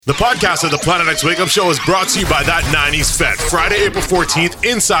The podcast of the Planet X Wake Up Show is brought to you by That 90s Fed. Friday, April 14th,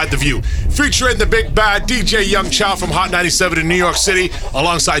 Inside the View. Featuring the big bad DJ Young Chow from Hot 97 in New York City,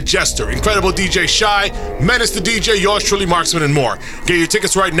 alongside Jester, Incredible DJ Shy, Menace the DJ, yours truly, Marksman, and more. Get your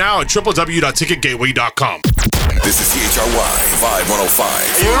tickets right now at www.ticketgateway.com. This is CHRY 5105.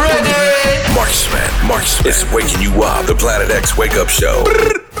 Are you ready? Marksman is waking you up. The Planet X Wake Up Show.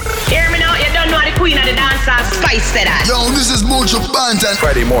 Hear me now, you don't know the queen of the dancehall, Spice said that. Yo, this is Mojo Bantan.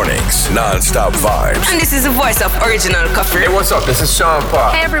 Friday mornings, non-stop vibes. And this is the voice of Original Coffee. Hey, what's up? This is Sean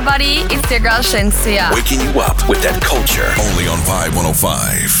Paul. Hey everybody, it's your girl Shensia. Waking you up with that culture. Only on Vibe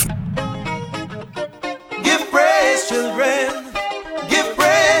 105. Give praise, children. Give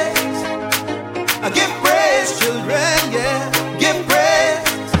praise. Give praise, children. Yeah. Give praise.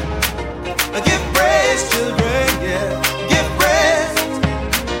 Give praise, children. Yeah. Give praise.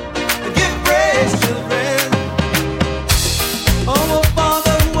 Give praise, children. Oh,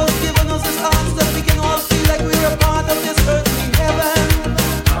 Father, who has given us this heart so that we can all feel like we're a part of this earthly heaven.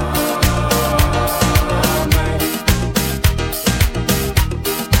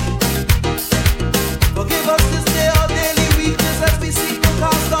 Forgive us this day our daily weakness as we seek to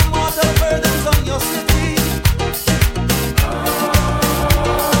cast our mortal burdens on your city.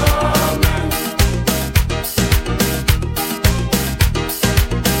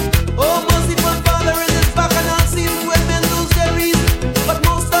 Oh, merciful Father, in this bacchanal season when men lose their reason, but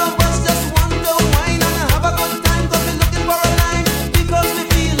most of us just want to wine and have a good time, 'cause we're looking for a line because we're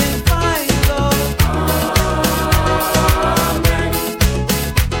feeling fine, Lord.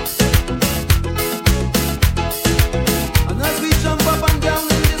 And as we jump up and down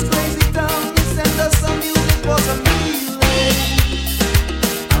in this crazy town, send us some music for some healing.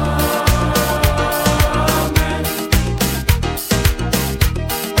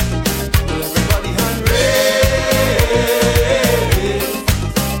 Everybody hand raise.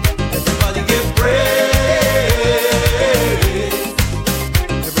 Everybody give praise.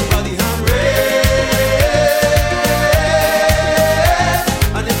 Everybody hand raise.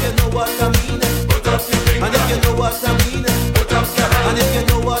 And if you know what I mean, put up your finger. And if you know what I mean, put up your hand. And if you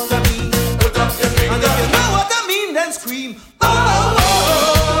know what I mean, put up your finger. And if you know what I mean, then scream. Oh, oh,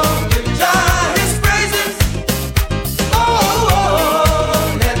 oh. Give Jah his praises. Oh, oh,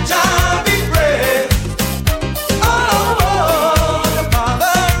 oh. Let Jah be praised. Oh, oh, the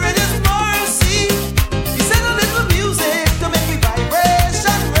Father in His mercy, He sent a little music to make me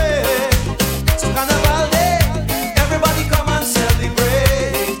vibration raise. So Carnival Day, everybody come and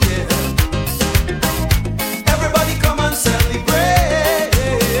celebrate, yeah. Everybody come and celebrate.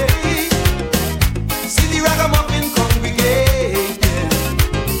 See the ragamuffin congregate, yeah.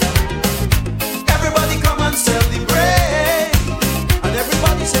 Everybody come and celebrate. And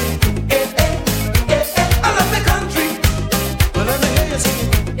everybody say, eh, eh, eh, eh, I love my country. Well, let me hear you sing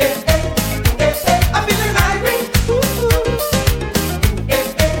it. Eh, eh, eh, eh, I'm feeling irate. Ooh, eh,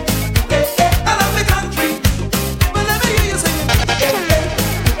 eh, eh, eh, I love my country. Well, let me hear you sing it. Eh, eh,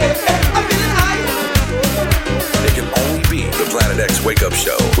 eh, eh, I'm feeling irate. It can only be the Planet X Wake Up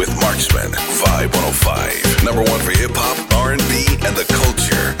Show with Marksman. Vibe 105. Number one for hip hop, R&B, and the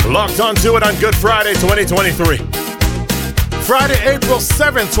culture. Locked on to it on Good Friday 2023. Friday, April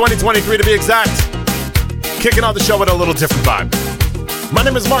 7th, 2023 to be exact. Kicking off the show with a little different vibe. My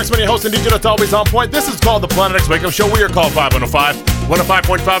name is Marksman, your host and DJ that's always on point. This is called the Planet X Wake Up Show. We are called 505,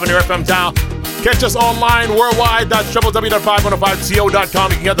 105.5 on your FM dial. Catch us online worldwide. That's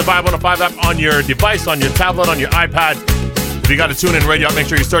www.515co.com. You can get the Vibe 105 app on your device, on your tablet, on your iPad. If you got a tune in radio, make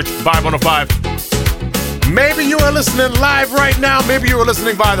sure you search Vibe 105. Maybe you are listening live right now. Maybe you are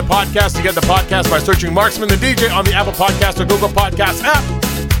listening via the podcast. You get the podcast by searching Marksman the DJ on the Apple Podcast or Google Podcast app.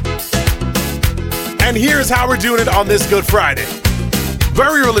 And here's how we're doing it on this Good Friday.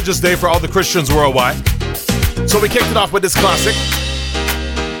 Very religious day for all the Christians worldwide. So we kicked it off with this classic.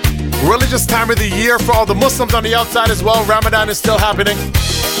 Religious time of the year for all the Muslims on the outside as well. Ramadan is still happening.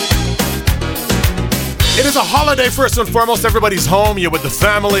 It is a holiday first and foremost. Everybody's home. You're with the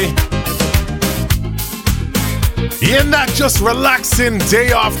family. You're not just relaxing,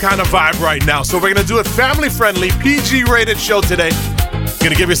 day off kind of vibe right now. So we're going to do it family-friendly, PG-rated show today.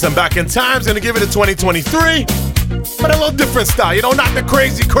 Going to give you some back in times. Going to give it a 2023. But a little different style. You know, not the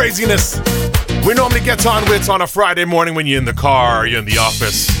craziness we normally get on with on a Friday morning when you're in the car, you're in the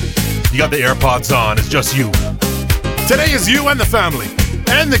office. You got the AirPods on. It's just you. Today is you and the family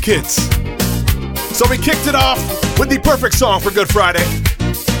and the kids. So we kicked it off with the perfect song for Good Friday.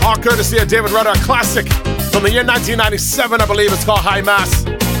 All courtesy of David Rudder, a classic from the year 1997, I believe it's called High Mass.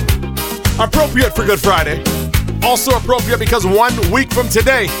 Appropriate for Good Friday. Also appropriate because 1 week from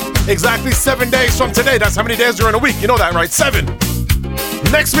today, exactly 7 days from today, that's how many days are in a week. You know that, right? 7.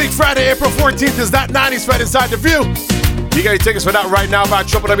 Next week, Friday, April 14th, is that 90s Fed Inside the View. You got your tickets for that right now by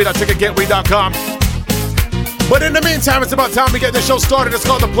www.ticketgateway.com. But in the meantime, it's about time we get the show started. It's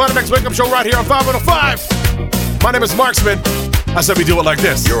called the Planet X Wake Up Show right here on 505. My name is Marksman. I said we do it like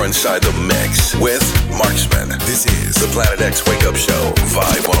this. You're inside the mix with Marksman. This is the Planet X Wake Up Show,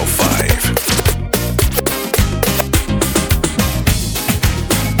 Vibe 105.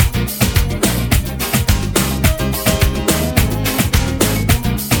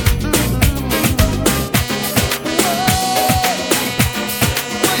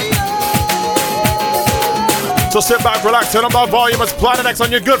 So sit back, relax, turn up our volume. It's Planet X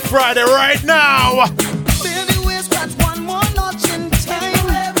on your Good Friday right now.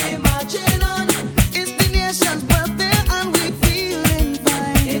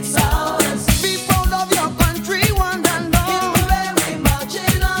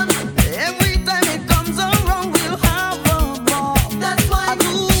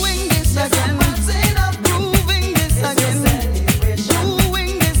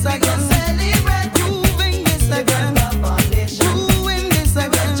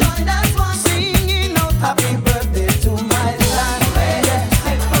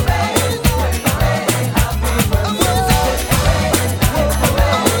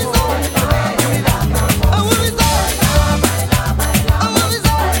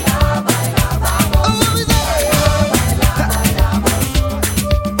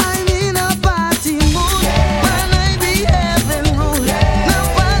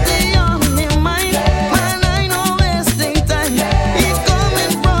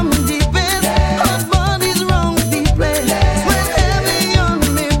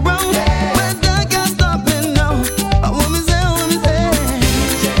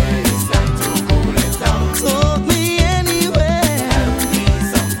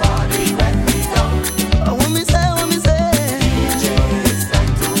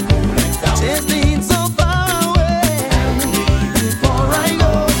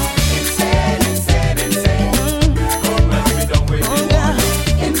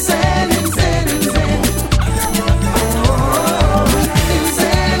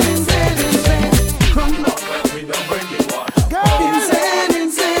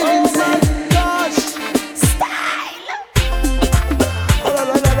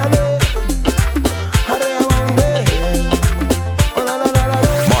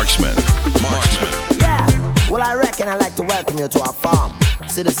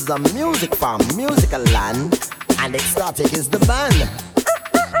 This is a music farm, musical land, and Exotic is the band.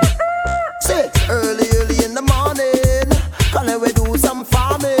 6 early in the morning, gonna we do some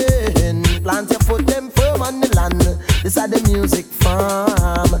farming. Plant your foot them firm on the land. This is the music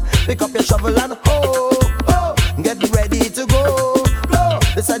farm. Pick up your shovel and hoe, get ready to go.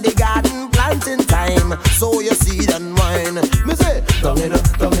 This is the garden planting time. Sow your seed and wine. Me say, down in a.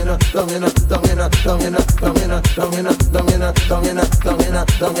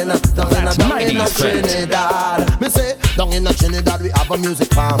 Trinidad. Me say, down in Trinidad we have a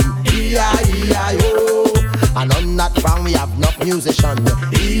music farm. E-I-E-I-O. And on that farm we have enough musician.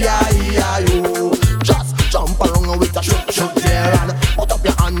 E-I-E-I-O. Just jump around with a shook there and put up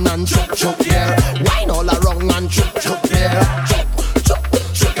your hand and shook there. Wine all around and shook there.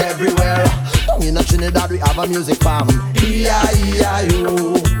 Shook everywhere. Down in Trinidad we have a music farm.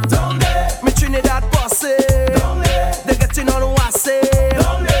 E-I-E-I-O. Down there, me Trinidad posse. They getting on wassy.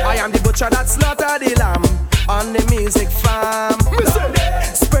 I am the butcher that slaughter the lamb on the music farm.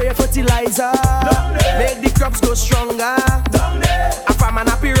 Spray your fertilizer, make the crops go stronger. A farmer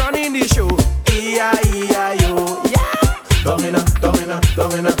happy running the show. E-I-E-I-O. Yeah. Down in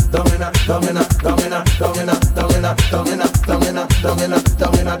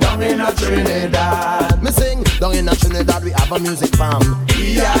Trinidad. Me sing, down in Trinidad we have a music farm.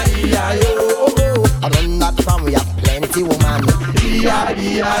 E-I-E-I-O. And on that farm we have plenty woman.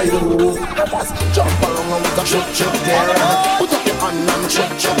 E-I-E-I-O. Jump around with a shook there. Put up your hand and shook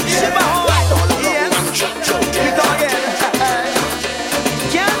there. Right all around and shook there.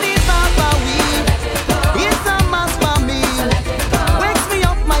 Can't eat off a weed. It's a must for me. Wakes me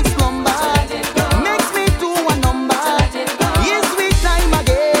up my slumber. Makes me do a number. Yes, we time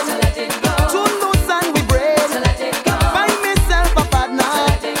again. Too loose and we break. Find myself a partner.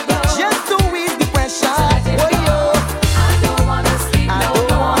 Just to ease the pressure. Oh yo. I don't wanna sleep. I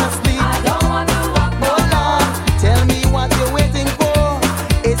don't wanna walk no long. Tell me what you're waiting for.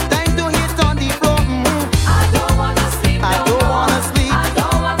 It's time to hit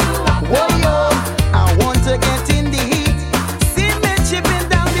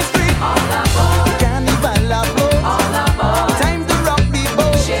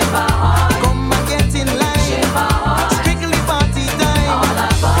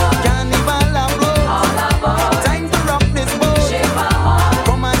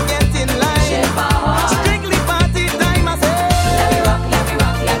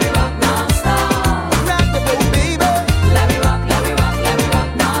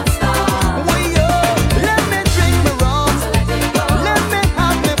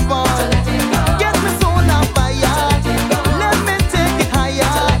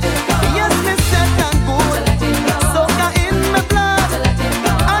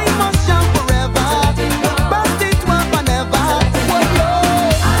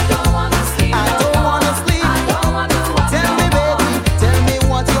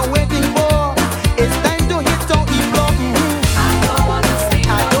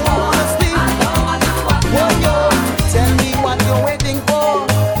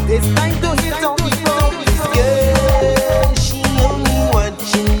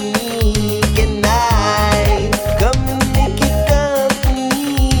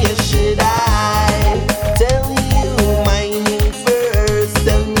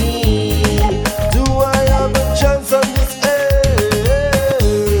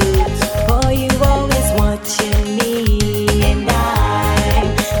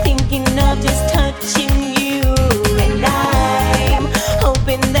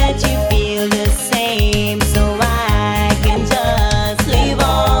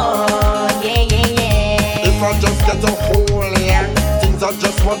I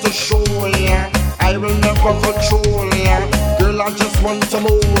just want to show ya, I will never control ya. Girl, I just want to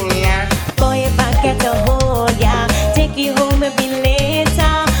move ya. Boy, if I get to hold ya, take you home a bit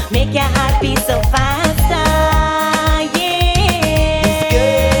later, make your heart beat so faster, yeah. This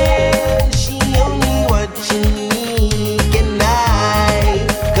girl, she only watching me. Can I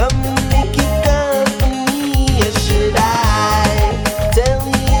come and make you company, or should I tell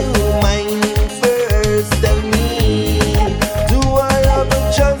you my name first? Tell me, do I have a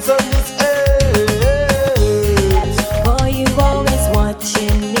chance on this earth? Boy, you always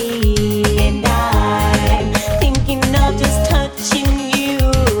watching me, and I'm thinking of just touching you,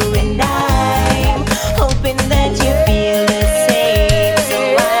 and I'm hoping that you feel the same, so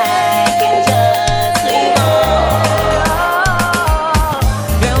I can just live on.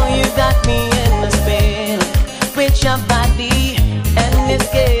 Girl, you got me in a spin with your body, and it's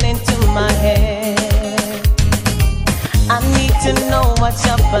getting to my head. I need to know what's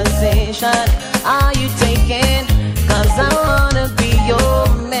your position. Are you taking? 'Cause I wanna be your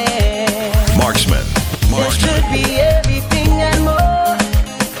man. Marksman. This could be everything and more.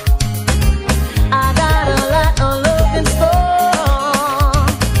 I got a lot of love in store.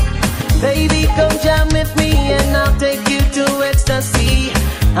 Baby, come jam with me and I'll take you to ecstasy.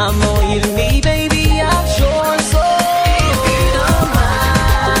 I'm all you need, baby, I'm sure so. If you don't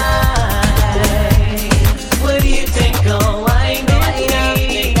mind, what do you think of wine?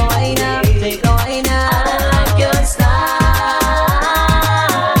 Take a wine up, take a wine up. I like your style.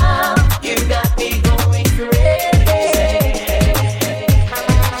 You got me going crazy.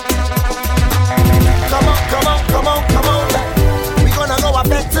 Come on, come on, come on, come on. We gonna go up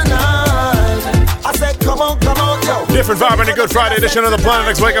back tonight. I said, come on, yo. Different vibe in the Good Friday edition of the Planet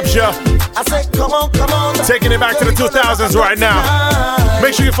X Wake Up Show. I said, come on. Taking it back to the 2000s right now.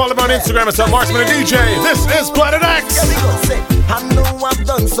 Make sure you follow me on Instagram. It's Marksman and DJ. This is Planet X. Yeah, we gon' say, I know I've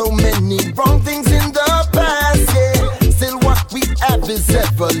done so many wrong things in the past, yeah. Still what we have is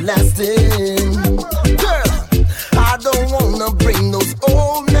everlasting. Girl, I don't wanna bring those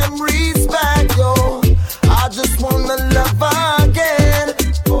old memories back, yo. I just wanna love again.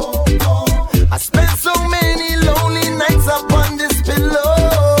 I spent so many lonely nights up on this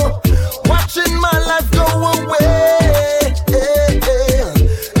pillow, watching my life go away.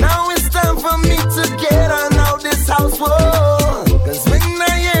 Now it's time for me to get on out this house, whoa. 'Cause when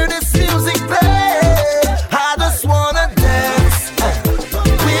I hear this music play, I just wanna dance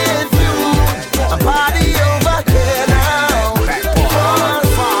with you. A party over here now.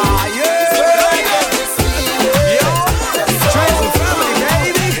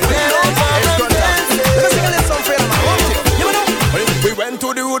 We went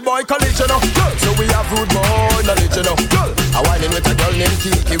to the Rude Boy College, you know. So we have Rude Boy knowledge, you know. I whining with a girl named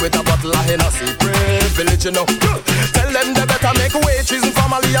Kiki with a bottle of Hennessy privilege, you know. Tell them they better make way, cheese and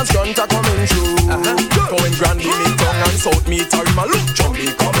family and stunt are coming through. Going Granby, me tongue and South me Tarima, look, Jumpy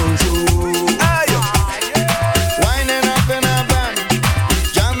coming through. Hey. Winding up in a band,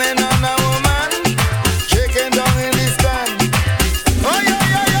 jamming on a woman, shaking down in the stand. Oh yeah.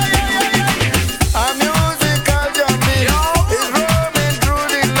 A musical jumping is roaming through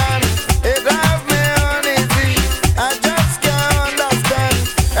the land. It drives me uneasy, I just can't understand.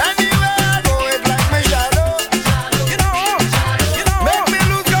 Anywhere I go, it like my shadow. You know, make me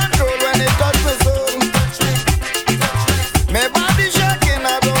lose control when it touch my soul. My body shaking,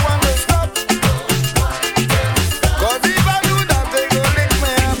 I don't understand.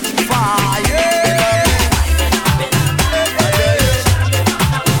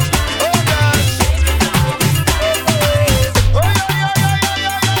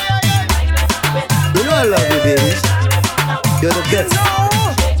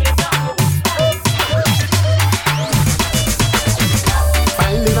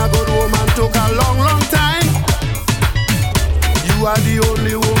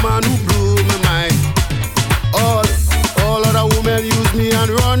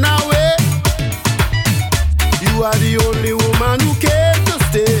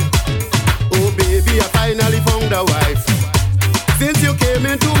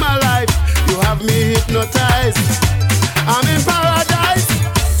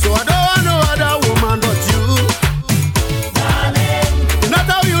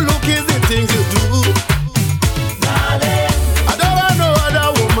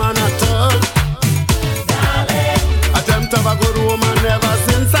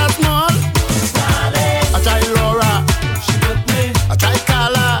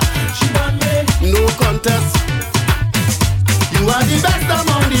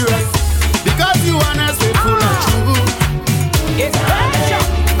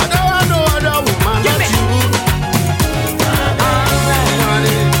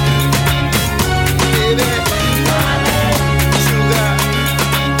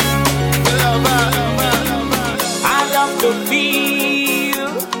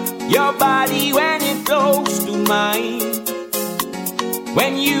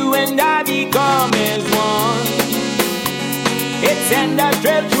 you and I become as one. It sends a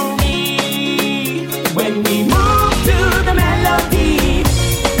thrill through me when we move to the melody.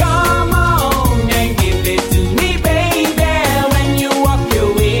 Come on and give it to me, baby. When you walk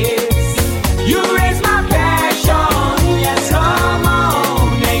your ways, you raise my passion. Yes, come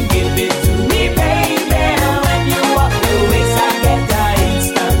on and give it to me, baby. When you walk your ways, I get an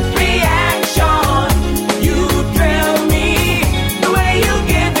instant reaction. You thrill me the way you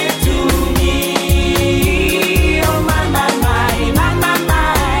give it to me. Oh my, my, my, my, my,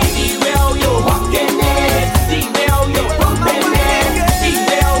 my. See where you're walking it. See where you're pumping it. See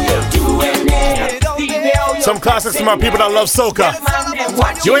where you're doing it. See where you're Some classics from our people that love soca.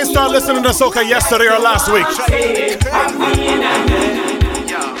 You ain't start listening to soca yesterday or last week.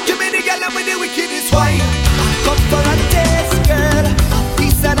 Give me the girl with the wickedest wine. Come for a taste, girl.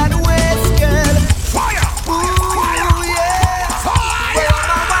 East side and west, girl. Fire! Ooh, yeah.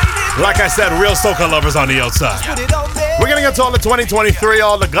 Like I said, real soca lovers on the outside. We're gonna get to all the 2023,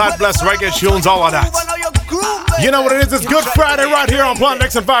 all the God bless reggae tunes, all of that. You know what it is? It's Good Friday right here on Planet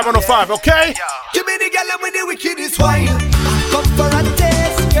X and 505, okay? Give me the girl with the wickedest wine. Come for a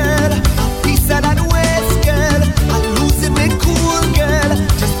taste, girl. East side and west, girl. I'm losing me cool, girl.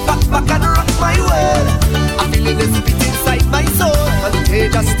 Just back and rock my world. I'm feeling the spit inside my soul. And they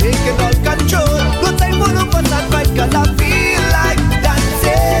just taking all control. No time for no fun and fight, girl. I feel like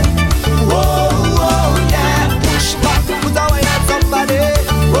dancing. Whoa, whoa, yeah. Push back, put a wine on somebody.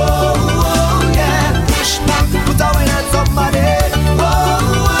 Whoa, whoa, yeah. Push back, put a wine on somebody. Whoa,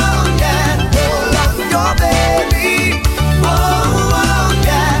 whoa, yeah. Hold on your baby. Whoa, whoa,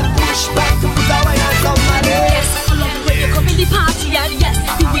 yeah. Push back, put a wine on somebody. Yes, I love the way you come in the party, and yes,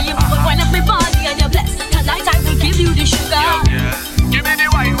 the way you move and wind up my body, and you're blessed. Tonight I will give you the sugar. Give me the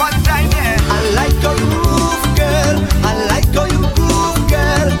wine one time, yeah. I like how you move, girl. I like how you groove,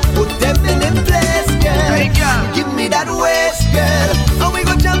 girl. Put them in the place, girl. Give me that waist, girl. And we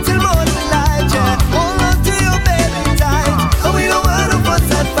go jump till morning light, yeah. Hold on to your baby tight. And we don't want to fuss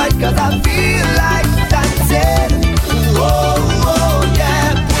and fight, cause I feel like dancing. Whoa, whoa,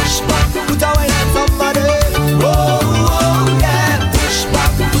 yeah. Push back, put a wine on somebody. Whoa, whoa, yeah. Push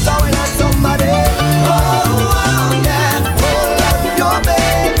back, put a wine on somebody. Whoa, whoa, yeah. Hold on your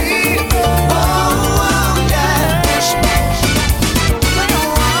baby. Whoa, whoa, yeah. Push back.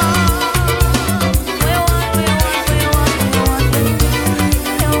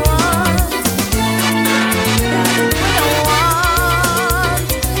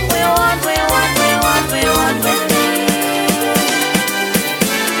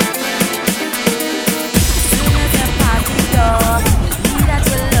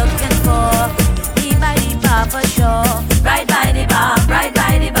 For sure, right by the bar, right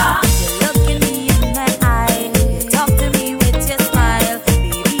by the bar. You look in me in my eye, talk to me with your smile,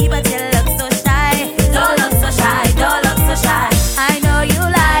 baby, but you look so shy. Don't look so shy, don't look so shy. I know you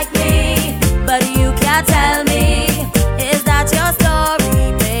like me, but you can't tell me. Is that your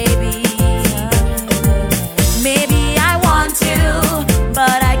story, baby? Maybe I want you,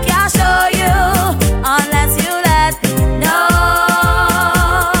 but I can't show you unless you let me know.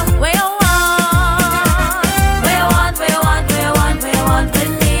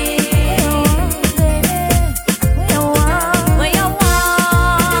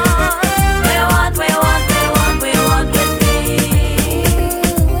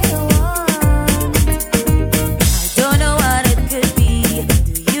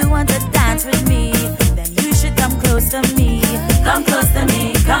 Come close to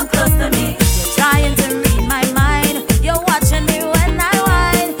me, come close to me. You're trying to read my mind. You're watching me when I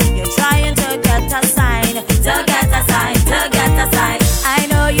whine. You're trying to get a sign, to get a sign, to get a sign. I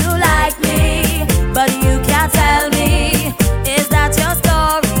know you like me, but you can't tell me. Is that your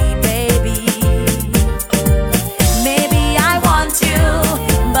story, baby? Maybe I want you,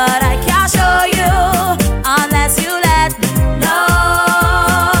 but I can't show you unless you let me know.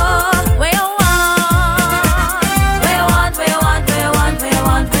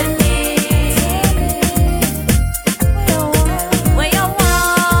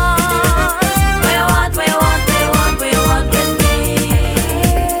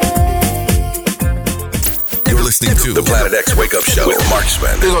 Listening to the Planet X Wake Up Show with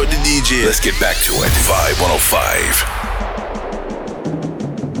Marksman. Big up the DJ. Let's get back to it. Vibe 105.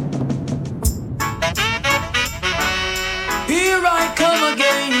 Here I come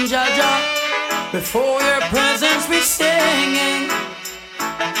again, Jaja. Before your presence we singing.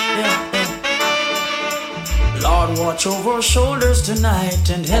 Lord, watch over our shoulders tonight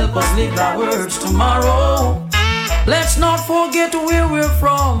and help us live our words tomorrow. Let's not forget where we're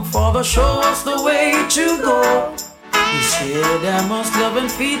from, Father, show us the way to go. We said I must love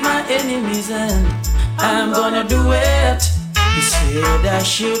and feed my enemies, and I'm gonna do it. He said I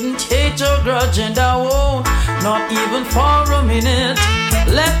shouldn't hate or grudge, and I won't, not even for a minute.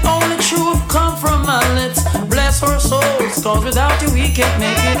 Let only truth come from my lips. Bless our souls, cause without you we can't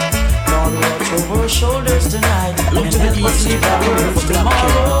make it. Lord, watch over our shoulders tonight. Look to the east, leave our word for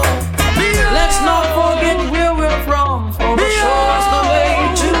tomorrow. Let's not forget where we're from, for we show us the way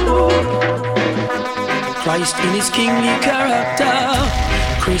to go. Christ in his kingly character,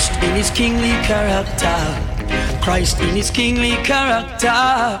 Christ in his kingly character, Christ in his kingly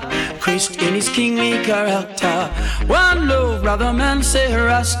character, Christ in his kingly character. One love, brother man, say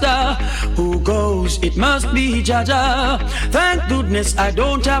Rasta. Who goes, it must be Jaja. Thank goodness I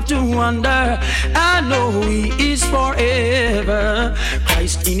don't have to wonder. I know he is forever.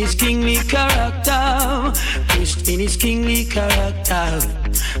 Christ in his kingly character, Christ in his kingly character,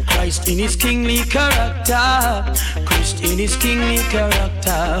 Christ in his kingly character, Christ in his kingly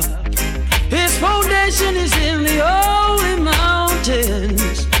character. His foundation is in the holy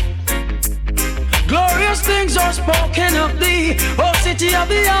mountains. Glorious things are spoken of thee, O city of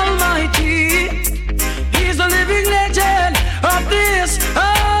the Almighty. He's the living legend of this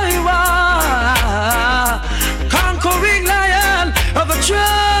Iowa, conquering lion of the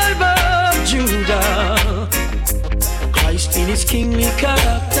tribe of Judah. Christ in his kingly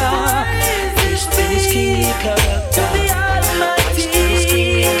character, Christ in his kingly character, Christ in his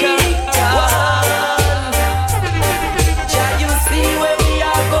kingly character. Shall you see where we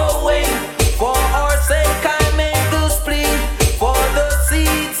are going? For our sake I make this plea. For the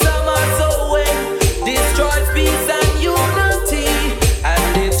seed some are sowing destroys peace and unity,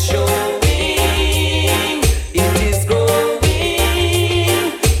 and it's showing, it is growing.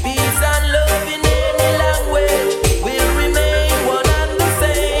 Peace and love in any language will remain one and the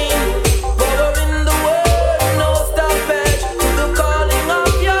same. Covering the world, no stoppage to the calling of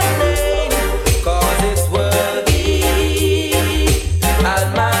your name, cause it's worthy,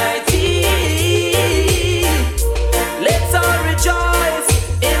 Almighty. Let's all rejoice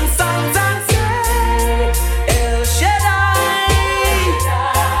in songs and say, El Shaddai,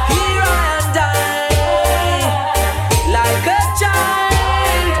 here and I, like a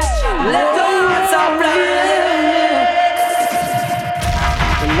child, let the hearts are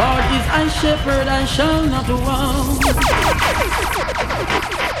The Lord is my shepherd, I shall not want.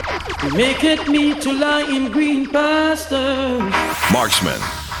 He maketh me to lie in green pastures. Marksman.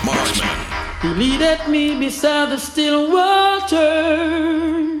 He leadeth me beside the still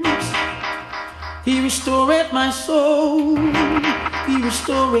waters. He restoreth my soul. He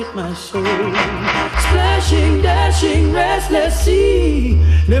restoreth my soul. Splashing, dashing, restless sea.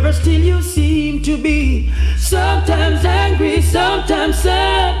 Never still you seem to be. Sometimes angry, sometimes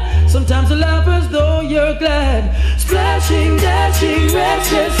sad. Sometimes you laugh as though you're glad. Splashing, dashing,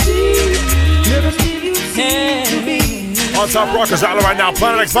 restless sea. Never still you seem to be. On Top Rockers Island right now,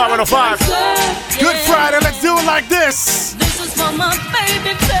 Planet X 505. Good Friday, let's do it like this. This is for my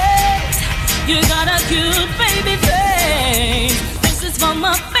baby face. You got a cute baby face. This is for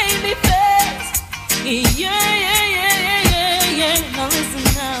my baby face. Yeah. Now listen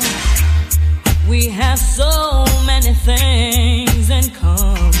now. We have so many things in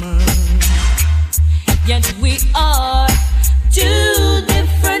common, yet we are two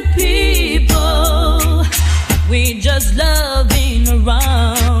different people. We just loving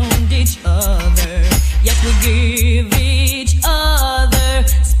around each other, yet we give each other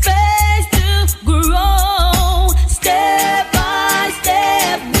space to grow. Step by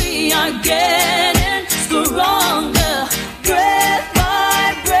step, we are getting stronger. Breath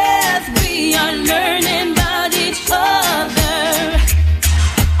by breath, we are learning about each other.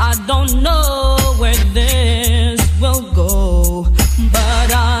 I don't know where this will go,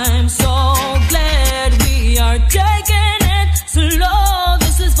 but I'm so glad we are taking it slow.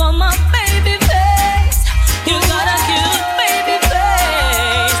 This is for my baby face. You got a cute baby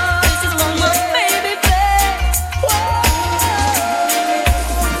face. This is for my baby face.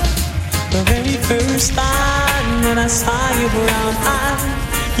 The very first time when I saw your brown eye,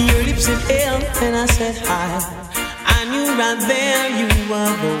 your lips it held and I said hi. I knew right there you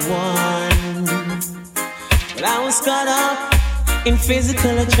were the one. But I was caught up in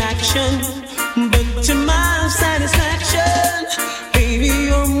physical attraction, but to my satisfaction, baby,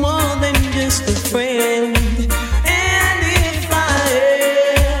 you're more than just a friend. And if I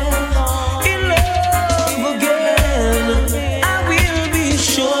am in love again, I will be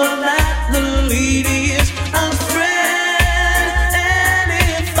sure that the lady is a friend. And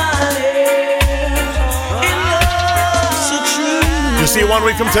if I am in love so true, see you 1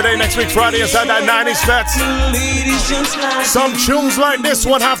 week from today. Next week, Friday, inside that 90s fest. Some tunes like this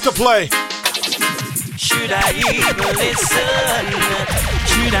one have to play. Should I even listen?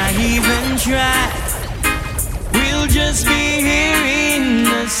 Should I even try? We'll just be hearing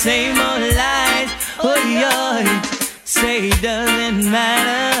the same old lies. Oh, yeah. Say it doesn't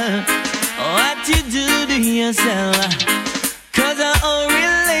matter what you do to yourself, 'cause our whole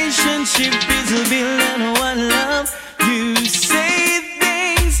relationship is built on one love. You say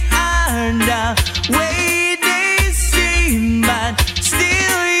things aren't the way they seem, but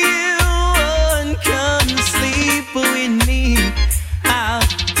still you won't come sleep with me. How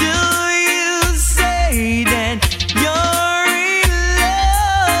do you say that you're in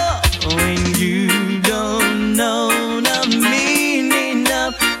love when you don't know the meaning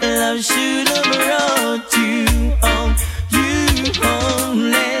of love? Should have brought you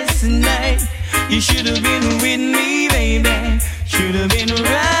home last night. You should have been with me, baby. Should have been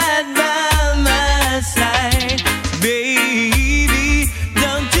right by my side, baby.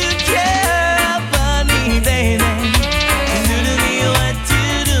 Don't you care about me, baby? Do to me what you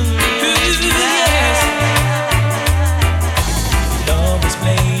do me. Yes. Love has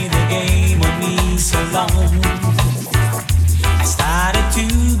played the game on me so long. I started to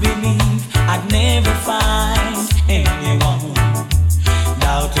believe I'd never find anyone.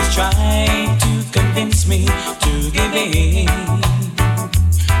 Doubt was trying to convince me to give in,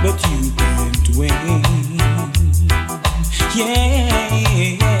 but you didn't win. Yeah.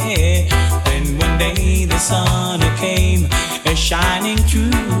 Then one day the sun came shining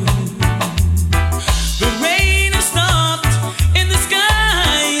through. The rain has stopped and the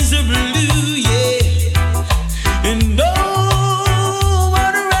skies are blue. Yeah. And oh,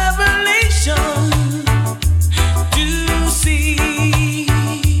 what a revelation to see.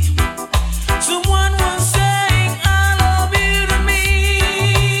 Someone was saying I love you to me.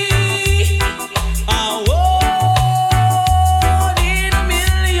 I wanted a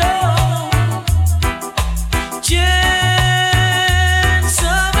million. Chance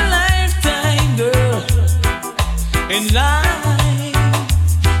of a lifetime, girl. And life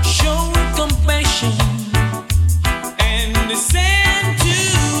showed compassion and sent to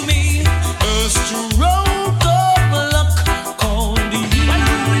me a stroke of luck called you.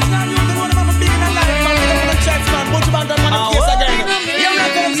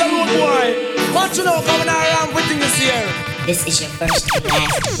 What you know coming around with things here? This is your first and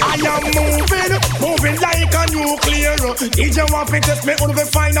last. I am moving like a nuclear. DJ want to test me, only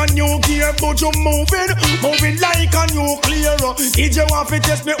find a new gear. But you moving like a nuclear. DJ want to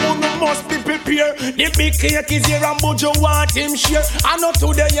test me, only must be prepared. The big cake is here and but you want him share. I know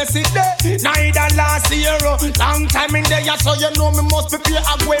today, yesterday, neither last year. Long time in there, so you know me must prepare.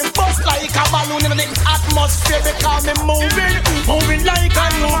 I go and bust like a balloon in the atmosphere because me moving like a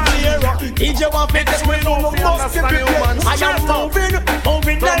nuclear. DJ want to test me, only must be prepared. I am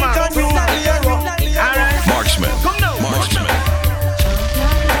moving like a nuclear. Marksman. Marksman.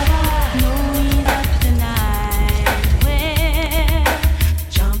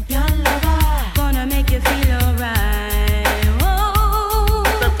 Champion lover, gonna make you feel alright. Oh.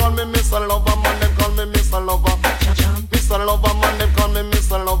 They call me Mr. Lover, man. They call me Mr. Lover. Mr. Lover, man. They call me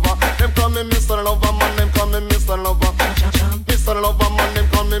Mr. Lover. They call me Mr. Lover, man. They call me Mr. Lover. Mr. Lover, man. They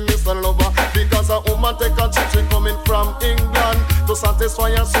call me Mr. Lover. Because a woman take a chick, she coming from England to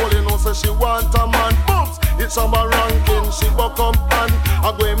satisfy her soul. You know, so she want a man. Booms, it's on my ranking. She walk up and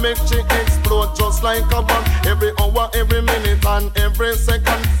I go make she explode just like a bomb. Every hour, every minute, and every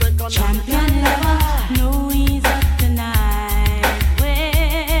second. Champion lover, no ease up tonight.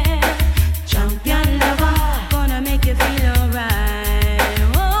 Well, champion lover, gonna make you feel alright.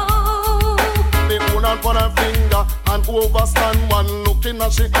 Oh. Me hold on for her finger and overstand one. Looking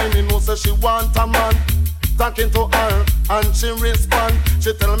at she eye, me know say she want a man. Talking to her and she respond.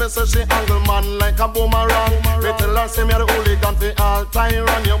 She tell me say she angle man like a boomerang. Me tell her say me a the hooligan fi all time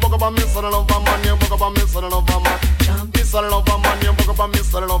run. You walk up a Mr. Lover man, you walk up a Mr. Lover man. Mr. Lover man, you walk up a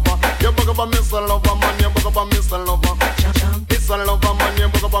Mr. Lover. You walk up a Mr. Lover man, you walk up a Mr. Lover. Mr. Lover man, you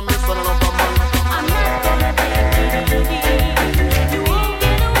walk up a Mr. Lover man. I'm not gonna be you won't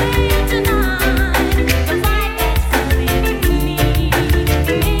get away tonight.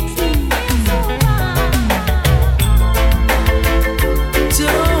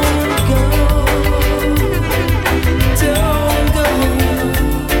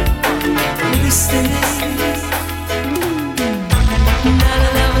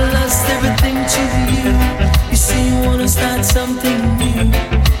 Something new, and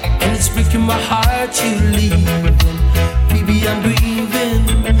it's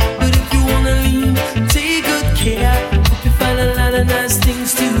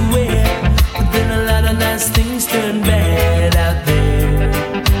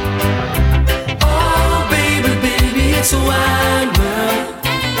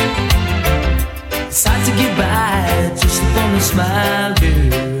smile,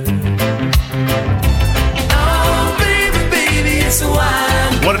 girl. Oh, baby, baby, it's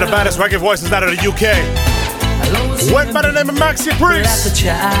wine. One of the baddest reggae voices out of the UK. Went by the name of Maxi Priest.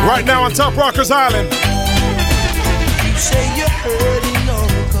 Right now on Top Rockers Island. You say you're hurting, no,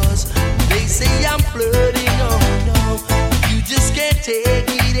 cause they say I'm flirting, no, no. You just can't take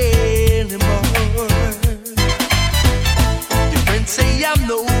it anymore. Your friends say I'm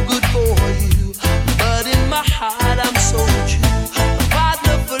no good for you, but in my heart I'm so true. A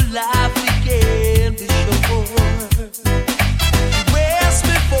partner for life, we can be sure. You asked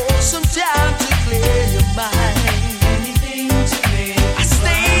me for some time to clear your mind.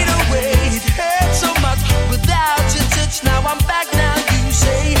 Now I'm back, now you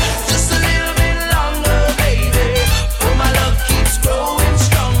say just a little bit longer, baby. But my love keeps growing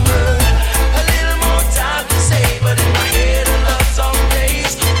stronger. A little more time to say, but in my head a love song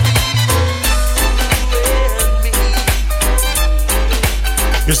plays.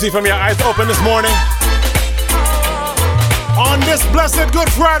 You see from your eyes open this morning. On this blessed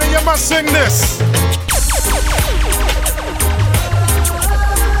Good Friday, you must sing this.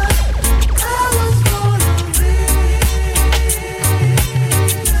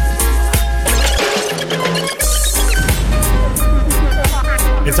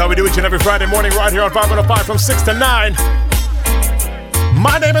 It's how we do each and every Friday morning right here on 505 from 6 to 9.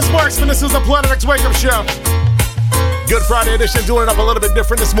 My name is Marksman. This is the Planet X Wake Up Show. Good Friday edition, doing it up a little bit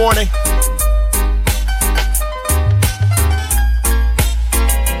different this morning.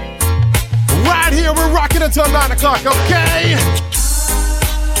 Right here, we're rocking until 9 o'clock, okay?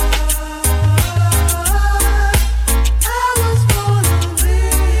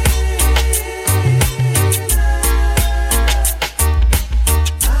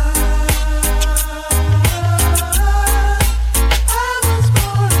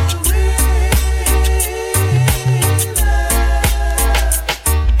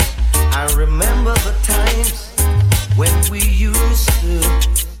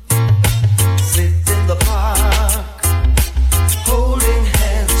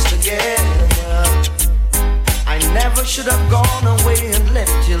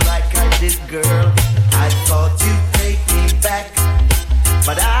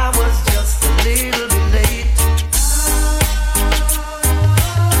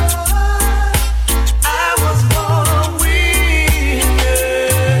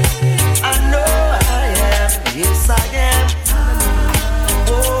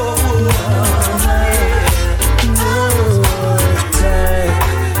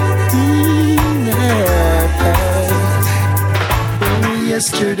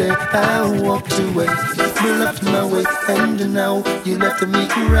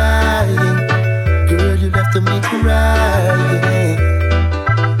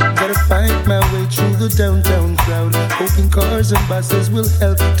 Will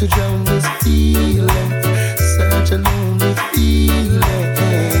help to drown this feeling, such a lonely feeling.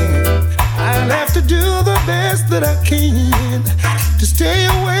 I'll have to do the best that I can to stay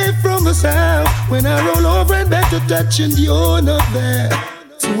away from the sound. When I roll over and back to touch and you're not there.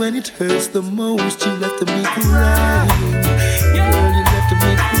 So when it hurts the most, you left me crying. Girl, you left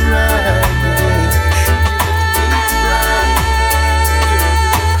me crying.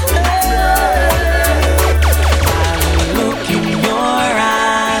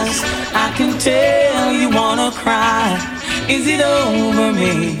 Tell you wanna cry. Is it over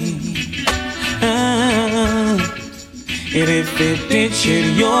me? And if it did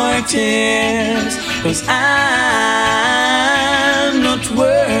shed your tears, 'cause I'm not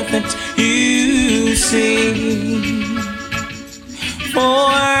worth it, you see.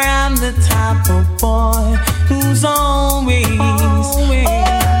 For I'm the type of boy who's always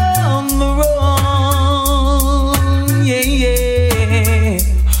on the road. Yeah, yeah.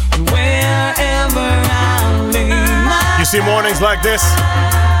 You see mornings like this?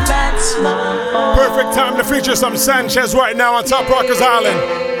 Perfect time to feature some Sanchez right now on Top Rockers Island.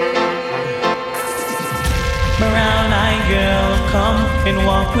 Brown-eyed girl, come and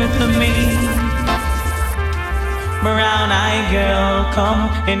walk with me. Brown-eyed girl, come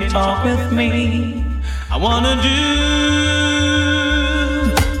and talk with me. I wanna do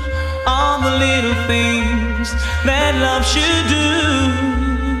all the little things that love should do.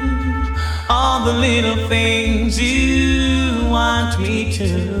 All the little things you want me to.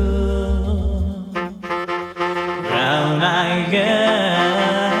 Brown-eyed girl.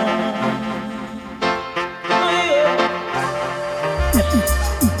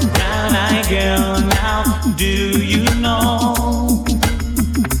 Brown-eyed girl, now do you know?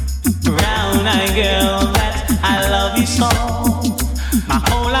 Brown-eyed girl, that I love you so. My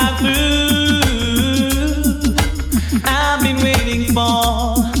whole life through, I've been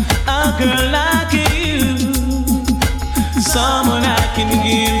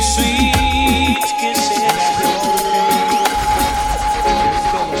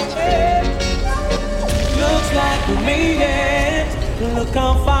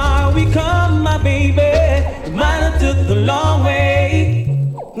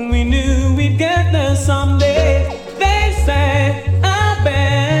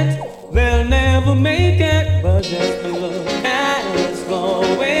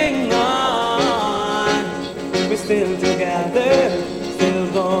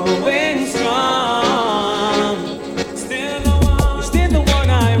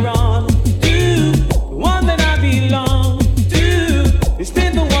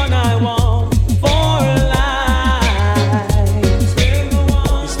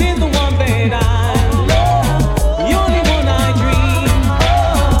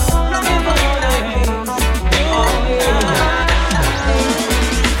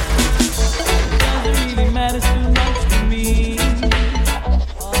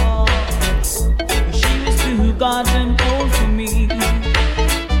gotten old for me.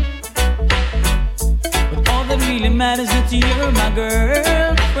 But all that really matters is that you're my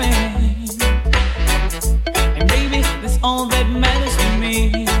girlfriend. And baby, that's all that matters to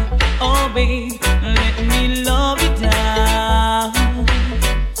me. Oh babe, let me love you down.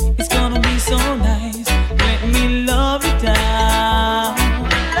 It's gonna be so nice. Let me love you down.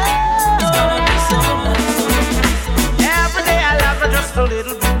 It's gonna be so nice. Every day I love her just a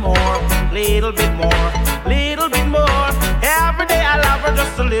little bit more, little bit more, little bit more. Every day I love her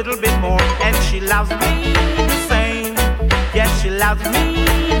just a little bit more, and she loves me the same. Yes, she loves me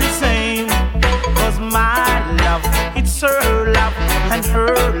the same. 'Cause my love, it's her love, and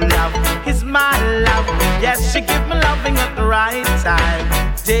her love is my love. Yes, she gives me loving at the right time,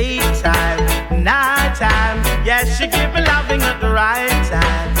 daytime, nighttime. Yes, she gives me loving at the right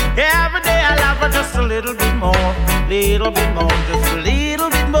time. Every day I love her just a little bit more, little bit more, just a little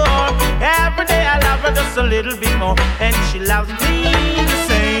bit more. Every day I love her just a little bit more, and she loves me the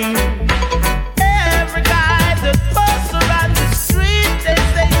same. Every guy that goes around the street, they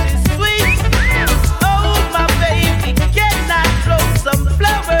say she's sweet. Oh my baby, can I throw some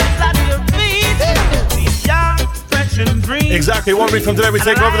flowers at your feet? These young, fresh and green. Exactly 1 week from today, we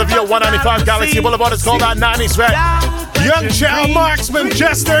take over the view at 195 Galaxy Boulevard. It's called that 90s Red. Young Child, Marksman,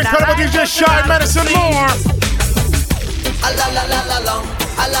 Jester, incredible DJ Shy, Medicine, more.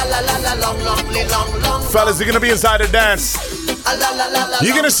 Fellas, you're gonna be inside the dance.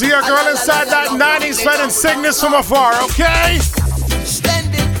 You're gonna see a girl inside that 90s Red and Cygnus from afar, okay?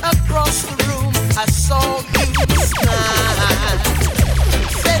 Standing across the room, I saw you smile.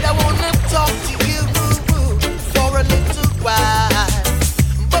 Said I wanna talk to you for a little while.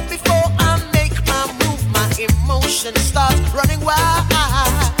 But before I make my move, my emotions start running wild.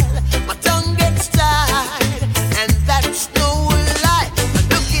 My tongue gets tied, and that's no lie. I'm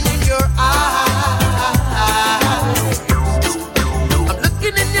looking in your eyes. I'm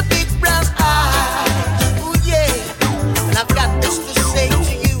looking in your big brown eyes. Oh yeah, and I've got this to say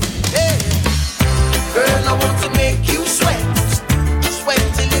to you. Hey, girl, I want to make you sweat, sweat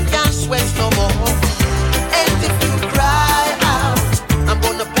till you can't sweat no more. And if you cry out, I'm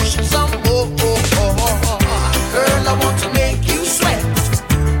gonna push it some more. Girl, I want to make you sweat,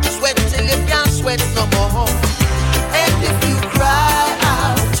 sweat till you can't sweat no more. And if you cry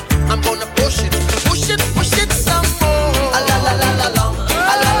out, I'm gonna push it some more. A la la la la long,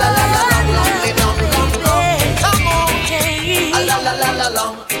 a la la la la long, long, long, long. Come on, a la la la la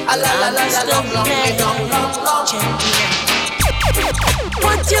long, a la la la la long, long, long, long.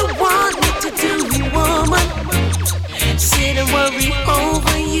 What you want me to do, woman? Sit and worry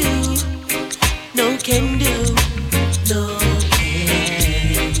over you. No can do, no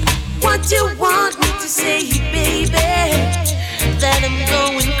can. What you want me to say, baby? That I'm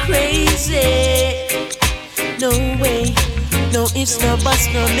going crazy. No way, no ifs, no buts,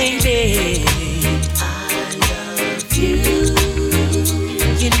 no maybe. I love you.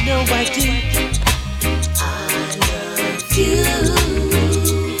 You know I do. I love you.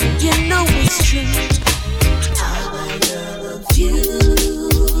 You know it's true. I love you.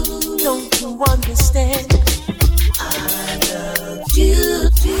 Don't you understand? I love you.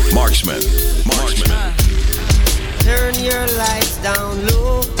 Marksman. Turn your lights down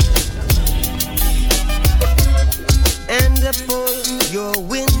low and pull your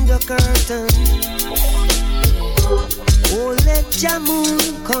window curtain. Oh, let your moon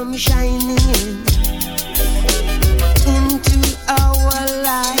come shining into our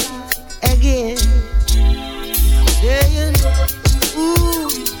life again. Saying, ooh,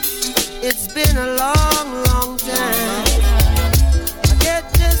 it's been a long, long time. I get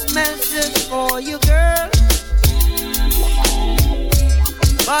this message for you, girl.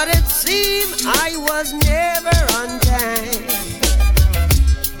 But it seemed I was never on time.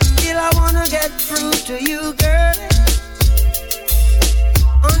 Still I wanna get through to you, girl.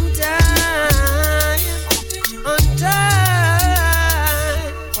 On time, on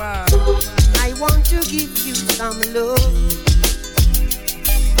time. Wow. I want to give you some love.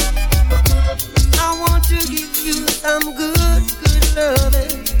 I want to give you some good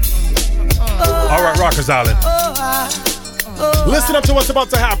loving. All right, Rockers Island. Listen up to what's about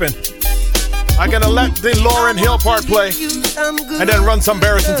to happen. I'm gonna let the Lauryn Hill part play and then run some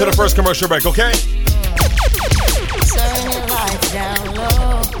Barris into the first commercial break, okay? Turn your lights down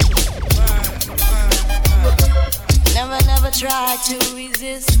low. Never try to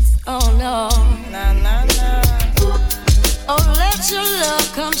resist. Oh no. Oh, let your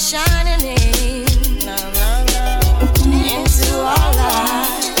love come shining in into our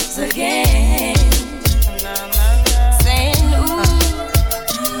lives again. Saying, ooh,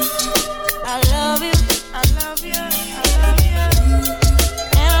 I love you.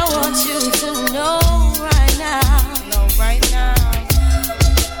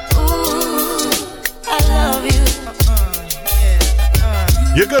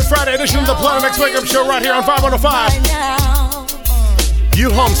 Your Good Friday edition of the Planet X Wake Up Show right here on 5105. You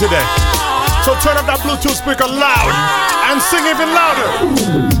home today. So turn up that Bluetooth speaker loud and sing even louder.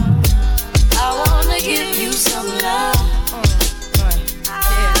 I wanna give you some love.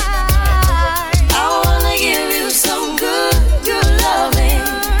 I wanna give you some good loving.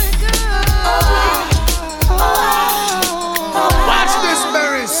 Watch this,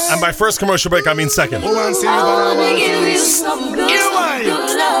 berries. And by first commercial break, I mean second. I wanna give you some good loving.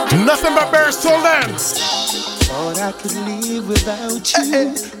 Nothing but bears till then. Thought I could live without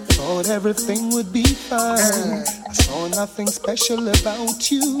you. Thought everything would be fine. I saw nothing special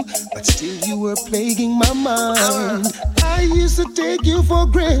about you, but still you were plaguing my mind. I used to take you for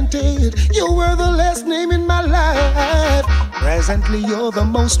granted. You were the last name in my life. Presently you're the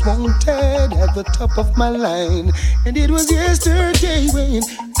most wanted, at the top of my line. And it was yesterday when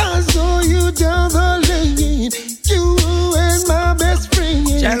I saw you down the lane. You and my best friend.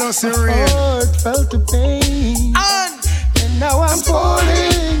 Jealousy my real. heart felt the pain. And now I'm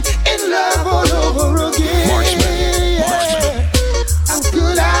falling in love all over again. Marksman. How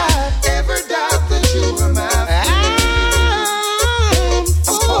could I ever doubt that you were my friend?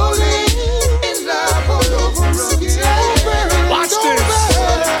 I'm falling in love all over again. Watch this.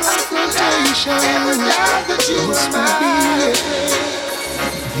 Ever doubt that you were my friend?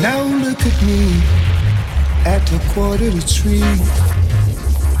 Now look at me at 2:45.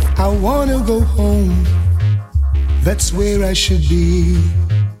 I wanna go home. That's where I should be.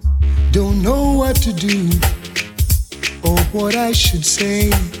 Don't know what to do or what I should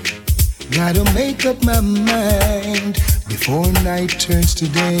say. Gotta make up my mind before night turns to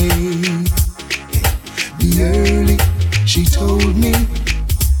day. Be early, she told me.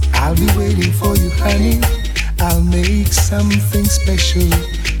 I'll be waiting for you, honey. I'll make something special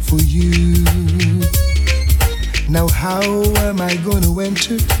for you. Now how am I gonna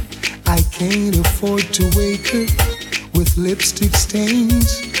enter? I can't afford to wake her with lipstick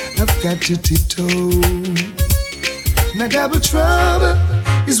stains. I've got to tiptoe. Now double trouble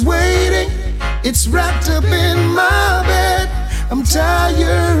is waiting. It's wrapped up in my bed. I'm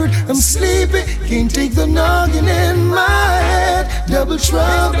tired, I'm sleepy. Can't take the noggin in my head. Double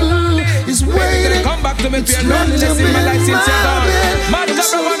trouble is waiting. Come back to me, It's feel loneliness wrapped in my up life in since you're my gone. bed. Man, I'm top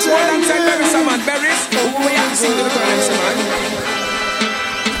so one more alongside Berry Saman Berries. Oh, we have to sing to the girls, man.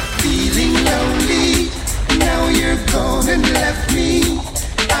 Feeling lonely, now you're gone and left me.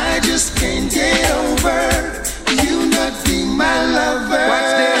 I just can't get over you not being my lover.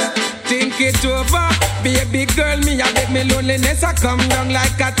 Watch this, think it over. Baby girl, me a beg me loneliness I come down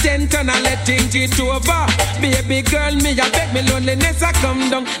like a tent and I let think it over. Baby girl, me a beg me loneliness I come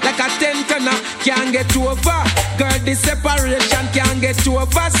down like a tent and I can't get over. Girl, this separation can't get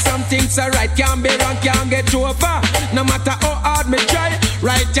over. Some things are right, can't be wrong, can't get over. No matter how hard me try,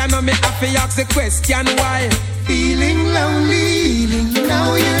 right you know me have to ask the question why. Feeling lonely,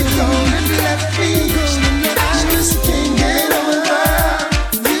 now you're gone and left me. I just can't get over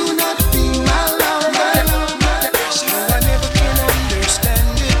you not being my lover. So I never can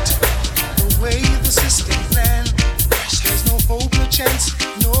understand it, the way the system planned. There's no hope, no chance,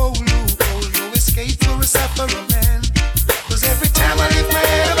 no loophole, no escape for a sufferer man. 'Cause every time I lift my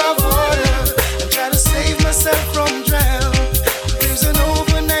head above water and try to save myself from drown, there's an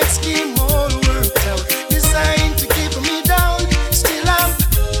overnight scheme all worked out, designed to keep me down. Still I'm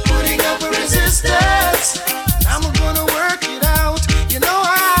putting up a resistance. I'm gonna work it out. You know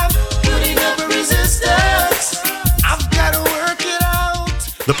I'm putting up a resistance. I've gotta work it out.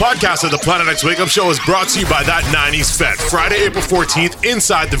 The podcast of the Planet X Wake Up Show is brought to you by That 90s Fed. Friday, April 14th,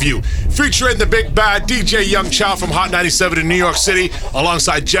 Inside the View. Featuring the big bad DJ Young Chow from Hot 97 in New York City,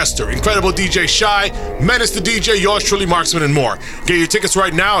 alongside Jester, Incredible DJ Shy, Menace the DJ, yours truly, Marksman, and more. Get your tickets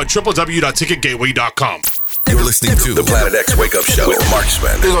right now at www.ticketgateway.com. You're listening to the Planet X Wake Up Show with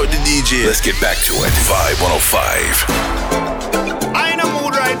Marksman. Big up the DJ. Let's get back to it. Vibe 105. I in a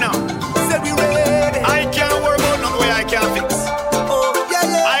mood right now. Said we ready. I can't worry about no way I can't fix.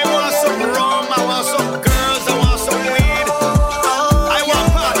 I want some rum, I want some girls, I want some weed. I want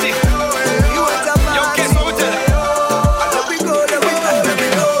party. Yo, kiss what we tell them.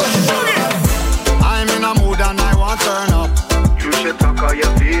 I'm in a mood and I want turn up. You should talk how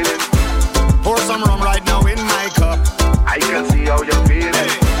you're feeling. Pour some rum right now in my cup. I can see how you're feeling. Hey,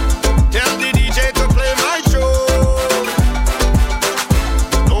 tell the DJ to play my show.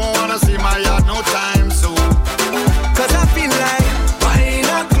 Don't wanna see my yard no time soon. 'Cause I feel like buying a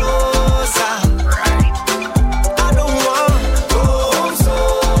closer. Right. I don't want to go home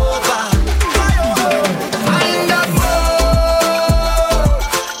sober. I'm the road.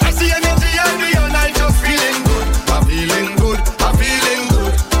 I see energy every and I just feeling good. I'm feeling good. I'm feeling good.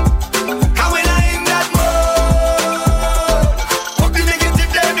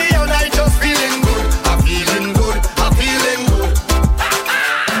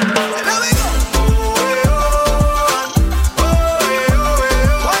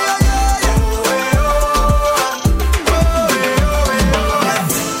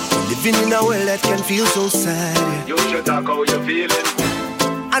 feel so sad. You should talk how you feeling.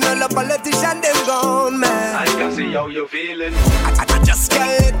 And all the politicians, them gone, man. I can see how you feeling. I just can't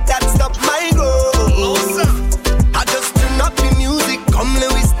let that stop my growth. I just turn up the music, come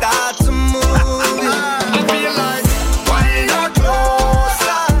let we start to move. I feel like, why not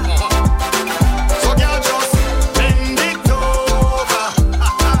closer? So girl, just bend it over.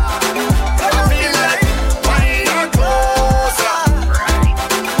 I feel like, why not closer?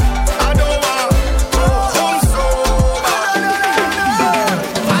 I don't want to go home sober.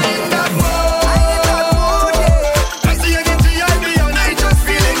 Find that mood, yeah. I see you get to your and I just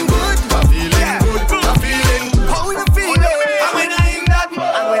feeling good. I'm feeling good, I'm feeling. How you feeling? And when I in that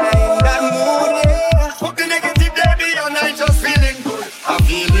mood, yeah. fuck the negative, baby, and I just feeling good. I'm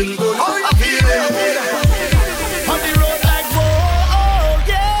feeling good, I'm feeling good. On the road like whoa,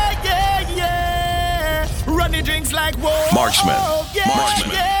 yeah, yeah, yeah. Running drinks like whoa, Marksman. yeah,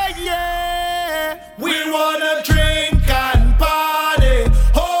 Marksman. yeah, yeah. We wanna drink and party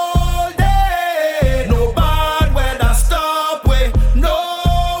all day. No bad weather stop way,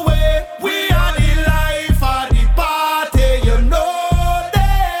 no way. We are the life of the party, you know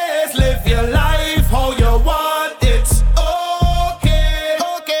this. Live your life how you want it. Okay,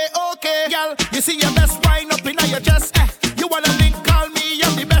 okay, okay. Girl, you see your best wine up in your chest, You wanna link, call me,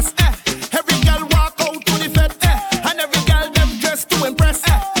 I'm the best, Every girl walk out to the fete, And every girl them dressed to impress,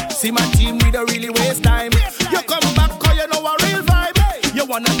 See my team, we don't really waste time. You come back cause you know a real vibe. You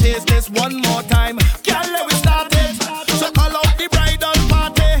wanna taste this one more time. Girl, let we start it. So call out the bridal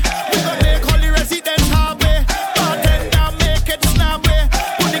party. We gonna make all the residents happy. Bartender, make it snappy.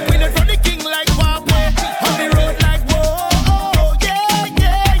 Put the queen in front of the king like Wapwe. On the road like whoa, yeah,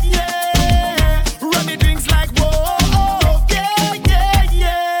 yeah, yeah. Run the drinks like whoa, yeah, yeah,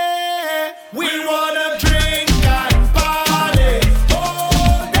 yeah. We wanna drink and party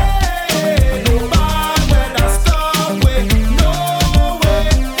all day. No bad weather stop way, no way.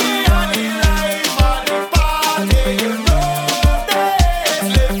 We are the life of the party, you know this.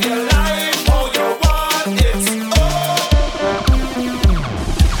 Live your life how you want it.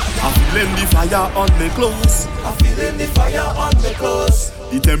 I'm feeling the fire on me clothes. I'm feeling the fire on me clothes.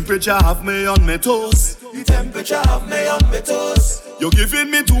 The temperature have me on me toes. The temperature have me on me toes. You're giving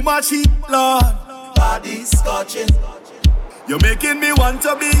me too much heat, Lord. Body scorching. You're making me want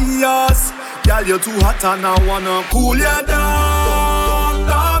to be yours. Girl, you're too hot and I wanna cool you down,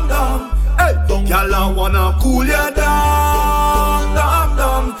 down, down. Hey, girl, I wanna cool you down, down,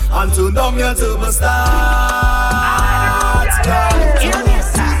 down. And to numb you to my start.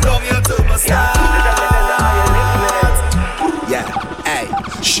 Numb you to my start. Yeah, hey,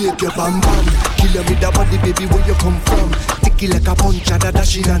 shake your bam bam. Kill her with the body, baby, where you come from? Ticky like a punch, da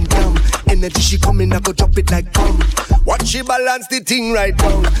dashing and damn. Energy she coming, I go drop it like bomb. Watch she balance the thing right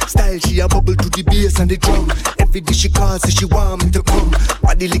down. Style she a bubble to the bass and the drum. Every day she calls, say she want me to come.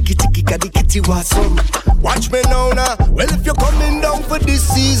 Body licky ticky, got the kitty was some. Watch me now, nah. Well, if you're coming down for this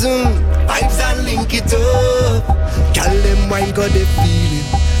season, vibes and link it up. Call them wine, got the feeling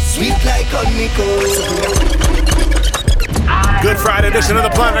sweet like honeycomb. Good Friday edition of the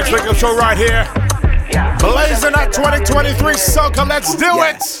Planet X Wake Up Show right here. Blazing at 2023 Soca, let's do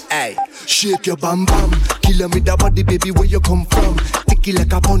it! Hey, shake your bam bam. Kill her with the body, baby, where you come from? Ticky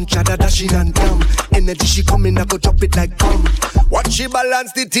like a punch, da dashing and damn. Energy she coming, I go drop it like bomb. Watch she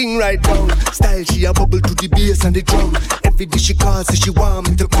balance the thing right down. Style she a bubble to the bass and the drum. Every day she calls, say she want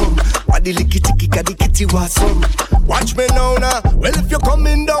me to come. Body licky ticky, got the kitty was some. Watch me now, nah. Well, if you're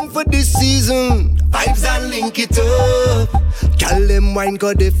coming down for this season, vibes and link it up. Call them wine,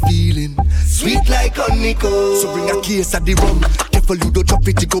 got the feeling sweet like honeycomb. So bring a case of the rum. Careful you don't drop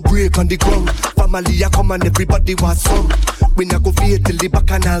it, it go break on the ground. Family a come and everybody was some. We not go fade till the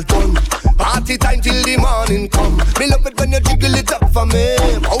bacchanal done. Party time till the morning come. Me love it when you jiggle it up for me.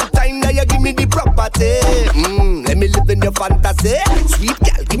 Out time now you give me the property. Let me live in your fantasy. Sweet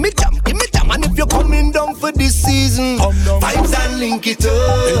girl, give me jam, give me jam. And if you're coming down for this season, vibes and link it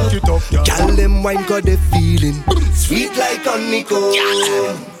up. Girl, them wine got the feeling sweet like honeycomb.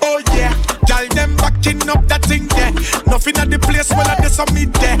 Oh yeah, y'all them backing up that thing there. Nothing at the place where I just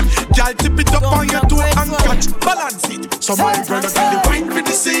submit there. Y'all tip it up on your toe and catch, balance it. So my brother give the wine for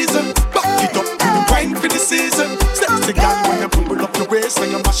the season. Back it up, give the wine for the season. Steps the girl when you bubble up the waist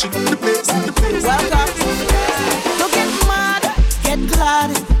and you're mashing up the place. Welcome. Don't get mad, get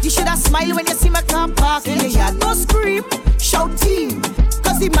glad. You should have smiled when you see my car park. You had no scream, shout team.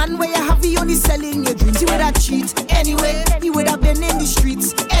 Cause the man where you have he only selling your dreams. He would have cheat anyway. He would have been in the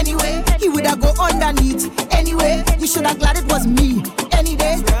streets anyway. He would have go underneath anyway. You should have glad it was me any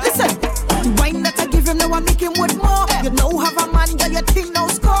day. Listen, the wine that I give him now I make him with more. You know have a man, girl, you think no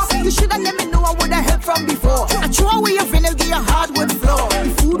score. You should have let me know I would have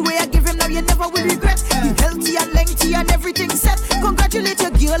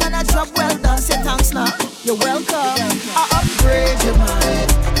girl and a job well done. Say thanks now. You're welcome. I upgrade your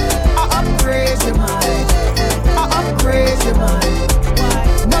mind. I upgrade your mind. I upgrade your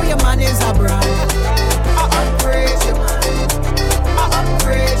mind. Now your man is a bride. I upgrade your mind. I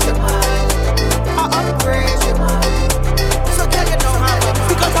upgrade your mind. I upgrade your mind. So can you know how?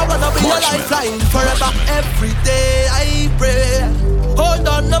 Because I wanna be your lifeline forever. Every day I pray. Hold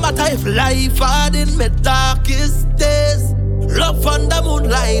on, no matter if life hard in my darkest days. Love on the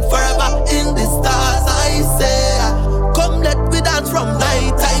moonlight forever in the stars. I say, come let me dance from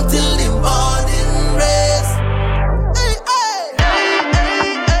night time till the morning rays. Hey, hey, hey, hey,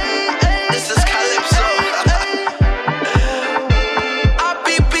 hey. This is Calypso.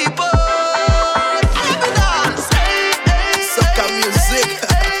 Happy people, happy dance. Hey, hey, soca music.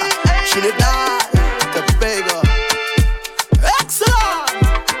 Trinidad, Tobago. Excellent.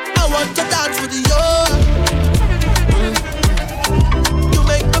 I want to dance with you.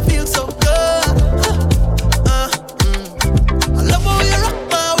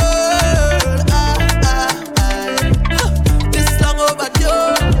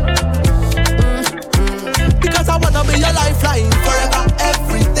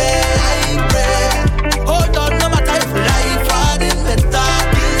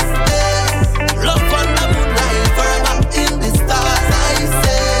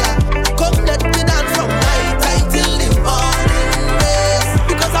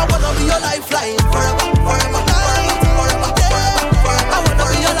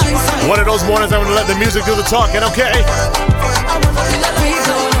 One of those mornings I'm gonna let the music do the talking, okay?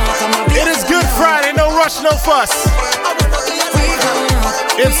 It is Good Friday, no rush, no fuss.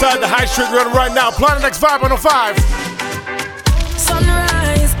 Inside the High Street Run right now, Planet X Vibe 105.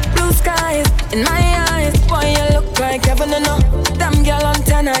 Sunrise, blue skies, in my eyes. Boy, you look like heaven and up. Damn girl on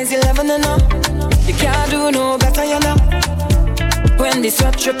 10 eyes, 11 and up. You can't do no better, you know. When the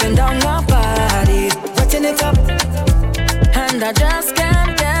sweat dripping down my body, wetting it up. And I just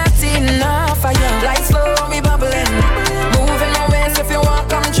can't get enough of you. Lights slow, me bubbling. Moving my waist if you want,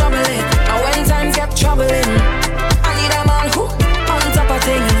 come troubling. And when times get troubling, I need a man who on top of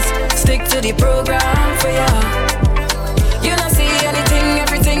things. Stick to the program for ya. You don't see anything,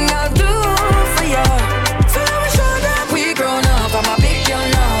 everything I'll do for ya. So let me show them we grown up. I'm a big girl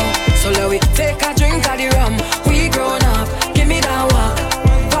now. So let we take a drink of the rum. We grown up, give me that walk.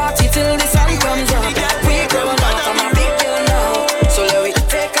 Party till the sun comes up. We grown up, I'm a big girl now. So let we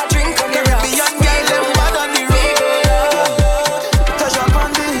take a drink of the rum.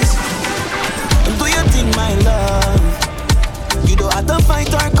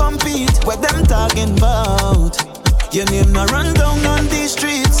 What them talking about? Your name no run down on these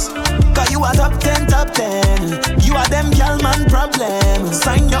streets. Cause you are top 10, top 10. You are them gal man problem.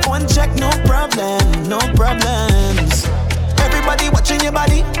 Sign your own check, no problem, no problems. Everybody watching your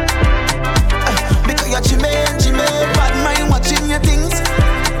body. Because you're Jimaine, bad mind watching your things.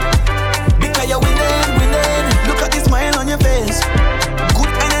 Because you're winning. Look at the smile on your face.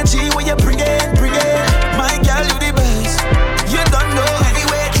 Good energy when you bring it. My gal, you the best. You don't know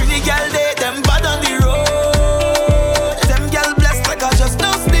anyway, Trini gal, they them bad on the road. Them gal blessed like I just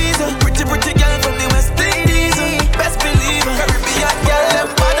no sneeze. Pretty gal from the West Indies. Best believe Caribbean gal, them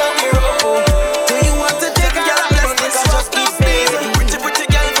bad on the road. Do you want to take a gal blessed like I just no sneeze? Pretty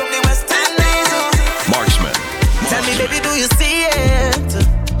gal from the West Indies. Marksman. Tell me, baby, do you see it?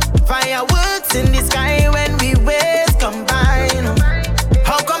 Fireworks in the sky when we ways combine.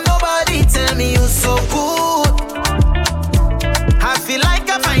 How come nobody tell me you so good? I feel like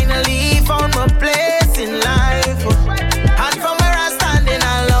I finally found my place in life. And from where I'm standing,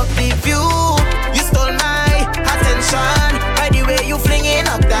 I love the view. You stole my attention by the way you flinging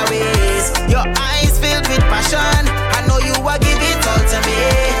up that waist. Your eyes filled with passion. I know you will give it all to me.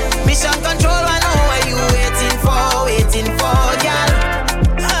 Mission control, I know what you waiting for, girl.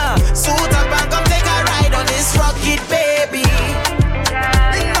 Suit up and come take a ride on this rocket, baby.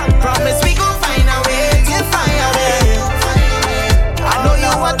 Promise we gon' find a way to fly away. I know you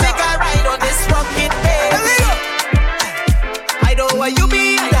want to take a ride on this rocket, baby. I know where you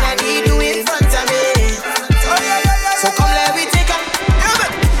be, and I need you in front of me. So come let me take a.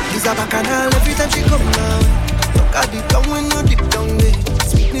 It's a bacchanal every time she come down. Look at the tongue when you dip down there.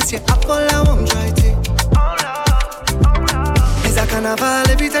 Sweetness, your apple, I won't try to. It's a carnival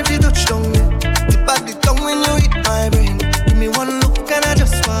every time she touch down there. Tip at the tongue when you hit my brain. Give me one look and I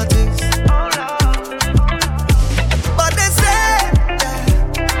just want this. But they say,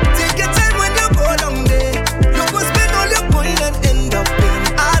 take your time when you go down there. You go spend all your coin and end up in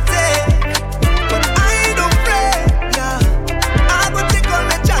Arte. But I don't play, yeah. I go take all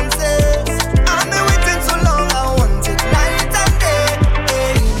my chances. I've been waiting so long, I want it night and day.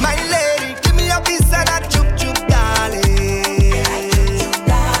 Hey.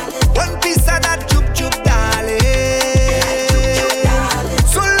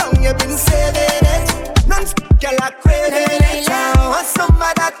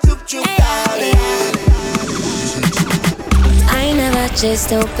 chase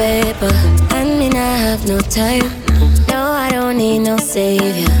no paper, and me not have no time. No, I don't need no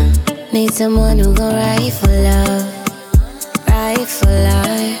savior. Need someone who gon' ride for love, ride for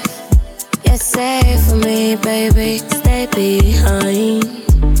life. You're safe for me, baby. Stay behind.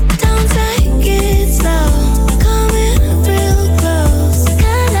 Don't take it slow. Coming real close.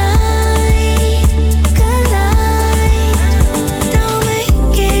 Collide, collide. Don't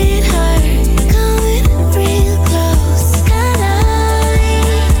make it hurt. Coming real close. Collide.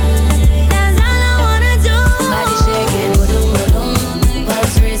 That's all I wanna do. Body shaking, boom, boom,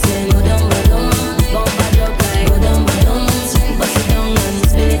 pulse racing, boom, boom, bumper drop like boom, boom, bust it down and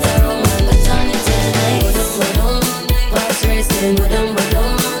spin it around and turn it tonight. Boom, pulse racing, boom,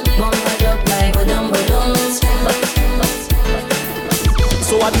 boom, bumper drop like boom, boom.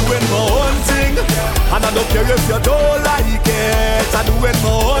 So I'm doing my own thing, and I don't care if you don't like it. I'm doing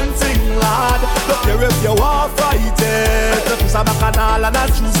my own thing, lad. Don't care if you want fight it. If it's a bacchanal and I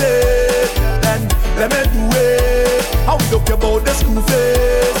choose it, then let me do it. I don't care about the school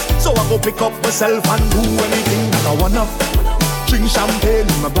face. So I go pick up myself and do anything that I wanna. Drink champagne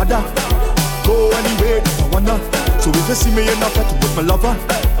with my brother, go anywhere that I wanna. So if you see me in a photo with my lover,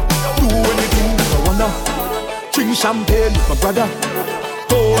 do anything that I wanna. Drink champagne with my brother,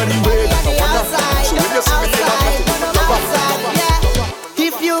 go anywhere that I wanna. So if you see me in a photo with my lover,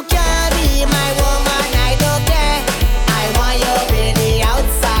 if you can't be my woman, I don't care. I want you to be the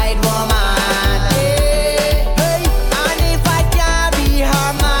outside woman. Hey, and if I can't be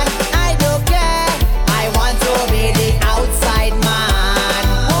her man, I don't care. I want to be the outside man.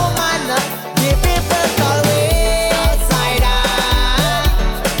 Woman, the people call me outsider.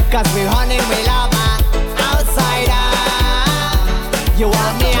 'Cause we honey, we love her. Outsider. You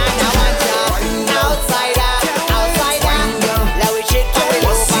want me and I want you. Outsider, outsider. Let we shake it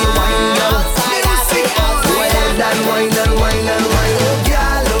over. Outsider, say outsider. Wine and wine.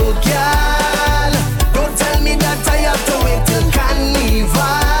 Oh girl, don't tell me that I have to wait till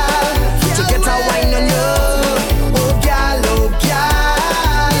carnival to get a wine on you. Oh girl,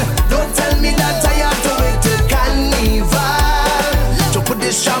 don't tell me that I have to wait till carnival to put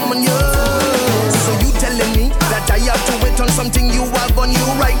this charm on you. So you telling me that I have to wait on something you have on you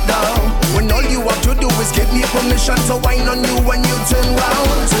right now, when all you have to do is give me permission to wine on you when you turn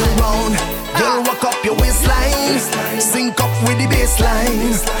round. Girl, walk up your waistline, sync up with the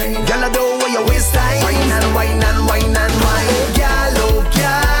baseline. Girl, I don't want your waistline. Wine and wine. Oh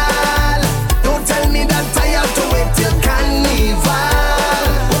girl, don't tell me that I have to wait till carnival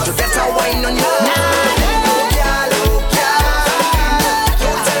to get a wine on you. Oh girl,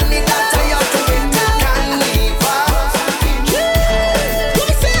 don't tell me that I have to wait till carnival.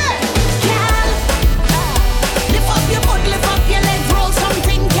 Lift up your foot, lift up your leg, roll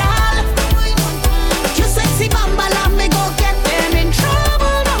something, girl. You sexy bambala, me go get them in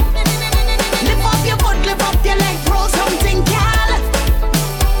trouble now. Lift up your foot, lift up your leg, roll something, girl.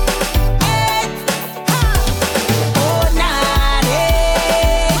 Hey, ha. Oh, naughty.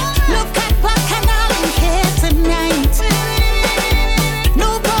 Look at Bacchanal in here tonight.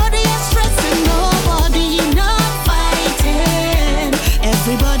 Nobody is stressing, nobody not fighting.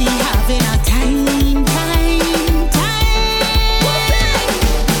 Everybody having a time.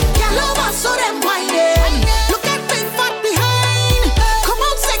 Girl, over so them whining. Look at big fat behind. Come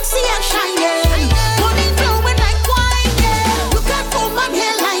out sexy and shining. Money flowing like wine, yeah. Look at woman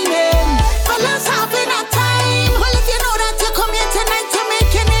hairlining. Fellas having a time. Well, if you know that you come here tonight to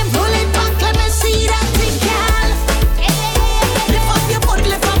make your name, pull it back, let me see that thing, girl. Lift up your foot,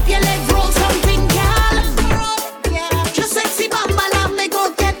 lift up your leg, roll something, girl. You sexy bambala, me go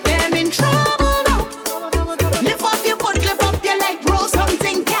get them in trouble now. Lift up your foot, lift up your leg, roll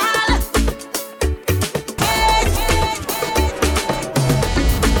something, girl.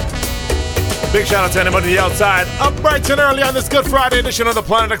 Big shout out to anybody on the outside. Up bright and early on this Good Friday edition of the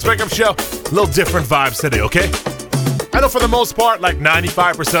Planet X Wake Up Show. A little different vibes today, okay? I know for the most part, like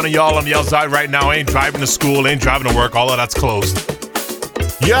 95% of y'all on the outside right now ain't driving to school, ain't driving to work, all of that's closed.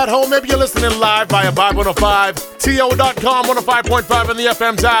 You're at home, maybe you're listening live via Vibe 105, TO.com, 105.5 on the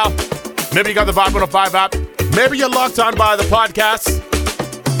FM dial. Maybe you got the Vibe 105 app. Maybe you're locked on by the podcast.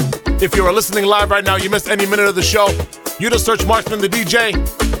 If you are listening live right now, you missed any minute of the show, you just search Marksman the DJ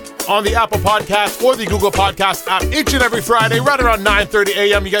on the Apple Podcast or the Google Podcast app each and every Friday, right around 9:30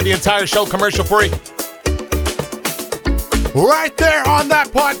 a.m. You get the entire show commercial free. Right there on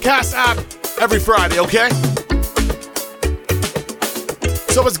that podcast app every Friday, okay?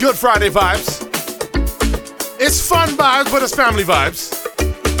 So it's Good Friday vibes. It's fun vibes, but it's family vibes.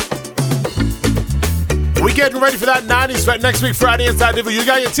 We getting ready for that 90s event next week, Friday inside Diva. You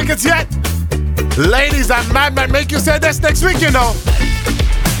got your tickets yet? Ladies, that madman make you say this next week, you know.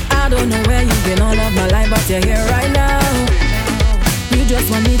 I don't know where you've been all of my life, but you're here right now. You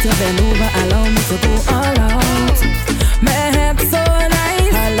just want me to bend over, allow me to go all out. My head's so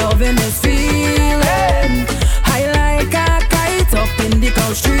nice, I loving this feeling. I like a kite up in the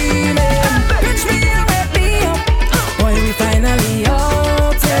cow streaming. Pinch me and wake me up, boy, we finally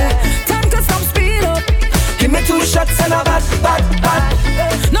out, yeah. Time to stop, speed up. Give me 2 shots and a bad.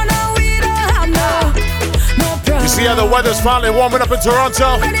 No, we don't have no problem. You see how the weather's finally warming up in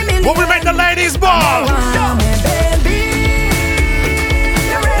Toronto? Will we make the ladies ball?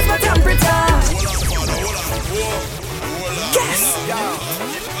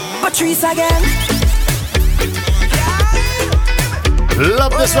 Patrice again.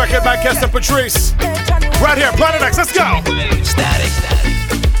 Love this record by Kester Patrice. Right here, Planet X, let's go. Static.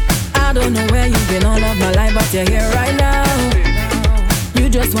 I don't know where you've been all of my life, but you're here right now. You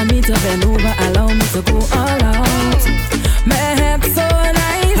just want me to bend over, allow me to go all out. My head's so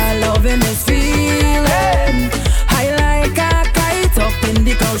nice, I loving this feeling. I like a kite up in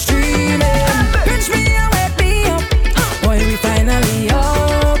the cow streaming. Pinch me and wake me up, boy, we finally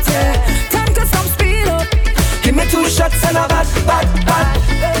out, yeah. Time to stop, speed up. Give me 2 shots and a bad.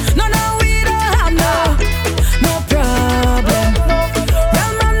 No, we don't have no problem.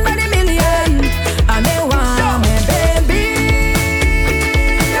 Well, man, by the million, and they want me, baby.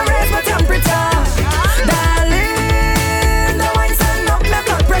 You raise my temperature, darling. The wine send up my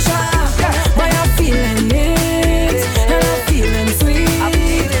blood pressure. Boy, I'm feeling it, and I'm feeling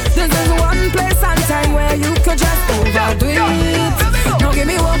sweet. This is one place and time where you could just overdo it. Now give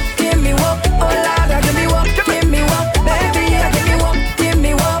me what, oh Lord, give me what, baby, give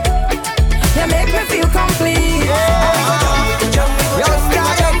me what. You make me feel complete.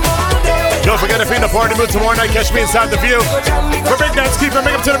 Don't forget to be in the party mood tomorrow night. Catch me inside the View. For Big Dance, keep it.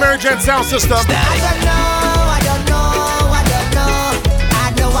 Make up to the Mary Jane sound system. I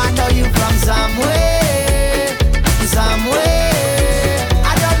know you from somewhere.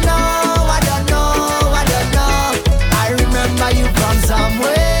 I don't know. I remember you from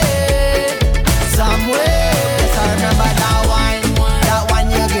somewhere. I remember that one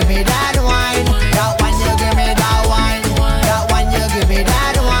you give me that wine. That one you give me that wine. That one you give me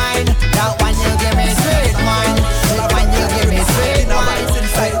that wine. That one you give me sweet wine. That one you give me sweet wine.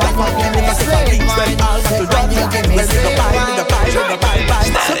 That one you give me sweet wine. That one you give me sweet wine.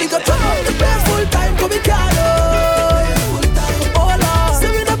 So we got turn up the place full time, come we can oh Lord, so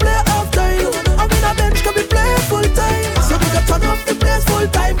we don't play half time. I'm in a bench, come we play full time. So we got turn up the place full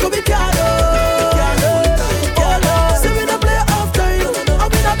time, come we can so we don't play half time.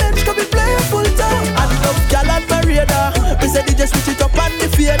 I'm in a bench, come we play full time. I love gal and Mariana. We said they just switch it up and the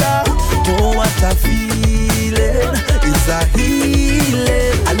fader. Oh, what a feeling, it's a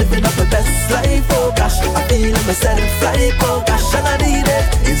healing. I living up the best life, oh gosh. I feel myself like, oh gosh, and I need it.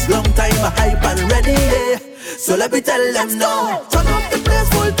 It's long time, I hype and ready, yeah. So let me tell them no. Turn up the place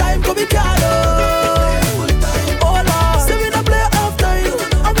full time, come we can oh Lord, so we don't play half time.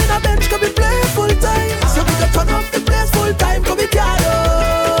 I'm in a bench, come we play full time. So we can turn up the place full time, come we can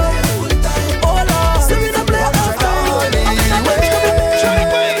oh Lord, so we don't play half time. I'm in a bench, come we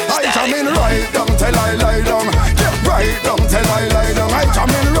play. I come in right down till I lie down. Get right down till I lie down. I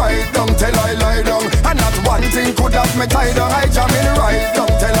come in right down till I lie down. And not one thing could have me tied down. I come in right down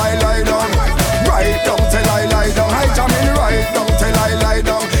till I lie down. Right down till I lie down. I come in right down till I lie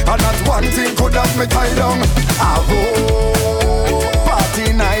down. And not one thing could have me tied down. Ah, oh,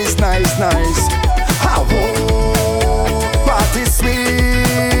 party nice. Ah, oh, party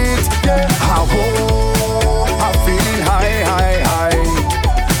sweet. Yeah. Ah, oh, I'm feeling high.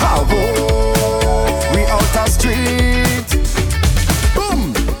 Ah, oh, we out the street. Boom,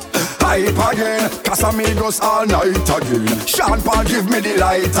 hype again. Casamigos all night again. Sean Paul give me the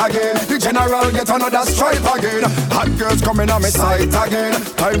light again. The general get another stripe again. Hot girls coming on my sight again.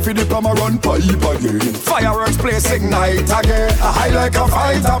 Time for the plumber run pipe again. Fireworks place ignite again. I high like a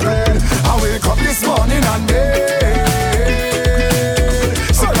fighter plane. I wake up this morning and day.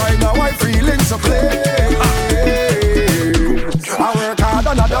 So right now I'm feeling so clean. I work hard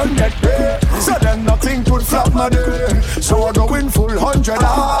and I don't get paid. So then nothing could flop my day. So I go in full 100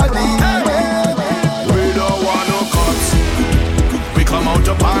 all day. We don't want no cuts. We come out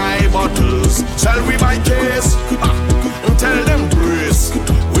to buy bottles. Sell we buy case. Tell them brace.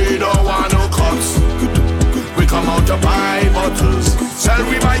 We don't want no cuts. We come out to buy bottles. Sell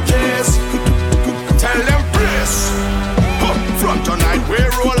we buy case. Tell them brace. From tonight we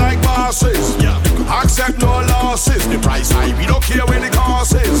roll like bosses. Accept no losses. The price high, we don't care where the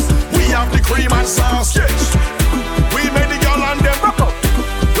cost is. We have the cream and sausage. We make the girl and them rock up.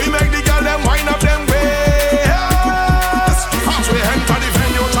 We make the girl them wind up.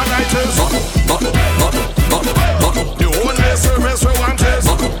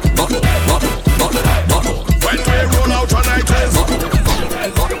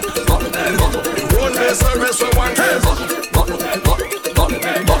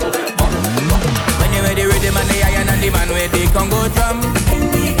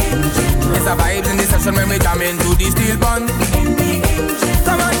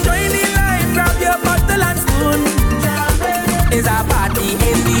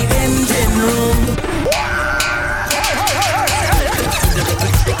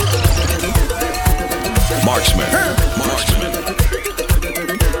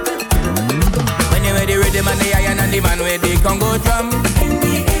 with the Congo drum.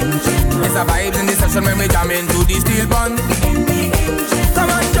 It's a vibes in the session when we jam into the steel bun. Come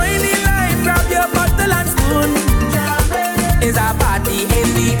on, join the line, grab your bottle and spoon. It's a party in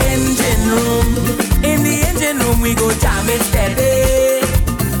the engine room. In the engine room we go jam it steady.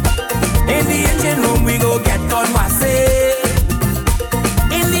 In the engine room we go get on wassy.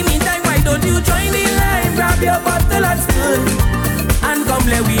 In the meantime, why don't you join the line, grab your bottle and spoon, and come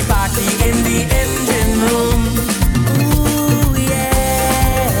let we party in the engine room. Ooh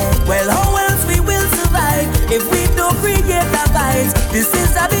yeah. Well, how else we will survive if we don't create a vibe? This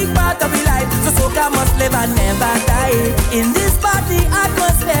is a big part of our life, so soca must live and never die. In this party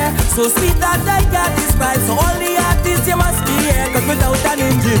atmosphere, so sweet that I can't describe. So all the artists you must be here, cause without an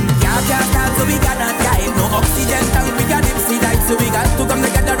engine can't start, so we cannot dive. No oxygen tank, we can dipsy dive. So we got to come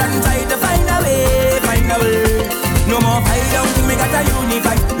together and try to find a way, find a way. No more fight down, we got a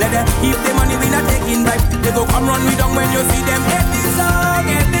unify. Let them keep the money, we not taking back. They go come run me down when you see them. Hit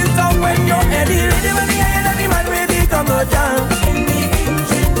this song when you're ready. Ready when the iron and the man ready to go down.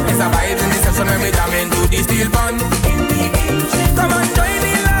 It's a vibe in the session when we jam into the steel bun. Come on, join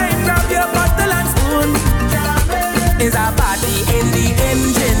the line, grab your bottle and spoon. It's a party in the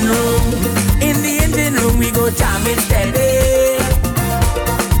engine room. In the engine room we go jam it steady.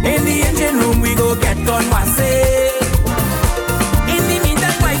 In the engine room we go get on wassy. In the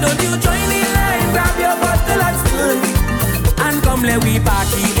meantime, why don't you join the line, grab your bottle and spoon, and come let we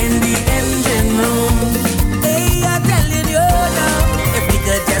party in the engine room. Hey, I'm telling you now, if we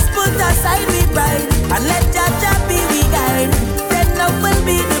could just put aside we pride and let Jaja be we guide, then love will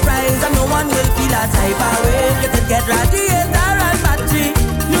be the prize and no one will feel a type of way. You could get radiator and battery,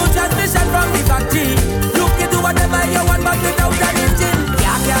 new transmission from the factory. You can do whatever you want but without an engine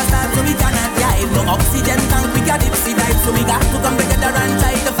can't start, so we cannot drive. No oxygen tank, we got dipsy dive. So we got to come together and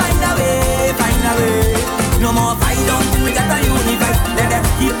try to find a way, find a way. No more fight down, we got a unify. Let them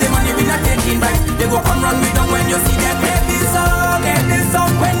keep the money, we not taking back. They go come run me down when you see them. Get this song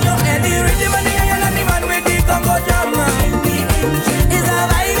when you're ready. Ready when the iron and the man with the Congo jam. It's a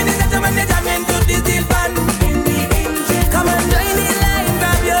vibe in the center when they jam into the steel pan. Come on, join the line,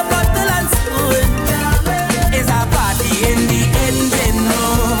 grab your bottle and spoon. It's a party in the engine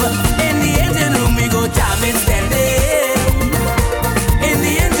room. In the engine room we go jam it steady. In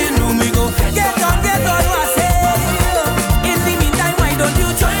the engine room we go get on what's it. In the meantime, why don't you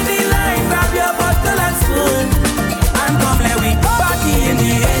join the line, grab your bottle and spoon, and come let we party in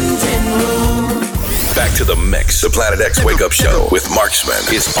the engine room. Back to the mix. The Planet X Wake Up Show with Marksman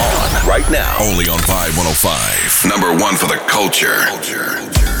is on right now. Only on Vibe 105. Number one for the culture.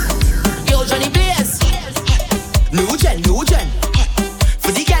 Yo, Johnny Blaze. New gen.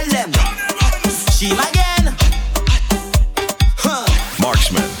 For the girl them. She again. Huh.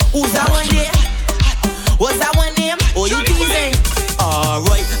 Marksman. Who's that one there? What's that one name? Oh, you teasing?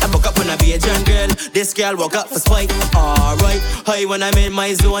 Alright, I woke up on a Bajan girl. This girl woke up for spite. Alright, hey, when I'm in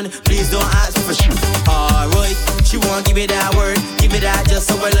my zone, please don't ask me for shit. Alright, she won't give me that word, give me that just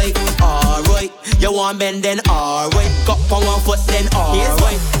so I like. Alright, you want bend then alright, cup on one foot then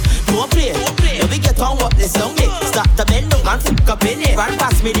alright. Don't play, let me get on what this song is. Start to bend down and fuck up in it. Run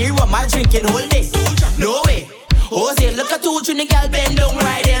past me the rum, I'm drinking whole day. No way. Jose, look at two trini girl bend down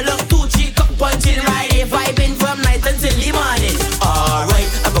right there. Look two cheek up punching right there. Vibing from night until the morning. Alright,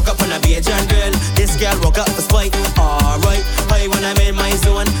 I woke up on a Bajan girl. This girl woke up for spite. Alright, hey, when I'm in my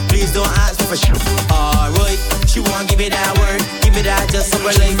zone, please don't ask me for shit. Alright, she won't give me that word, give me that just so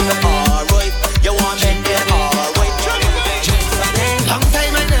I like. Alright, you want bend there. Alright. Long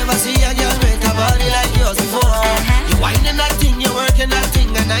time I never see a girl with a body like yours before. You whining that thing, you working that thing,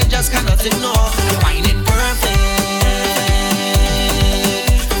 and I just cannot ignore. You whining perfect.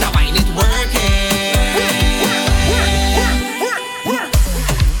 Now whine it working.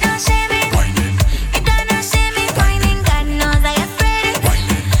 No shaming, it don't no shaming, whining. God knows I afraid it.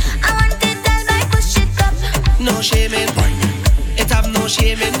 I want it all by push it up. No shaming, it have no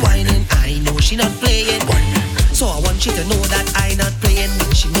shaming, whining. I know she not playing. So I want you to know that I not playing. When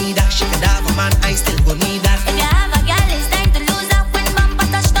she need that, she could have a man, I still go need that. If you have a girl, it's time to lose up. When bumper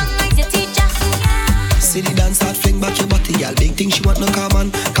touch down, is your teacher. See the dance start fling back your body, girl. Big thing she want no common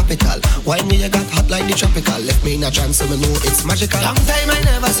capital. Wine when you got hot like the tropical. Left me in a trance, so me know it's magical. Long time I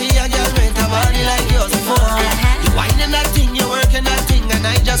never see a girl with a body like yours before. You whining that thing, you working that thing, and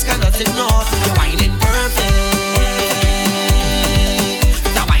I just cannot ignore. You whining perfect.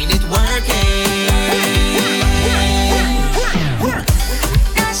 Now wine it working.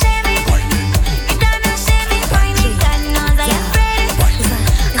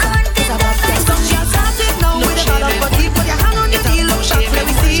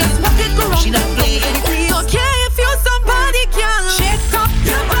 She not playing. Okay, if you're somebody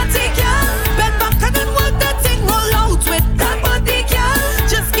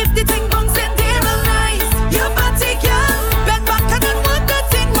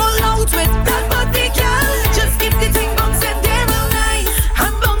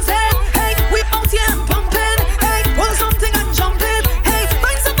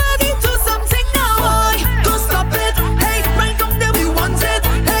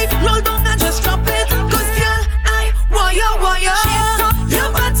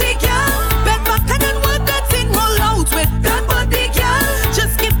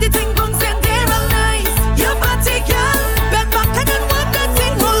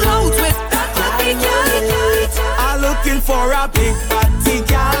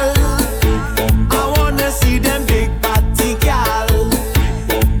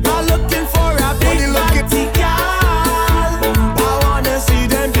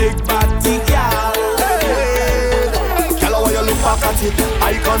it,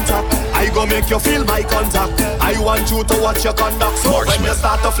 eye contact. I go make you feel my contact. I want you to watch your conduct. So when you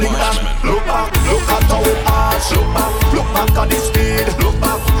start to fling that, look back, look at how it arch. Look back at the speed. Look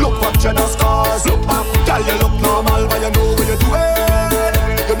back, look what you done scars. Look back, girl you look normal, but you know what you're doing.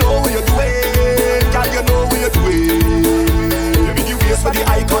 You know what you're doing, girl you know what you're doing. You make you waste for the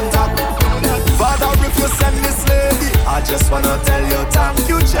eye contact. Father, if you send this lady, I just wanna tell you thank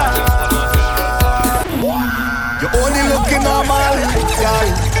you, child. You're only looking normal, girl.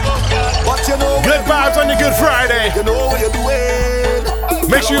 But you know good vibes on your Good Friday. You know what you're doing.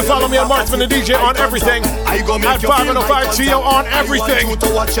 Make sure you follow me on Marksman the DJ on everything. At 505 Geo on everything.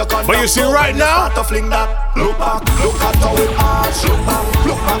 But you see right now, look back, look at how it arch.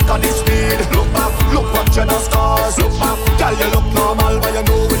 Look back at the speed. Look back, look what you done scars. Look back, girl you look normal, but you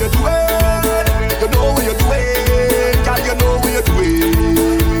know what you're doing. You know what you're doing, girl you know what you're doing.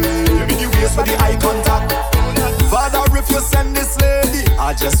 You make you waste for the eye contact. Father, if you send this lady,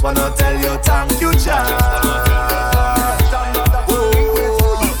 I just wanna tell you thank you, child.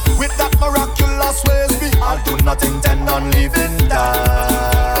 With that miraculous ways, me, I do not intend on leaving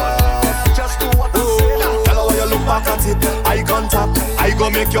that. Just do what I say. Tell her how you look back at it, eye contact. I go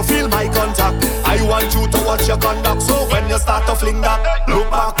make you feel my contact. I want you to watch your conduct. So when you start to fling that, look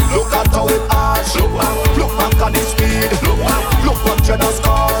back, look at how it arch. Look back at the speed. Look back, look what you done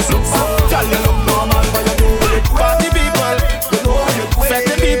scars. Look back, tell you look normal, but you know it. Party people, you know you do it.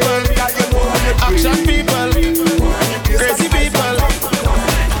 Festive people, you know you do it. Action people, crazy people.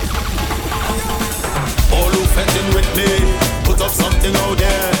 All who fetting with me, put up something out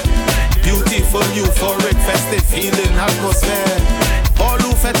there. Beautiful, euphoric, festive feeling atmosphere. All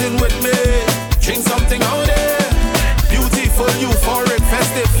who fetting with me, drink something out there. Beautiful, euphoric,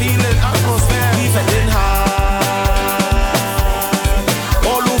 festive feeling atmosphere. We fetting hard.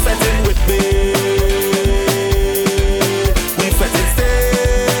 All who fetting with me, we fetting stay.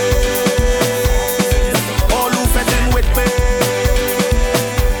 All who fetting with me,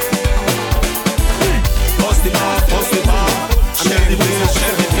 bust the bar, share the place,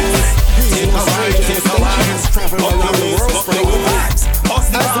 share the place. Take a ride, take a ride, travel around the world, spreading good vibes.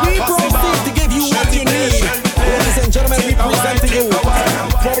 As we proceed to give you what you need, ladies and gentlemen, we present to you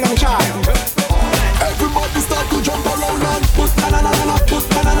Problem Child. Everybody start to jump around and put na-na-na-na, put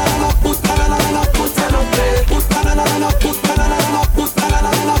na-na-na-na, put na-na-na-na, put na-na-na-na, put na-na-na-na, put na-na-na-na, put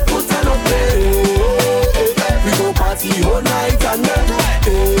na-na-na-na, put na-na-na-na. We go party all night and then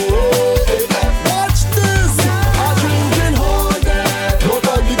watch this. I'm drinking all day.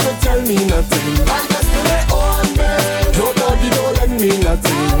 Nobody can tell me nothing. I just play on bed. Nobody don't let me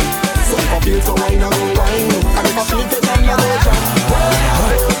nothing. So if I feel so wine, I go wine. And if I feel the jam, I go jam.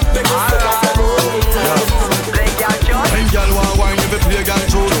 They go step off the road. When girl want wine, if you play girl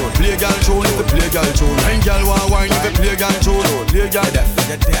tune, play girl tune, if you play girl tune. When girl want wine, if you play girl tune, play girl that.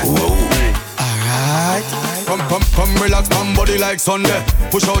 Whoa. Alright. Come relax, come body like Sunday.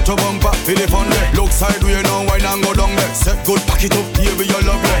 Push out your bumper, feel it fun there. Look sideways now, wine and go down there. Set good, pack it up, here with your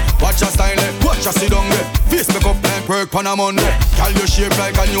lovely. Watch your style, watch your sit down there. Face make up like work on a Monday. Girl, you shape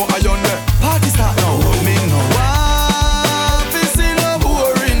like a new iron there. Party start now, me no. Wow, this is no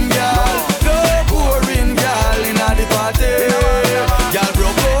boring girl. No boring girl in the party. Girl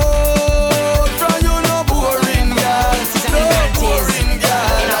broke out from you, no boring girl. No boring girl.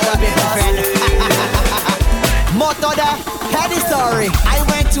 Motoda, head story. I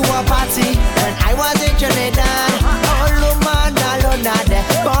went to a party and I was in Trinidad. All woman alone there.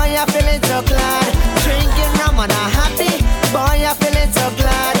 Boy, I'm feeling so glad. Drinking rum and I'm happy. Boy, I'm feeling so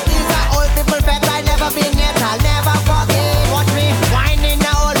glad. These are old people fed I never been yet. I'll never forget. Watch me whining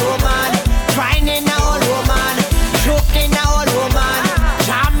a old woman, crying a old woman, choking a old woman,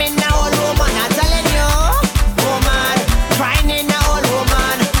 charming a old woman. I'm telling you, woman, crying a old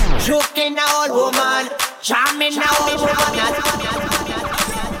woman, choking a old woman, charming a old woman.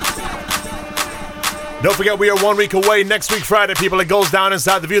 Don't forget, we are 1 week away. Next week, Friday, people, it goes down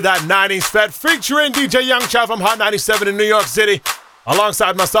inside the View, that 90s Fed, featuring DJ Young Child from Hot 97 in New York City.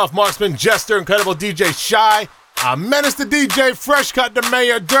 Alongside myself, Marksman, Jester, incredible DJ Shy, Menace the DJ, Fresh Cut the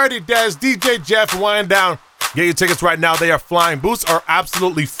Mayor, Dirty Dez, DJ Jeff, Wind Down. Get your tickets right now. They are flying. Booths are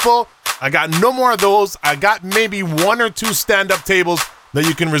absolutely full. I got no more of those. I got maybe 1 or 2 stand-up tables that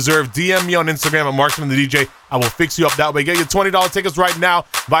you can reserve. DM me on Instagram at Marksman the DJ. I will fix you up that way. Get your $20 tickets right now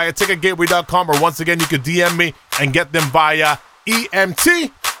via ticketgateway.com, or once again, you can DM me and get them via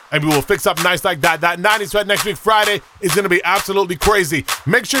EMT, and we will fix up nice like that. That 90s Fed next week, Friday, is going to be absolutely crazy.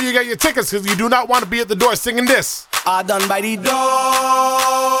 Make sure you get your tickets, because you do not want to be at the door singing this. I done by the door.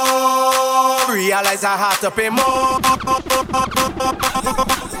 Realize I have to pay more.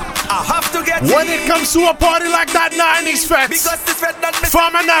 I have to get When it comes to a party like that 90s fest,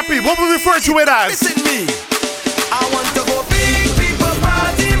 Farmer Nappy, what we refer to it as? Listen me. I want to go big people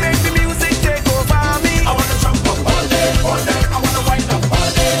party, make the music take over me. I want to jump up all day, all day. I want to wind up all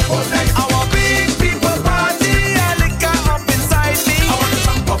day, all day. I want big people party, and liquor up inside me. I want to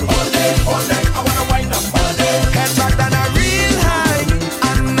jump up all day, all day. I want to wind up all day. Head back down a real high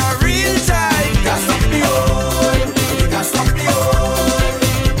and a real tight. You can't stop me, oh, you can't stop me, oh.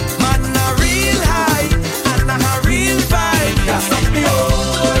 Man, a real high and a real vibe. You can't stop me,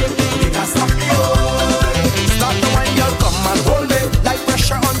 oh, you can't stop me, oh. Start the wine, girl, come and hold me. Like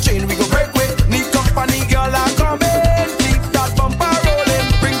pressure on chain, we go break with. Need company, girl, I come in. Keep that bumper rolling.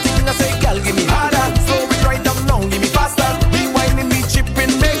 Bring things, I say, girl, give me harder. Slow it right down, now, give me faster. Be whining, me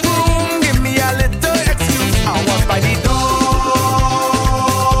chipping, make room. Give me a little excuse. I was by the door.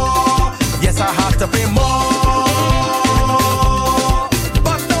 Yes, I have to pay more.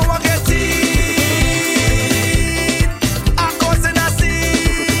 But now I get it. I'm causing a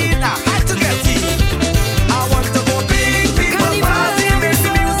scene. I had to get it. I want to go big people party, make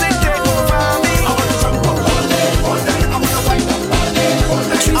the music take over me. I want to jump up all day, all day. I want to wind up all day, all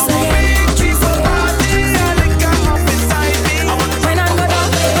day. I want big people party, and liquor up inside me. I want to When I go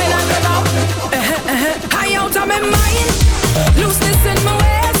down, high out of my mind, looseness in my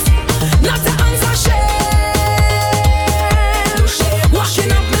waist, not to answer shame.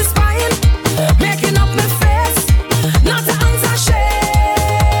 Washing up my spine, making up my face, not to answer shame.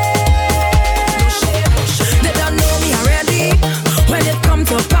 They don't know me already. When it come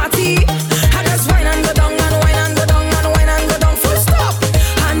to party, I just wine and go down and wine and go down and wine and go down. Full stop.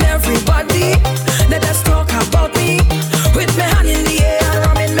 And everybody, they just talk about me with my hand in the air and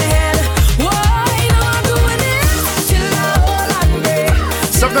rum in my head. Why not doing it till I hold and break?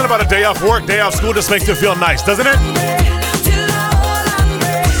 Something about a day off work, day off school just makes you feel nice, doesn't it?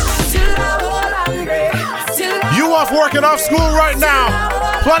 You off work and off school right now.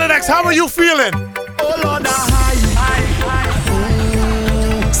 Planet X, how are you feeling? Oh Lord,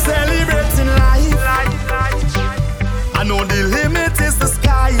 celebrating life. I know the limit is the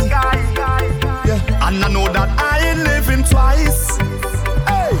sky. Yeah. And I know that I ain't living twice.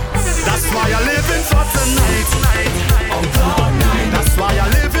 Hey. That's why I'm living for tonight. On cloud nine. That's why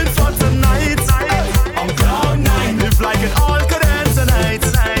I'm living for tonight. Hey. On cloud nine. Live like it all could end tonight.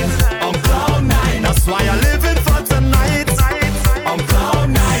 On cloud nine. That's why I'm living for tonight. On cloud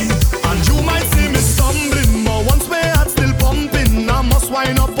nine. And you might see me stumbling, but once my heart's still pumping, I must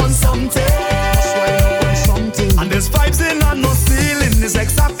wind up on something. And there's vibes in and no ceiling. It's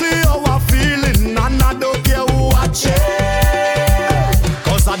exactly how I'm feeling, and I don't care who watch it.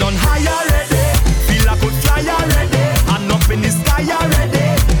 Cause I don't high already. Feel I could fly already. And up in the sky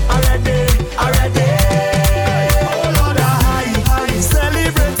already. Already. Oh Lord, high.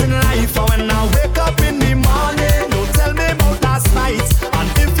 Celebrating life. And when I wake up in the morning, don't tell me about last night. And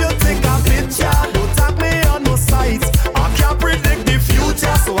if you take a picture, don't tag me on no site. I can't predict the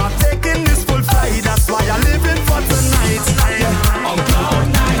future, so I'm taking this full flight. That's why I'm living for tonight. On cloud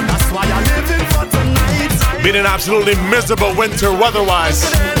nine. That's why I'm living for tonight. Been an absolutely miserable winter weather-wise.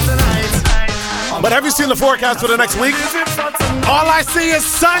 But have you seen the forecast for the next week? All I see is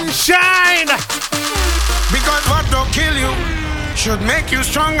sunshine! Because what don't kill you should make you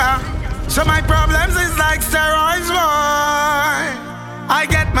stronger. So my problems is like steroids, boy. I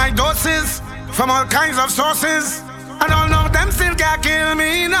get my doses from all kinds of sources, and all of them still can't kill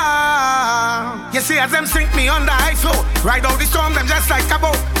me now. You see, as them sink me under ice flow, ride out the storm, them just like a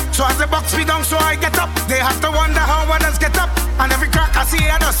boat. So as they box me down, so I get up. They have to wonder how others get up. And every crack I see,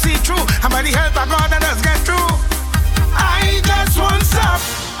 I just see through. And by the help of God, I just get through. I just want stop.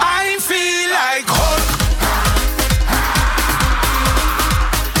 I feel like Hulk.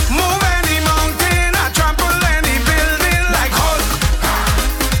 Move any mountain, I trample any building like Hulk.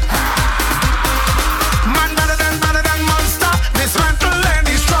 Man better than monster. Dismantle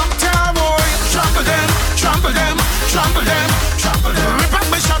any structure, boy. Trample them, trample them, trample them, trample them. Rip up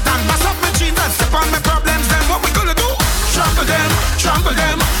my shot and bust up my jeans and step on my problems. Then what we gonna do? Trample them, trample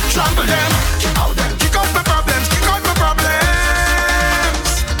them, trample them. Kick out my problems, kick out my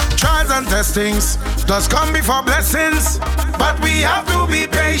problems. Trials and testings does come before blessings, but we have to be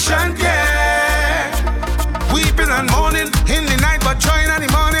patient, yeah. Weeping and mourning in the night, but joy in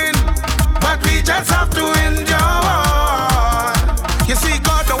the morning. But we just have to endure. You see,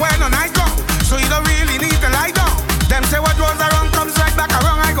 God the way no night go, so you don't really need to lie down. Them say what was wrong comes right back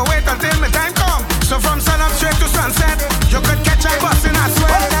around. I go wait until my time come. So from sun up straight to sunset, you could catch a bus in a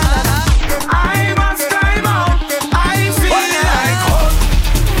sweat. I must time out. I feel like Hulk.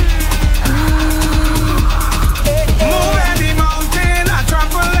 Move any mountain, I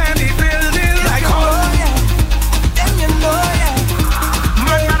trample any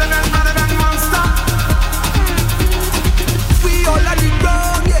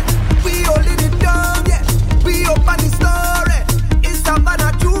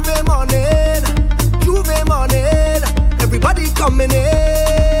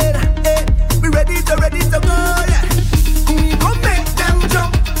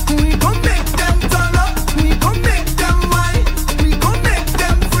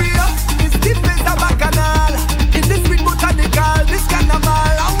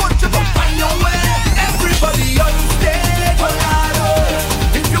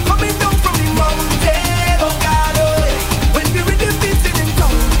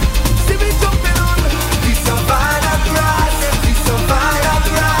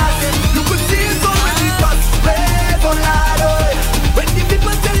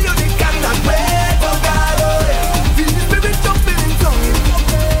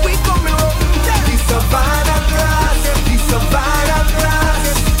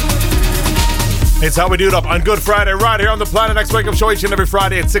It's how we do it up on Good Friday, right here on the Planet X Wake Up Show, each and every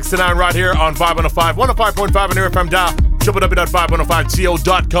Friday at 6 to 9, right here on 505, 105.5 on your FM dial,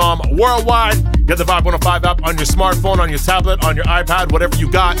 www.515co.com, worldwide. Get the 515 app on your smartphone, on your tablet, on your iPad, whatever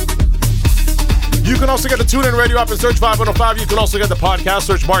you got. You can also get the TuneIn Radio app and search 515. You can also get the podcast,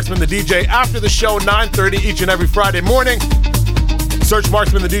 search Marksman the DJ after the show, 9:30 each and every Friday morning. Search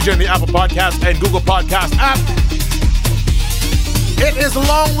Marksman the DJ in the Apple Podcast and Google Podcast app. It is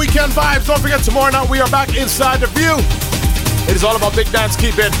long weekend vibes. Don't forget, tomorrow night we are back inside the View. It is all about big dance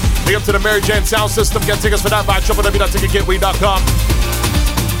keeping. Big up to the Mary Jane Sound System. Get tickets for that by www.ticketgateway.com.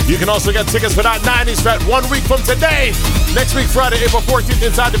 You can also get tickets for that 90s Fest 1 week from today. Next week, Friday, April 14th,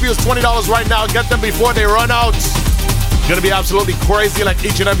 inside the View is $20 right now. Get them before they run out. Gonna be absolutely crazy like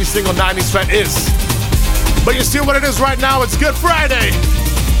each and every single 90s Fest is. But you see what it is right now. It's Good Friday.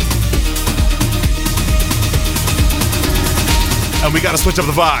 And we gotta switch up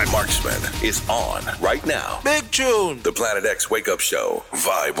the vibe. Marksman is on right now. Big tune. The Planet X Wake Up Show,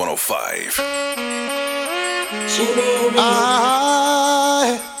 Vibe 105.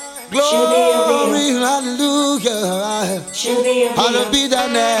 Glory, hallelujah. Hallowed be thy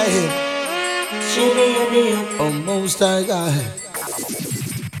name. Oh, Most High God.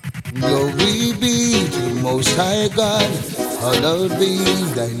 Glory be to the Most High God. Hallowed be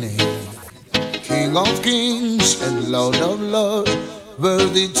thy name. King of kings and Lord of lords,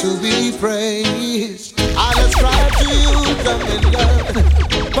 worthy to be praised. I ascribe to you dominion,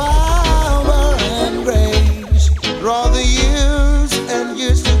 power and grace. For all the years and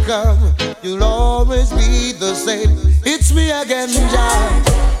years to come, you'll always be the same. It's me again, Jah,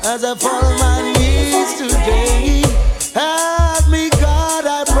 as I fall on my knees today. Help me, God,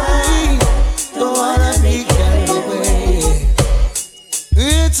 I pray. Don't wanna be carried away.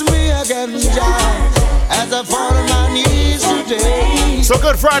 It's me again, Jah, as I fall on my knees today. So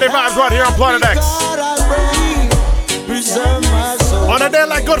Good Friday vibes right here on Planet X. God, I pray, preserve my soul. On a day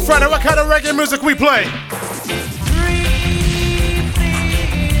like Good Friday, what kind of reggae music we play?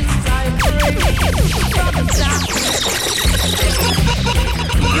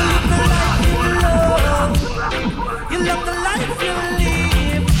 You love the life you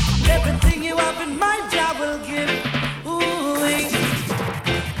live. Everything you have in mind, Jah will give.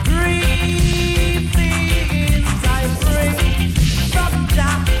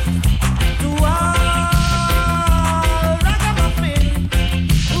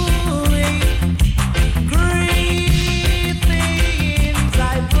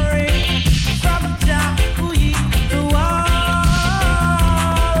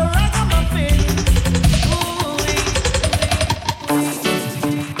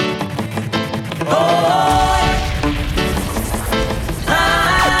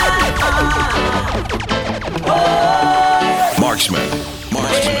 Marksman.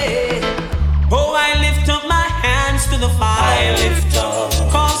 Oh, I lift up my hands to the fire,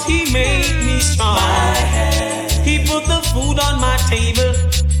 cause he made me strong. He put the food on my table,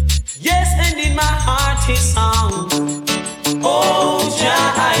 yes, and in my heart his song. Oh,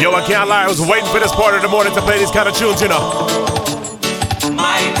 Jah. Yo, I can't lie, I was waiting for this part of the morning to play these kind of tunes, you know.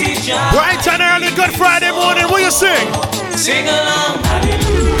 Mighty Jah. Bright and early, Good Friday morning, will you sing? Sing along,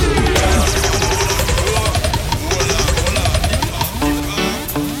 hallelujah.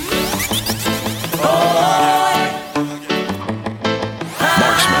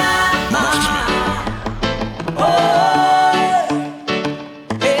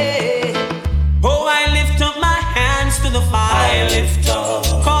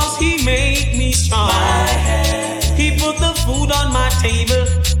 Table,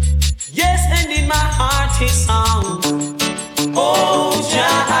 yes, and in my heart his song. Oh,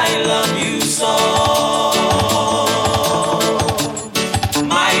 Jah, I love you so.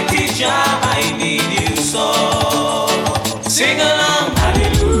 Mighty Jah, I need you so. Sing along,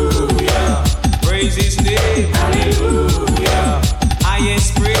 hallelujah. Praise his name, hallelujah.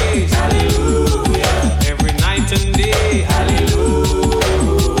 Highest praise, hallelujah. Every night and day, hallelujah.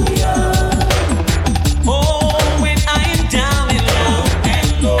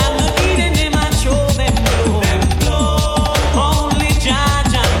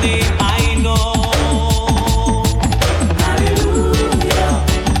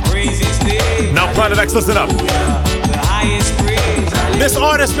 Planet X, listen up. This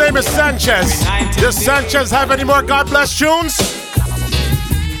artist's name is Sanchez. Does Sanchez have any more God Bless tunes?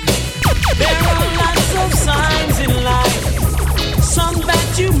 There are lots of signs in life, some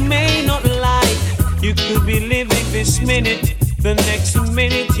that you may not like. You could be living this minute, the next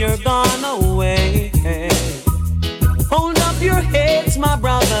minute you're gone away. Hold up your heads, my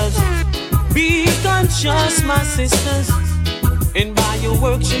brothers. Be conscious, my sisters. and by your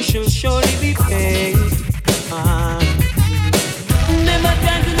works you shall surely be paid. Never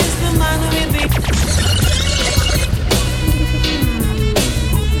thanking is the man with it.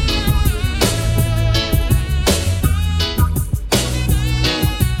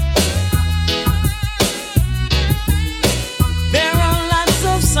 There are lots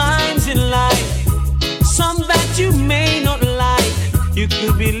of signs in life, some that you may not like. You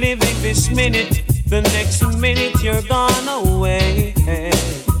could be living this minute, the next minute you're gone away.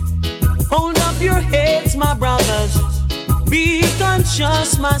 Hold up your heads, my brothers. Be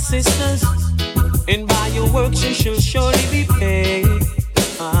conscious, my sisters. And by your works you shall surely be paid.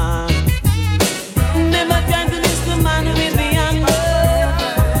 Never thanking is the man with the anger,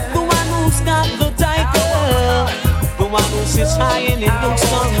 the one who's got the title, the one who sits high and it looks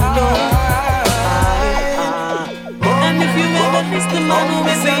so low. And if you ever miss the man who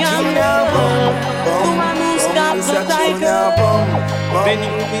is the anger, the one who's got the title, then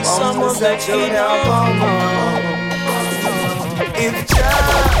you will be someone that you know. If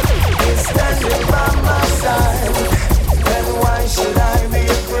Jah is standing by my side, then why should I be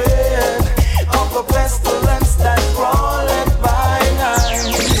afraid of the pestilence that crawleth by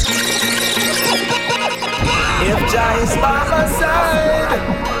night? If Jah is by my side,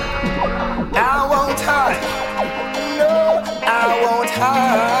 I won't hide. No, I won't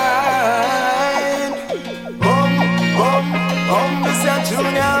hide. Boom, boom, boom, this a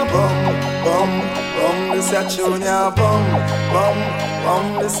junior, boom, boom, boom, this a junior, boom, boom, boom,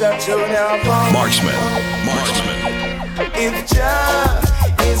 this a junior, boom. Marksman. If Jah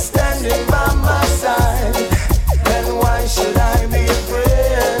is standing by my side, then why should I be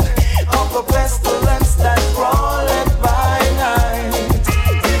afraid of the pestilence that crawleth by night?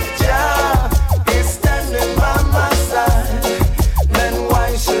 If Jah is standing by my side, then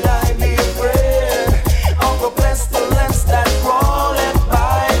why should I be afraid of the pestilence that crawleth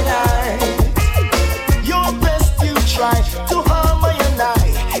by night? Your best you try to harm me and I,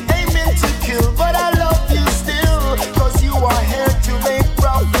 aiming to kill, but I love you still, 'cause you are here to make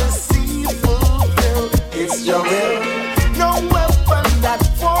prophecy fulfill. It's your will. No weapon that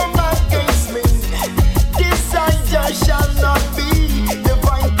form against me, desire shall not be.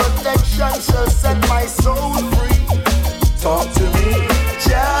 Divine protection shall set my soul free. Talk to me.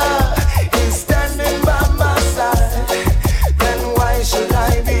 Jah is standing by my side, then why should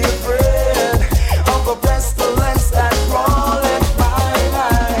I be afraid of a pestilence that crawleth by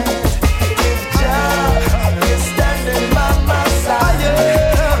night? If Jah is standing by my side,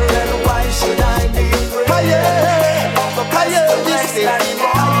 then why should I be afraid of a pestilence that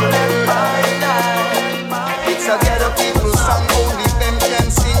crawleth by night? It's a ghetto people song, only them can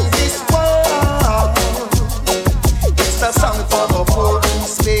sing this one. It's a song for the poor in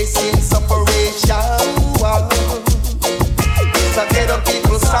space in separation. It's a ghetto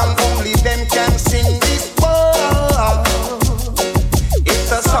people song, only them can sing this one.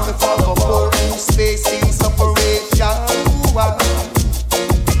 It's a song for the poor in space in separation.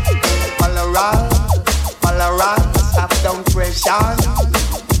 Tolerance, have down pressure.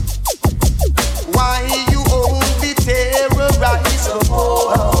 Why you only terrorize the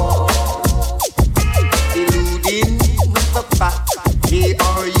poor? Eluding the fact they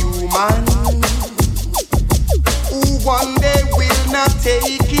are human, who one day will not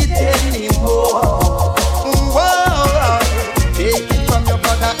take it anymore. Whoa. Take it from your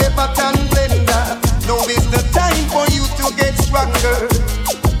brother Everton Blender. Now is the time for you to get stronger.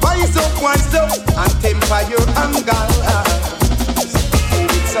 Wise up, and temper your anger.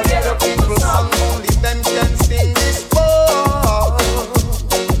 It's a ghetto people song, only them can sing this song.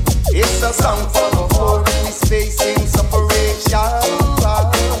 It's a song for the poor in space in separation.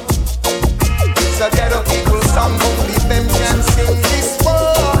 It's a ghetto people song, only them can sing this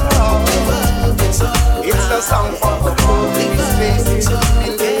song. It's a song for the poor in space in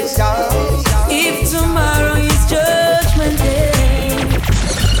separation. If tomorrow is judgment day,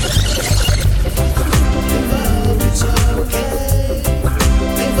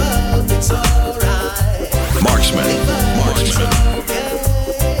 Marksman.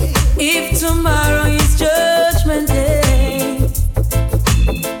 if tomorrow is judgment day,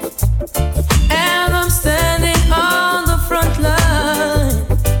 and I'm standing on the front line,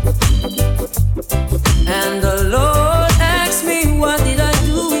 and the Lord asks me what did I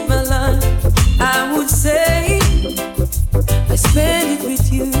do with my life, I would say I spent it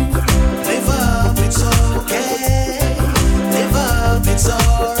with you. Live up, it's okay. Live up, it's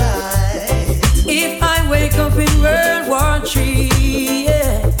alright. If I wake up in World War III,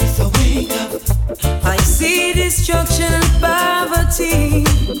 yeah. If I wake up, I see destruction and poverty.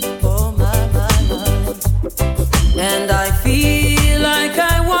 Oh my. And I feel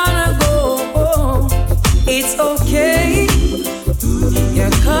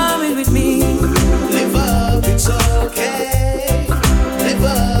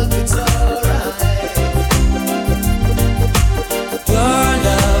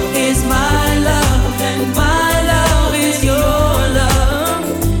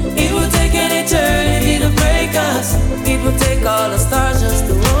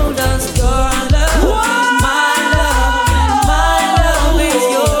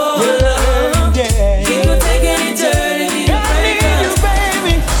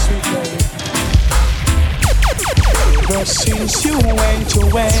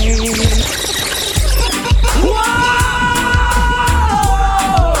went away. Whoa,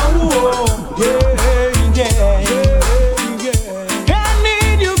 yeah. I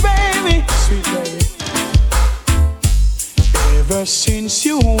need you, baby, sweet baby. Ever since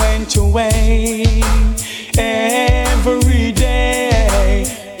you went away, every day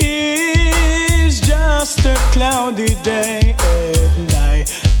is just a cloudy day, and I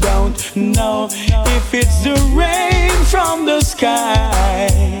don't know if it's the rain from the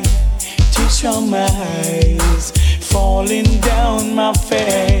sky. Teach your eyes falling down my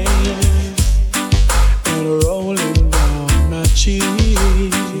face and rolling down my cheek.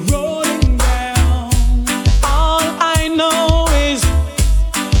 Rolling down. All I know is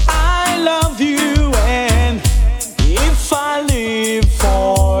I love you, and if I live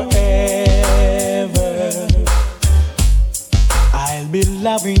forever, I'll be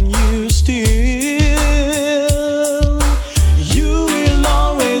loving you still. You will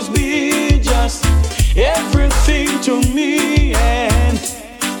always be just everything to me, and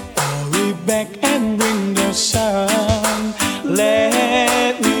hurry back and bring the sun.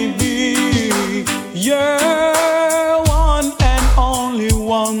 Let me be your one and only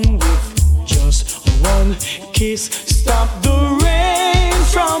one, with just one kiss. Stop the rain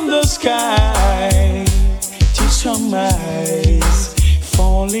from the sky. Teach some eyes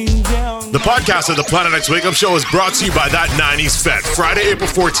falling down. The podcast of the Planet X Wake Up Show is brought to you by That 90s Fed. Friday, April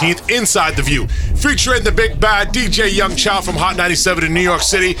 14th, Inside the View. Featuring the big bad DJ Young Chow from Hot 97 in New York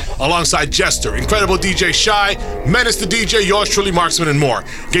City, alongside Jester, incredible DJ Shy, Menace the DJ, yours truly, Marksman, and more.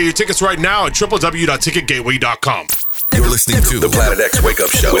 Get your tickets right now at www.ticketgateway.com. You're listening to the Planet X Wake Up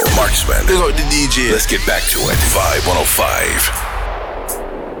Show with Marksman. Big up the DJ. Let's get back to it. Vibe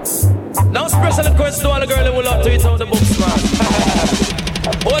 105. Now special request to all the girls who love to eat out the books, man.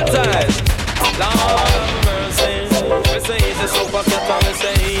 One time. Lord have mercy. We say he's a super cat and we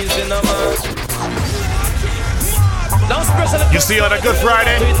say he's in a man. Now special You see on a Good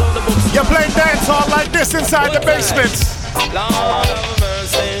Friday, you play dancehall like this inside the basement. Lord have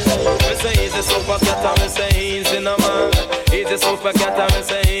mercy. We say he's a super cat and we say he's in a man. He's a super cat and we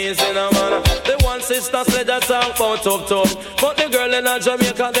say he's in a man. The one sister said that talk about top. But the girl in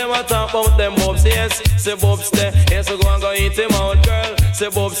Jamaica, them a talk about them bobs. Yes, say bobs there. Yes, we go and go eat him out, girl. Say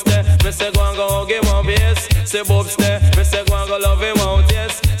bobs there. Me say go and go hug him up. Yes, say bobs there. Me say go and go love him out.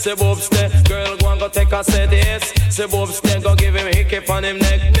 Yes, say bobs there. Girl go and go take a set. Yes, say bobs there. Go give him a hickey on him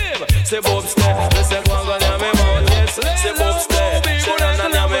neck. Bim. Say bobs there. Me say go and go yam him out. Yes, say bobs there. Say go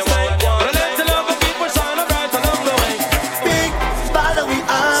and yam him out. Let the love of people shine bright along the way. Big bother we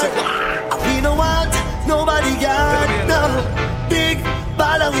are. We don't want nobody got no. Big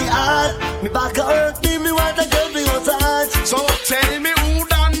bother we are. Me back a hurt me want a girl me want touch. So tell me who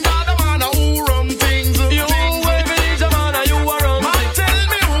done that man who run things. You every DJ man you a run things. Tell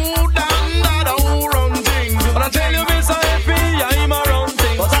me who done that who run things. But I tell you Mr. Happy, I'm a run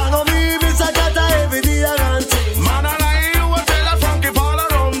things. But I know me Mr. Kata every day I run things. Man I lie you a tell a funky fall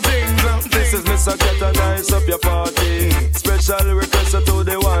run things. This is Mr. Kata, nice up your party. Special request to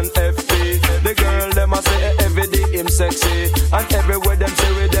the one FP. The girl them a say every day him sexy, and everywhere them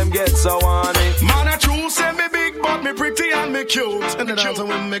say with them get so horny. Man a true say me big but me pretty and me cute. And the dancer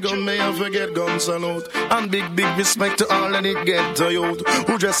when me gun me I forget gun salute. And big respect to all and it get to youth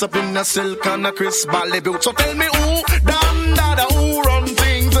who dress up in a silk and a crisp ballet boot. So tell me who done that who run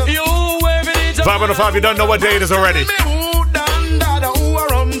things. You every day 505, you don't know what day it is already. Tell me who done that who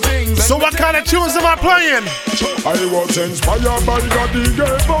run things. So what kind of tunes am I playing? I was inspired by God, he gave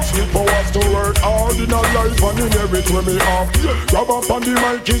us the powers to work hard in our life and inherit where me have. Grab up on the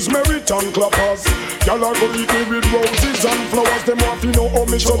mic is merit and clappers. Y'all are gonna eat me with roses and flowers. Them want to know how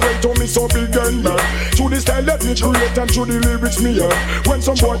me so great, how me so big and bad. Through the style let me create and through the lyrics me hear. When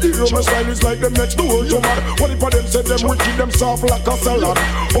some boy hear my style is like them next door to mad. What if them say them wicked, them soft like a salad.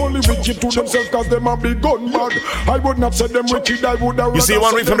 Only wicked to themselves cause them a big gun mad. I would not say them wicked, I would have. You see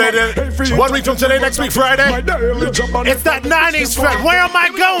 1 week from today, 1 week from today, next week Friday. It's that 90s Fed. Where am I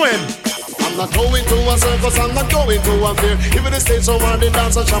going? I'm not going to a circus, I'm not going to a fair. Even the stage so hard, the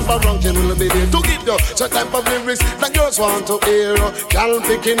dance and jump around, can will be there to give you such type of lyrics that girls want to hear. Girl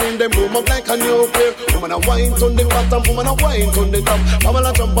picking in them boom up like a nuclear. Woman a wine on the bottom, woman a wine on the top.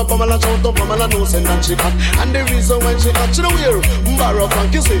 Pamela jump up, Pamela shout up, Pamela knows and she hot. And the reason why she hot, she don't wear Barrow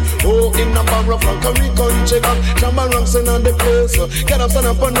Frank, you see. Oh, in a Barrow Frank, a recon check up. Jump around, sing on the place. Get up, stand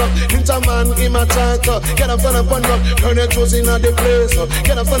up and rock. Interman, in my chat. Get up, stand up and rock. Turn your toes in the place.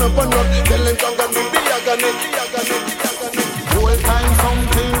 Get up, stand up and rock. Tell them come and be agony. Whole time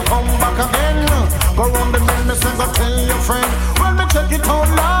something come back again. Go round the business and go tell your friend. When me check it out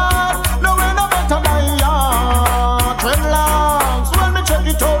loud, no way no better than ya. Dreadlocks. When me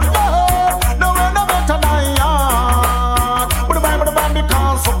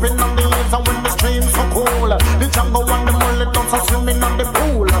so swimming on the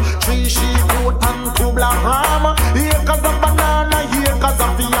pool. 3 sheep goat and 2 black ram. Acres of banana, acres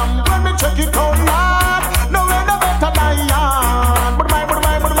of yam. When me check it out, Lord, no way no better than yam. But my.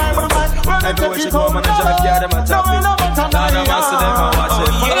 When me check it out, Lord, no way no better than yam.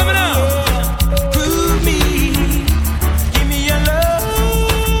 Follow me now. Prove me, give me your love.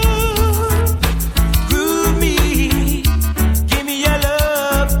 Prove me, give me your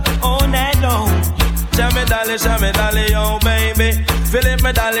love all night long. Show me dolly, oh baby. Philip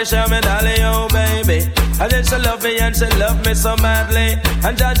me dolly, show me dolly, oh baby. And then she love me and she love me so madly.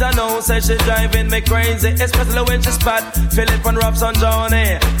 And Jaja knows say she driving me crazy. Especially when she spot Philip and Robson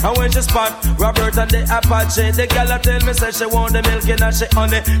Johnny. And when she spot Robert and the Apache. The girl tell me say she want the milk in her she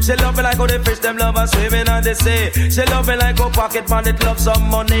honey. She love me like how the fish them love her swimming on the sea. She love me like how pocket man it love some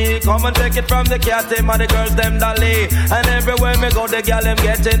money. Come and take it from the cat team and the girls them dolly. And everywhere me go the girl them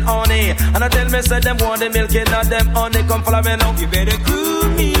getting honey. And I tell me say them want the milk in her them honey. Come follow me now. You better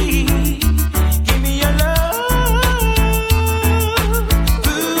groove me.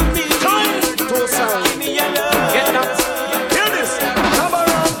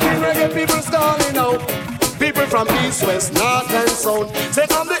 People from east, west, north and south. Say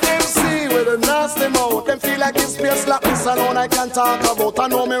I'm the MC with a nasty mouth. Them feel like it's space like this alone I can talk about. I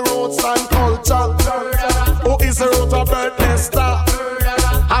know me roots and culture. Who is the root of birth Nesta?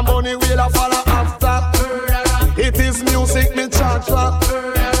 I'm only will I follow after. It is music me charge for.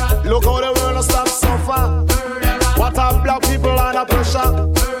 Look how the world stop suffer. What are black people under pressure?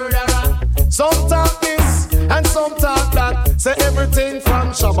 Some talk this and some talk that. Say everything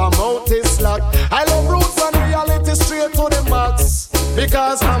from Shabba mouth is slack. I love roots and reality straight to the max.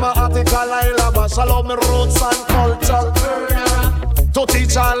 Because I'm a article I love. I love me roots and culture. To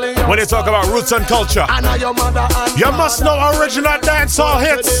teach all you. When you talk about roots and culture, you must know original dancehall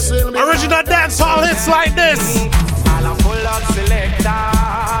hits. Original dancehall hits like this. I'm full of selector,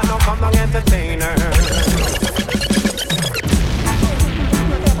 no come on entertainer.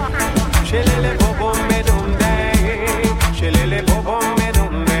 Shilele bobo me dunde, shilele bobo me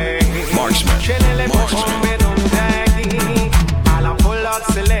dunde. Marksman. Shilele bobo me dunde. I'm full of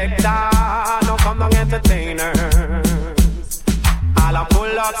selector, no come on entertainer. I'm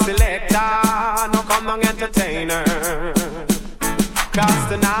full of selector, no come on entertainer. Cause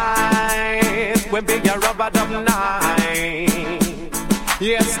tonight we big a rubber dub night.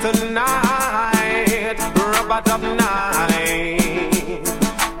 Yes, tonight rubber dub night.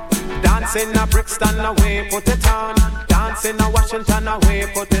 Dancing a Brixton away, put it on. Dancing a Washington away,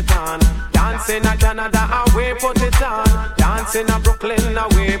 put it on. Dancing a Canada away, put it on. Dancing a Brooklyn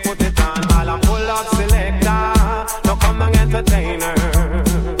away, put it on. All I'm full of selector, no come and entertainers.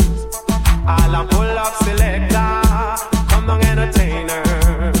 All I'm full of selector, come and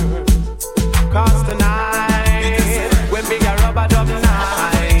entertainers. Cause tonight, when big a rubber dub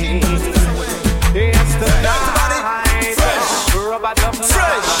night. Yes, tonight, rubber dub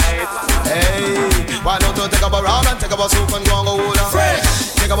night. Hey, why don't you take up a rum and take up a soup and go and go water?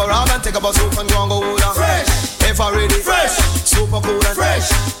 Fresh. Take up a rum and take up a soup and go and go water. Fresh. If I ready, fresh. Super cool and fresh.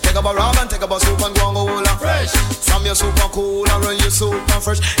 Take up a rum and take up a soup and go and go water. Fresh. From your super cool and run your super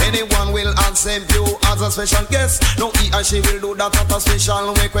fresh. Anyone will accept you as a special guest. No, he and she will do that at a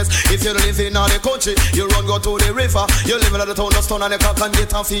special request. If you live in the country, you run go to the river. You live in the town of Stone and the cock and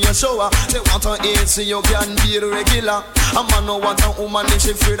get off in your shower. They want to eat so you can be regular. A man no want a woman if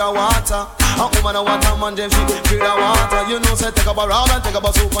she free the water. A woman no want a man if she free the water. You know say take up a rum and take up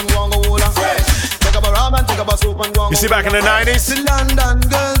a soup and go and go water. Fresh. Take up a rum and take up a soup and go and go. You see back in the 90s? The London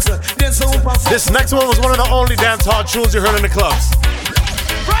girls, they're super. This next one was one of the only dancehall tunes you heard in the clubs.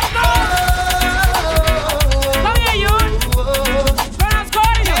 Right now! Come here, you! Turn on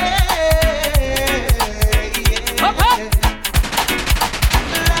scoring! Up, up!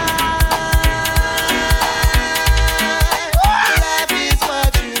 Life is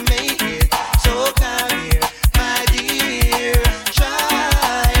what you make it, so come here, my dear.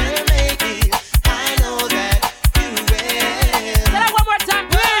 Try and make it, I know that you will. Say that one more time,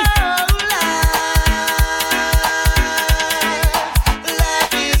 please!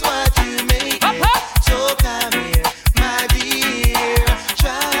 Life is what you make it, so come here, my dear.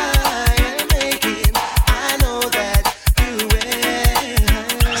 Try and make it, I know that you will.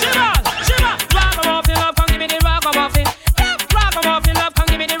 Shiva! Ragamuffin, love, come give me the ragamuffin. Ragamuffin, love, come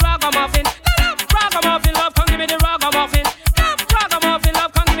give me the ragamuffin. Ragamuffin, love, come give me the ragamuffin. Ragamuffin,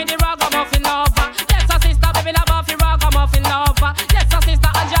 love, come give me the ragamuffin, lover. Yes, a sister, baby, love off your ragamuffin, lover. Yes, a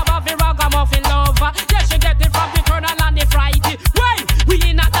sister, and jab off your ragamuffin, lover. Yes, you get it from the Colonel and the Friday. Wait, we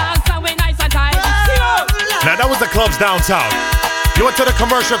in a dance and we nice and tight. Now that was the clubs downtown. You went to the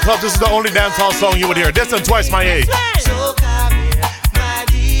commercial club, this is the only dancehall song you would hear. This and Twice My Age. So come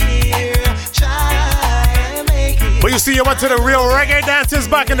But you see, you went to the real reggae dances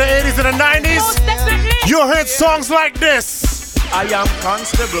back in the 80s and the 90s. You heard songs like this. I am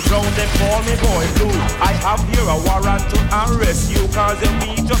Constable Brown, they call me Boy Blue. I have here a warrant to arrest you, cause they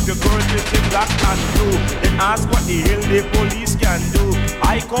beat up your girl with the black and blue. Then ask what the hell the police can do.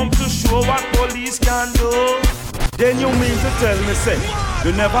 I come to show what police can do. Then you mean to tell me, say,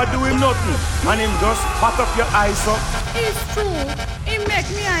 you never do him nothing, and him just pat up your eyes up. It's true. He make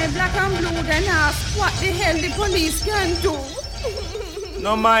me eye black and blue, then ask what the hell the police can do.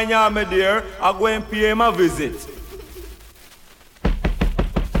 No mind ya, my dear, I go and pay him a visit.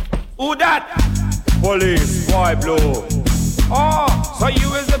 Who that? Police, Boy Blue. Oh, so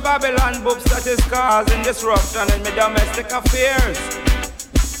you is the Babylon books that is causing disruption in my domestic affairs.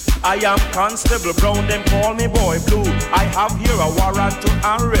 I am Constable Brown, them call me Boy Blue. I have here a warrant to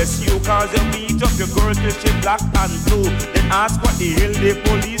arrest you, cause you meet up your girl till she black and blue. Then ask what the hell the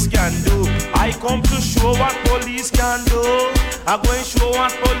police can do. I come to show what police can do. I go and show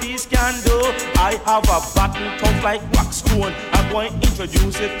what police can do. I have a button tough like wax stone. I go and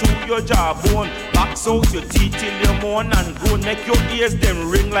introduce it to your jawbone. Box out your teeth till you moan and groan. Make your ears them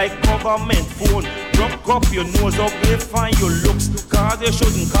ring like government phone. Rock up your nose up, they find your looks, cause you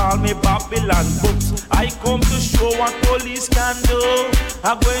shouldn't call me Babylon books. I come to show what police can do.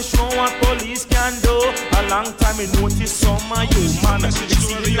 I go and show what police can do. A long time I notice some of you man, it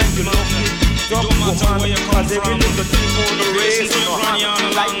seems like you love me. Don't matter where you come from, the race is running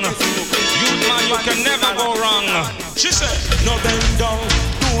along. Youth man, you can never go wrong. She said, no bend down,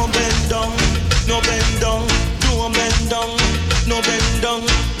 don't bend down. No bend down, don't bend down. No bend down,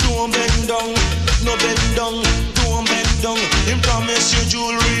 don't bend down. No bend down, don't bend down. Him promise you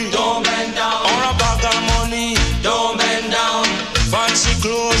jewelry, don't bend down. Or a bag of money, don't bend down. Fancy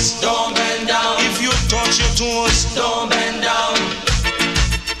clothes, don't bend down. If you touch your toes, don't bend down.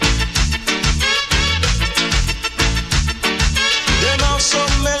 Them have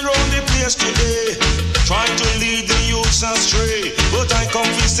some men round the place today, trying to lead the youths astray. But I come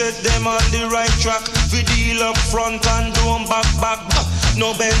to set them on the right track. We deal up front and don't back.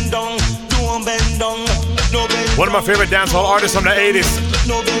 No bend down. One of my favorite dancehall artists from the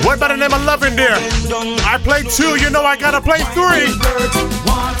 80s. What by the name of Lovin' Dear? I played 2, you know I gotta play 3.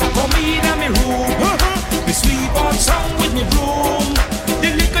 Want to come in my room, we sweep out song with me broom.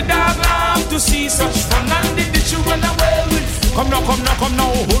 The little dog love to see such fun, and the ditch you run away with. Come now,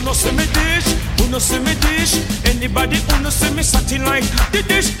 who no see me dish? Who no see me dish? Anybody who no see me satin like the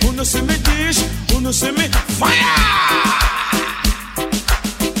dish? Who no see me dish? Who no see me fire?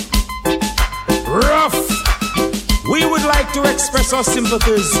 Rough. We would like to express our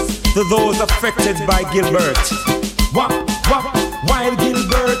sympathies to those affected by Gilbert. While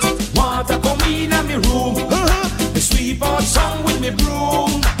Gilbert want to come in my room, the sweep out song with me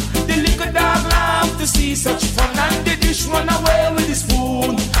broom. The little dog love to see such fun, and the dish run away with his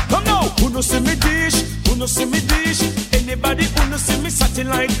spoon. Come now, who no see me dish? Who no see me dish? Anybody who no see me satin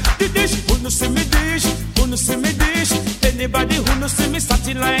like the dish? Who no see me dish? Who no see me dish? Anybody who no see me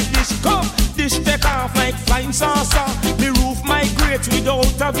satin like this? Come, dish take off like flying saucer. Me roof migrate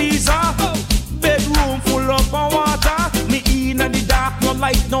without a visa. Bedroom full of water. Me in the dark, no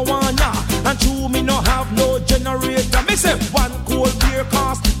light, no one ya. And true, me no have no generator. Me say one cold beer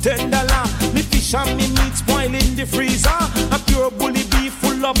cost $10. Me fish and me meat spoil in the freezer. A pure bully beef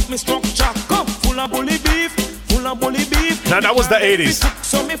full of me structure. Come, full of bully beef. Now that was the 80s.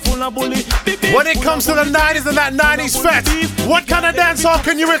 When it comes to the 90s and that 90s fest, what kind of dancehall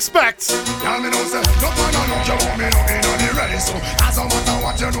can you expect? As a matter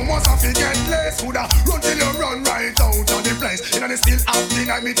what you do, must have to get less. Coulda run till you run right out of the place. You know they still out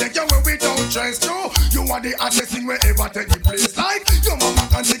tonight, me take you away without stress. You are the hottest thing wherever take the place. Like your mama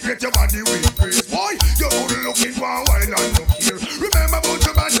consecrate your body with praise. Boy, you good looking for a while and look here. Remember about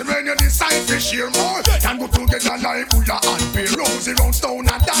your body when you decide to share more. Can go together like Buddha and Bear. Rosy round stone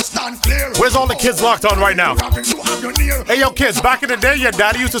and that stand clear. Where's all the kids locked on right now? Hey yo kids, back in the day your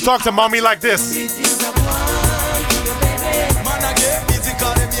daddy used to talk to mommy like this.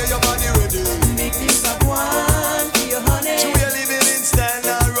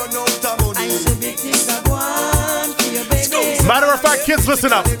 Matter of fact, kids,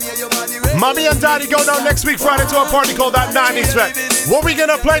 listen up. Mommy and daddy go down next week Friday to a party called that 90s Fest. What we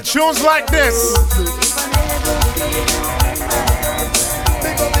gonna play tunes like this?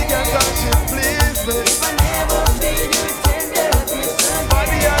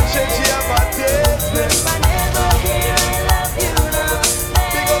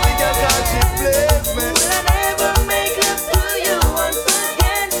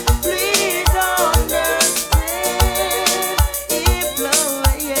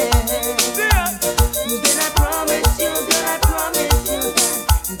 Promise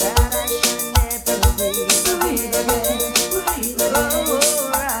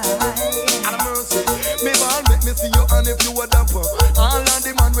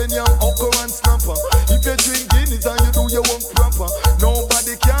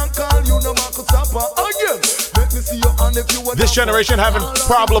This generation having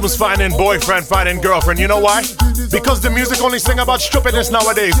problems finding boyfriend, finding girlfriend. You know why? Because the music only sing about stupidness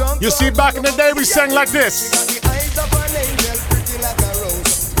nowadays. You see, back in the day we sang like this.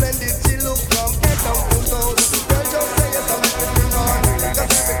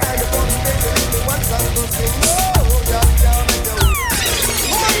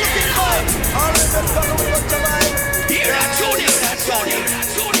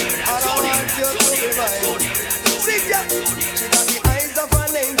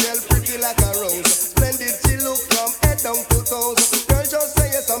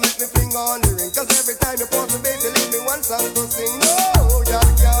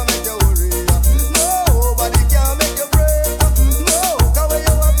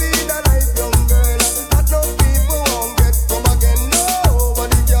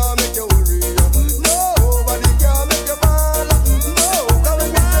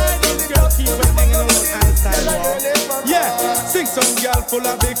 Full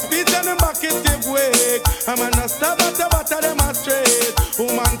of big speech and the bucket give wake. I'm an a demonstrate.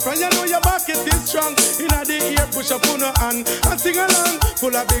 Woman, friend, you know your bucket is strong. In the ear, push up on her hand and sing along.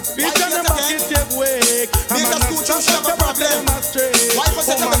 Full of big speech and the bucket give wake. I'm an a demonstrate. Woman,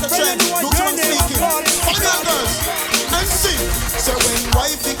 friend, you know your name is called. Girls, and sing. So when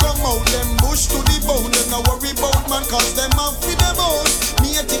wifey come out, them bush to the bone. Them no worry about man, cause them have for them own.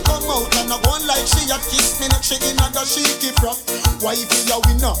 Me and they come out and I one like she a kiss me neck, she in a shaky frog. Wifey a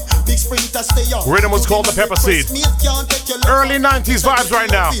winner, big sprinter stay up. Rhythm was called the Pepper Seed. Early 90s vibes right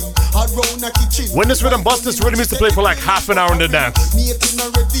now. When this rhythm busts, this rhythm used to play for like half an hour in the dance.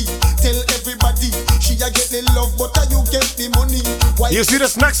 You see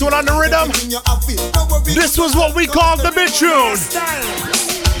this next one on the rhythm? This was what we called the big tune.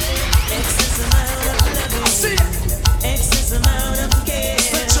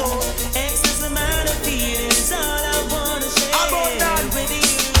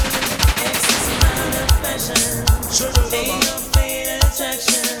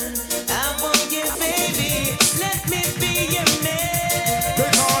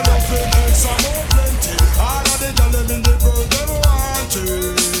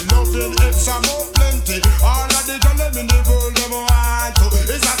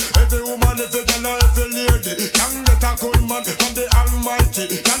 From the Almighty,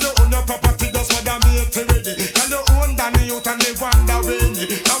 can you own your property? That's what I'm here to ready. Can you own Danny youth and the wonder rainy?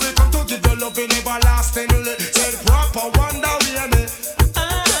 Now we come to give you love in everlastingly. Say proper wonder rainy.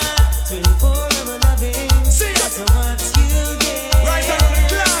 24 of a loving. See that's what you get. Right on the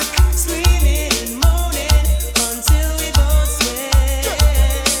clock. Screaming and moaning until we both sweat.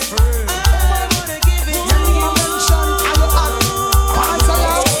 I wanna give it to you.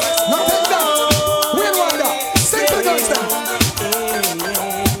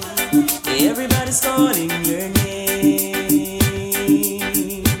 Everybody's calling your name,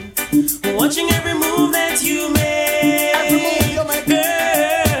 watching every move that you make.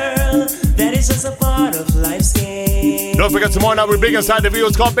 Girl, that is just a part of life's game. Don't forget tomorrow night we're big inside the video.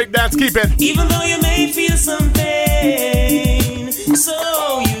 It's called Big Dance. Keep it. Even though you may feel some pain,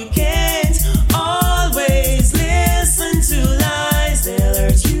 so you can't always listen to lies that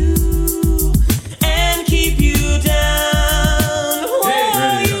hurt you and keep you down.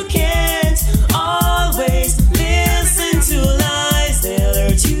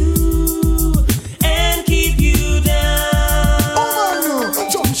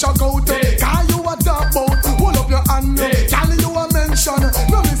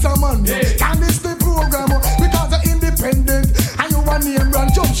 No miss a man, can this the program? Because you're independent and you a name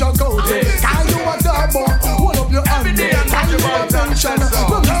brand jump shot out. Can you a double? Hold up your hand. Can you a mention?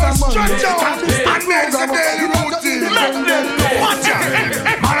 No miss a man, can this the program? Watch out!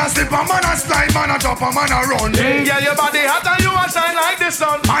 Man a slip a man a slide, man a drop a man a run. Yeah, your body hot and you a shine like the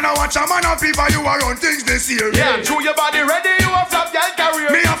sun. Man a watch a man a people you a run things this year. Yeah, true your body ready, you a flop girl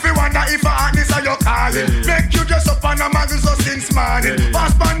career. Me a fi wonder if a hotness are you calling. Make you dress up on a magazine so since morning.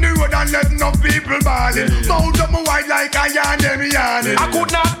 Pass on the road and let no people balling. Mount up my white like a yarn, them yarning. I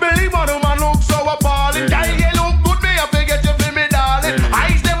could not believe what a man look so appalling. Girl, you look good, me a forget you feel me, darling.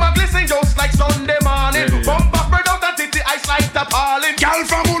 Eyes them a glisten just like Sunday morning. Bump up, spread out and titty eyes like the parling. Girl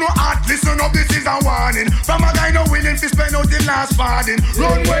from who no heart, listen up, this is a warning. From a guy no willing to spend out the last farthing.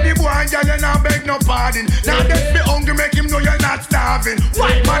 Run where the boy and girl you not beg no pardon. Now that be hungry make him know you're not starving.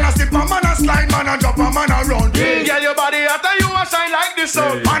 White man a slip, a man a slide, man a drop, a man a run. Girl, your body hot and you a shine like the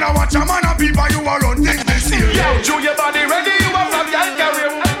sun. Man a watch a man a people you a run things this year. Yeah, true your body ready, you a flop girl career.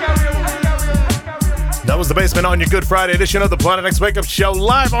 That was the Basement on your Good Friday edition of the Planet X Wake Up Show,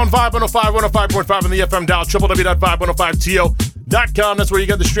 live on Vibe 105, 105.5 on the FM dial, www.vibe105to. Planet.com. That's where you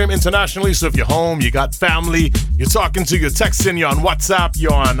get the stream internationally. So if you're home, you got family, you're talking to, you're texting, you're on WhatsApp,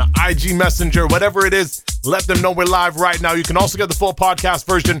 you're on IG Messenger, whatever it is, let them know we're live right now. You can also get the full podcast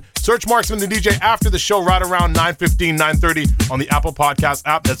version. Search Marksman the DJ after the show right around 9:15, 9:30 on the Apple Podcast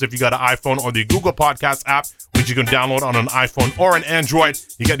app. That's if you got an iPhone, or the Google Podcast app, which you can download on an iPhone or an Android.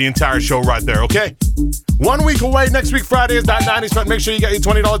 You get the entire show right there, okay? 1 week away. Next week, Friday, is that 90s Fest. Make sure you get your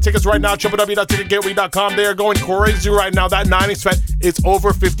 $20 tickets right now. www.ticketgateway.com. They are going crazy right now. That 90s Fest, it's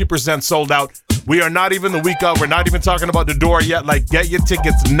over 50% sold out. We are not even the week out. We're not even talking about the door yet. Like, get your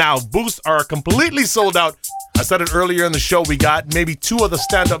tickets now. Booths are completely sold out. I said it earlier in the show. We got maybe 2 of the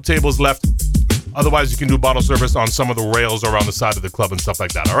stand-up tables left. Otherwise, you can do bottle service on some of the rails around the side of the club and stuff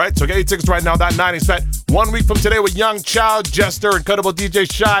like that. All right? So get your tickets right now. That 90s Fest. 1 week from today with Young Child, Jester, Incredible DJ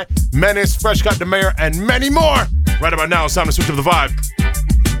Shy, Menace, Fresh Cut the Mayor, and many more. Right about now, it's time to switch up the vibe.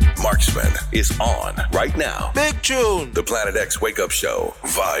 Marksman is on right now. Big tune. The Planet X Wake Up Show,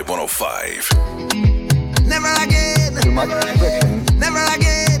 Vibe 105. Never again. Never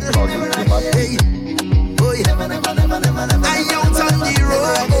again. Hey. Oh, yeah. I out on the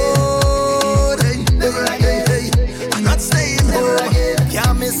road. Hey. Hey. I'm not staying home.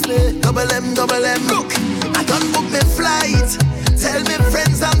 Can't miss me. Double M. Look, I done book me flight. Tell me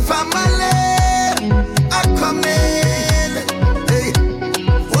friends and family are coming.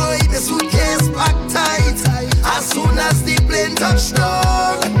 Suitcase packed tight. As soon as the plane touch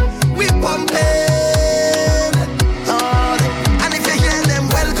down, we pumping. And if you hear them,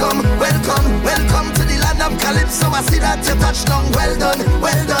 welcome to the land of Calypso. I see that you touch down. Well done.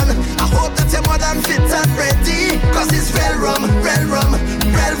 I hope that you're more than fit and ready, cause it's real rum, real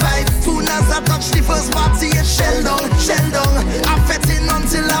vibe. Soon as I touch the first party, it's shell down. I'm fetting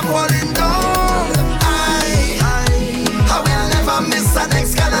until I'm falling down. I will never miss the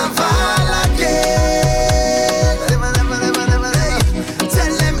next carnival again.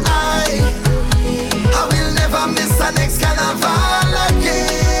 Tell them I will never miss the next carnival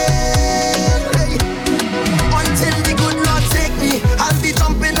again. Until the good Lord take me, I'll be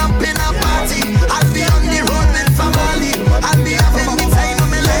jumping up in a party. I'll be on the road with family. I'll be having the time of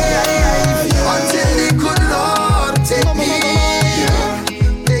my life. Until the good Lord take me.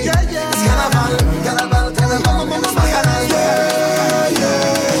 It's carnival.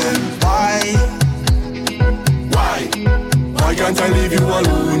 Why can't I leave you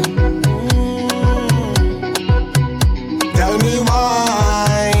alone? Tell me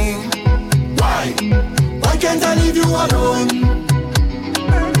why? Why can't I leave you alone?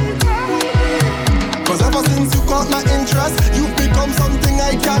 Cause ever since you caught my interest, you've become something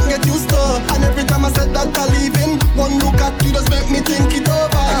I can't get used to. And every time I said that I'm leaving, one look at you just make me think it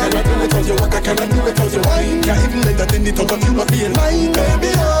over. I cannot do without you walk, I cannot do without you wine. Can't even let that in the thought of you not being mine,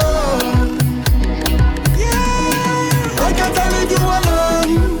 baby, oh. Why can't I leave you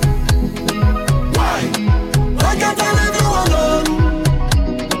alone? Why can't I leave you alone?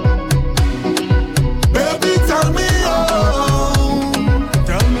 Baby, tell me, oh.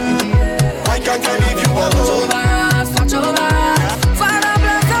 Tell me. Why can't I leave you alone? Watch over us. Father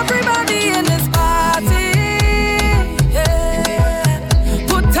bless everybody in this party. Yeah.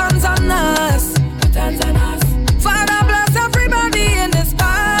 Put hands on us. Father bless everybody in this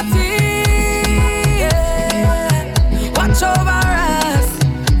party. Yeah. Watch over us.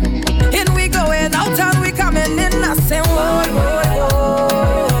 In we going out and we coming in. I say, whoa, whoa,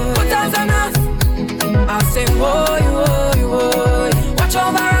 whoa. Put hands on us. I say, whoa, whoa, whoa. Watch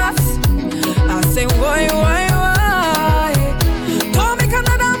over us. I say, whoa, whoa, whoa. Don't make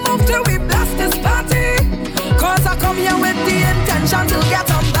another move till we blast this party. Cause I come here with the intention to get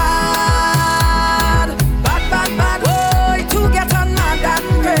on bad. Bad. Whoa, to get on mad and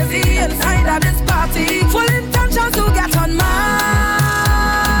crazy inside of this party. Full intention to get on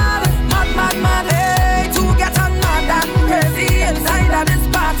mad. Mad. Hey, to get on mad and crazy inside of this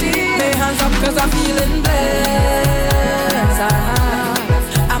party. Lay hands up cause I'm feeling blessed.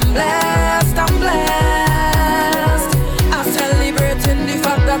 I'm blessed. I'm celebrating the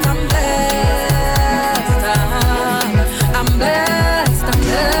fact that I'm blessed. I'm blessed.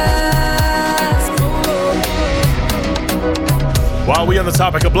 While we on the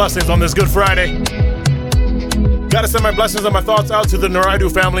topic of blessings on this Good Friday, gotta send my blessings and my thoughts out to the Naraidu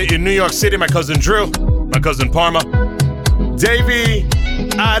family in New York City. My cousin Drew, my cousin Parma, Davey,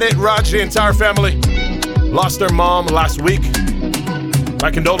 Adit, Raj, the entire family lost their mom last week. My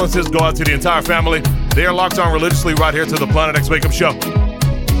condolences go out to the entire family. They are locked on religiously right here to the Planet X Wake Up Show.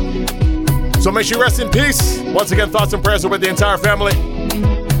 So may she rest in peace. Once again, thoughts and prayers are with the entire family.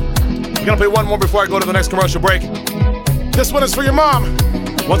 I'm gonna play one more before I go to the next commercial break. This one is for your mom.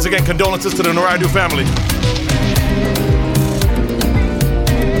 Once again, condolences to the Naraidu family.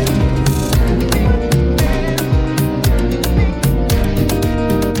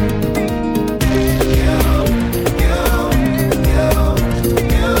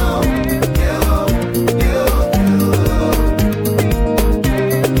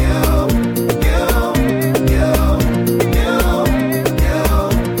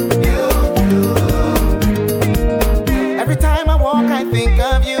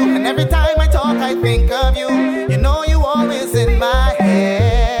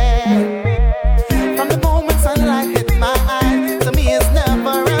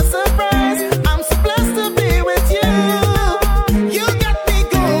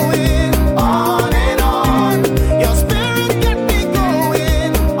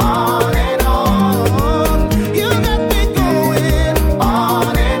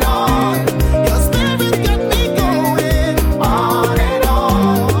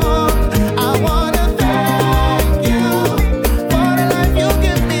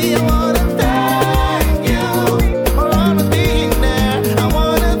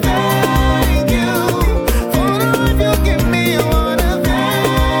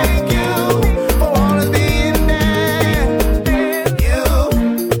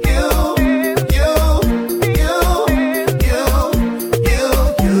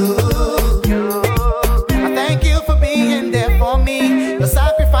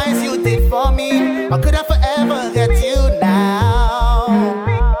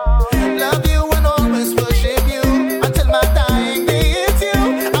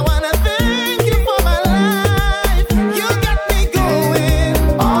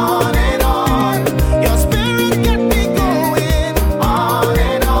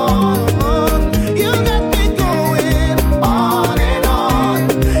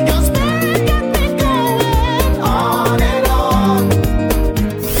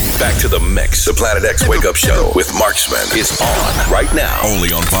 Planet X Wake Up Show with Marksman is on right now.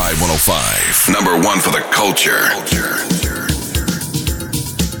 Only on Vibe 105. Number one for the culture.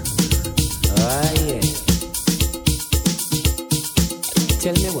 Oh, yeah.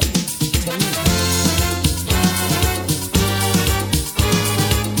 Tell me what. Tell me what.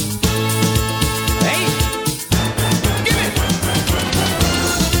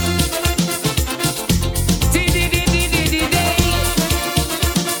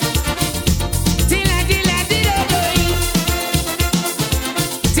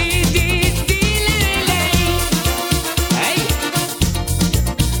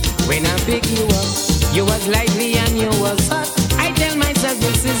 You was lively and you was hot. I tell myself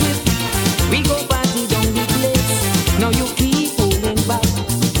this is it. We go party down the place. Now you keep holding back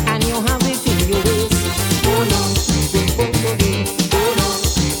and you have it in your waist. Oh no, oh no,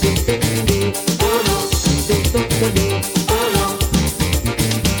 oh no.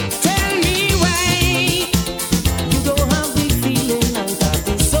 Tell me why you don't have the feeling and that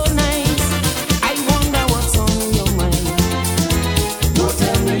is so nice. I wonder what's on your mind. Don't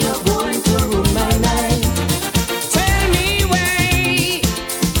tell me you're going to ruin my life.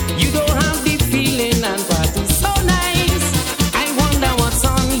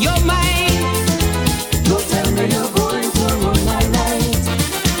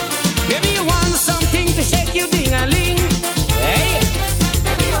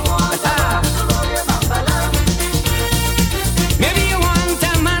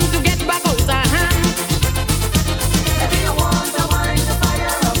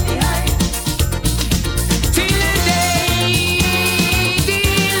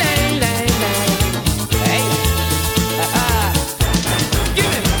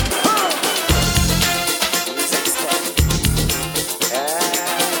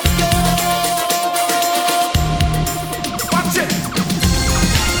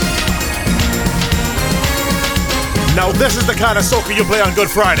 Now this is the kind of soca you play on Good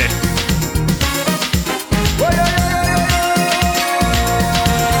Friday.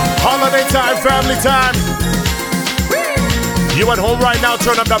 Holiday time, family time. You at home right now,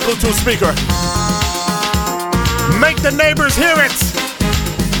 turn up that Bluetooth speaker. Make the neighbors hear it.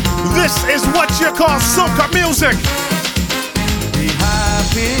 This is what you call soca music. Be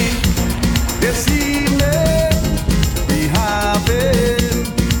happy this evening. Be having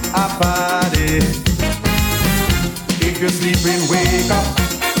a party. If you're sleeping, wake up.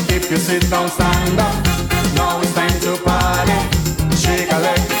 If you sit down, stand up. Now it's time to party. Shake a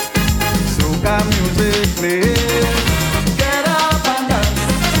leg. Soca music play. Get up and dance.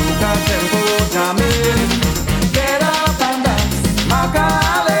 Soca tempo jamming. Get up and dance.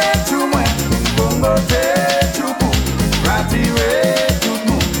 Makale chumwe. Bongo te chupu. Rati re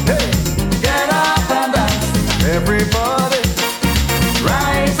chupu. Hey, get up and dance. Everybody,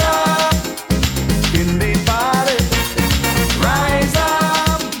 rise up in the party. Rise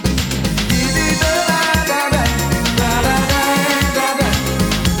up. Give it da da da da da da da.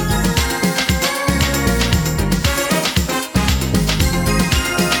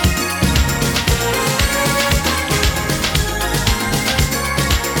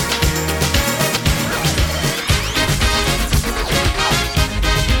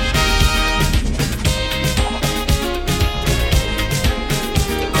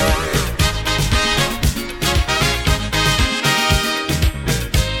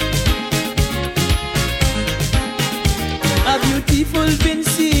 A beautiful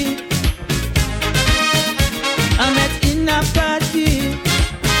Vincy I met in a party.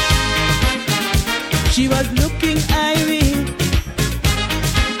 She was looking irie,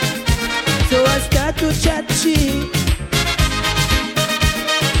 so I start to chat she.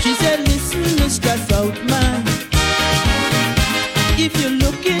 She said, listen, Mr. Southman, if you're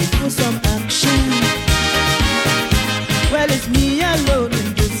looking for some action, well, it's me alone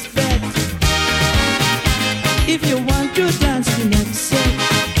in this bed. If you want to dance the next set,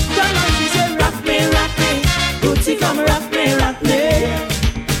 come on, she said, rock me, Bootsy, come rock me, rock me.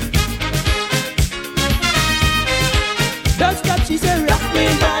 Don't stop, she said, rock me,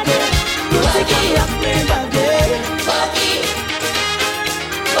 body, Bootsy, come rock me, body.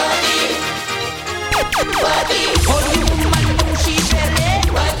 Body. Oh, you woman, know she belly.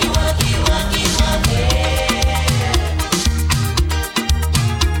 Wacky, wacky, wacky, wacky.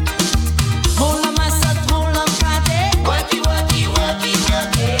 Hold on, my son, hold on, Friday. Wacky, wacky, wacky,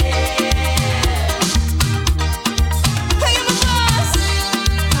 wacky. Hey, I'm a boss.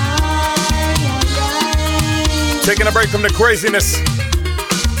 Taking a break from the craziness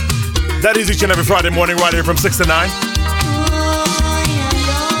that is each and every Friday morning right here from 6 to 9.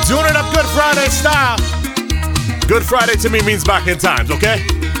 Doing it up Good Friday style. Good Friday to me means back in times, okay?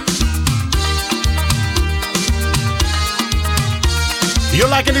 You're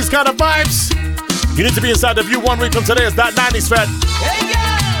liking these kind of vibes? You need to be inside the view 1 week from today. It's that 90s fed.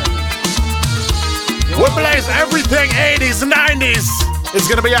 We blaze everything 80s, 90s. It's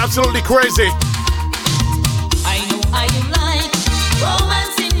gonna be absolutely crazy. I know I like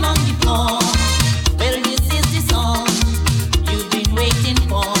romancing on the floor. Well, this is the song you've been waiting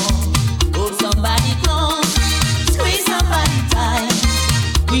for. Hold somebody close, squeeze somebody tight.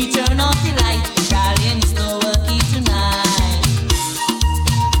 We turn off the light, darling, it's no working tonight.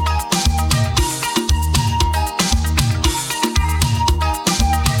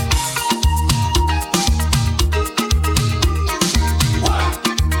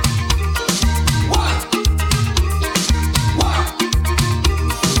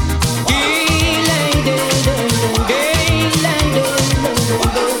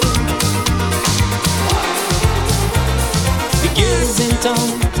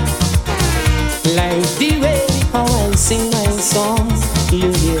 Like the way how I sing my songs,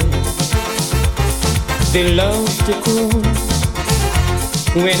 you hear. They love to croon.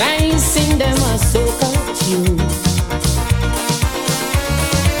 When I sing them a soca tune.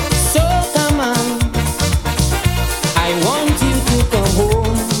 So come on, I want you to come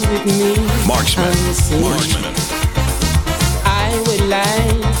home with me. Marksman. I would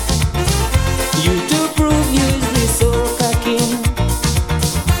like you to prove you're the soca king.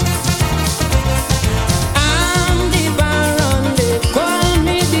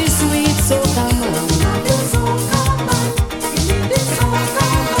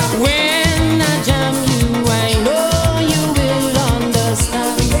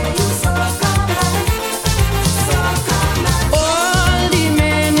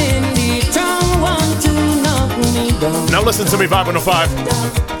 Now listen to me, Vibe 105.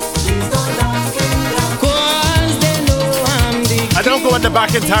 I don't go in the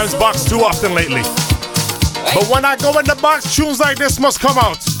Back in Times box too often lately. But when I go in the box, tunes like this must come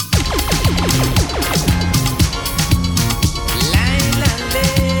out.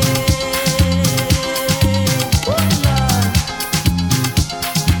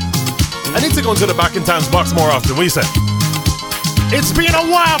 I need to go into the Back in Times box more often. What do you say? It's been a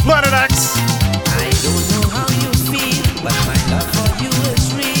while, Planet X. I don't know how you feel, but my love for you is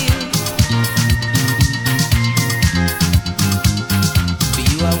real. To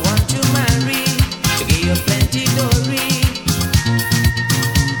you I want to marry, to give you plenty glory.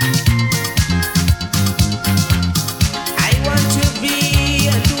 I want to be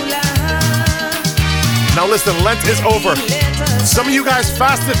a doula. Now listen, Lent is over. Some of you guys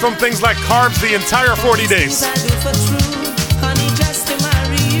fasted from things like carbs the entire 40 days.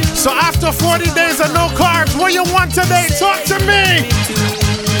 So after 40 days of no carbs, what you want today? Talk to me!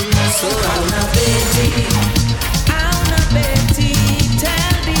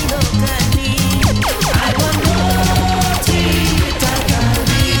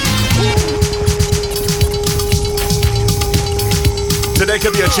 Today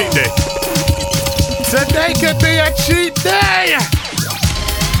could be a cheat day. Today could be a cheat day!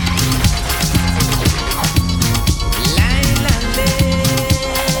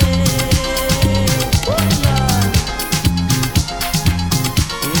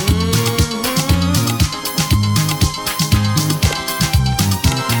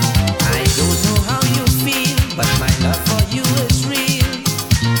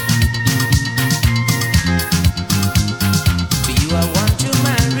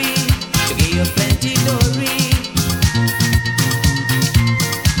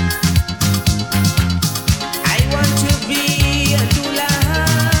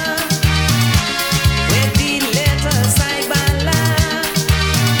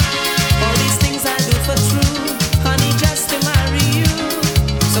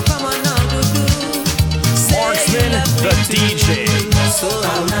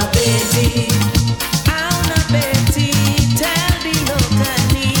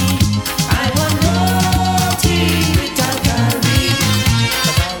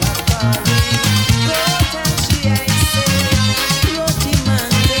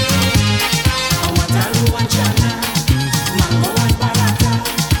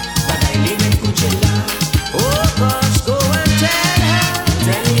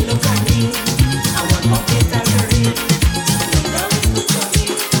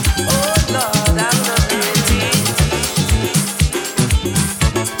 Oh Lord.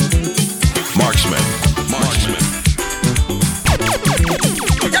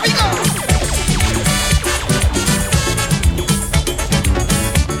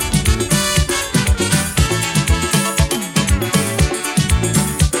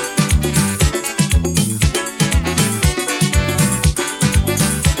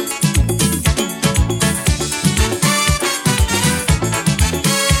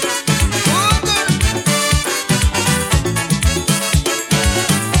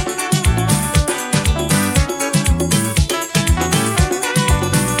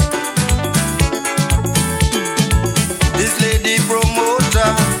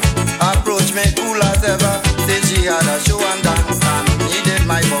 we had a show and dance and needed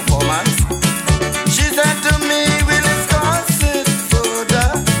my performance. She said to me, we'll discuss it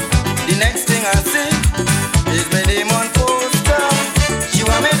further. The next thing I see is my name on poster. She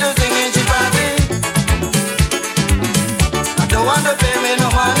want me to sing in she party. I don't want to pay me no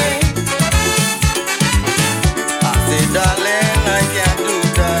money. I say, darling, I can't do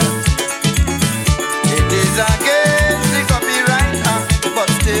that. It is against the Copyright Act, but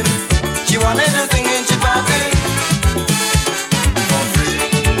still, she want me to sing in she party. For free,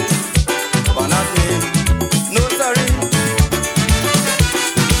 but not me. No sorry.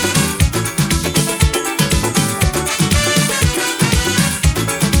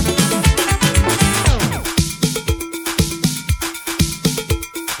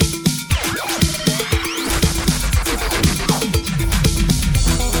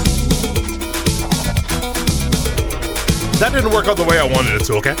 That didn't work out the way I wanted it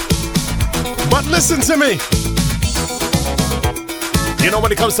to, okay? But listen to me. You know,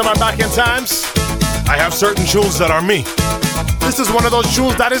 when it comes to my back end times, I have certain tunes that are me. This is one of those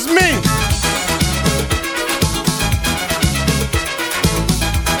tunes that is me.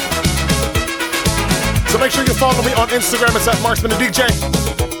 So make sure you follow me on Instagram. It's at Marksman the DJ.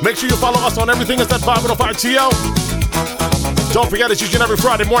 Make sure you follow us on everything. It's at 505TL. Don't forget, it's usually every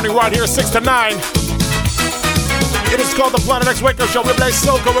Friday morning right here, 6 to 9. It is called the Planet X Wake Up Show. We play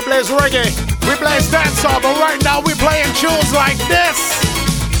soca, we play reggae, we play dancehall, but right now we playing tunes like this.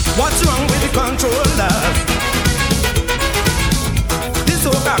 What's wrong with the controllers? The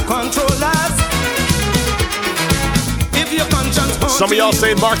soca controllers. If your conscience haunts Some of y'all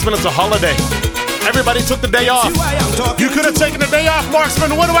saying, Marksman, it's a holiday. Everybody took the day off. You could have taken the day off,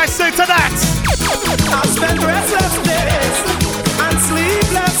 Marksman. What do I say to that? I've spent restless days and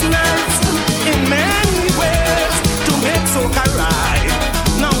sleepless nights in many ways to make soca right.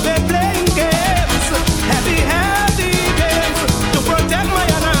 Now they're playing games, heavy games to protect my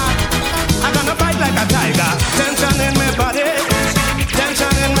honor. I'm gonna fight like a tiger. Tension in my body,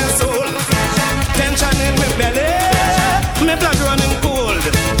 tension in my soul, tension in my belly. My blood running cold.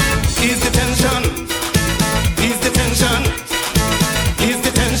 Ease the tension, ease the tension, ease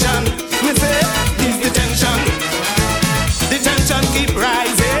the tension. Me say, ease the tension. The tension keep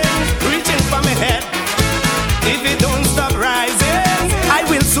rising, reaching for my head. If it don't stop rising, I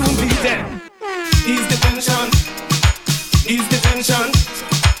will soon be dead. Ease the tension, ease the tension,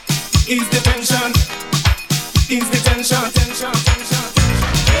 ease the tension, ease the tension, tension, tension.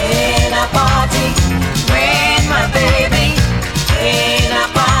 In a party, with my baby. In a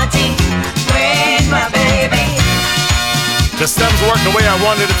party, with my baby. The stems worked the way I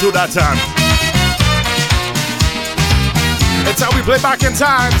wanted it to that time. It's how we play back in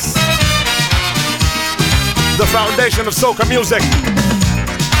times. The foundation of soca music.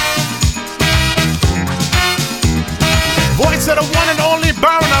 Voice of the one and only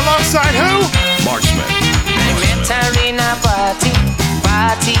Baron alongside who? Marksman. I met her in a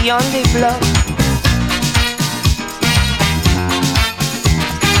party on the block.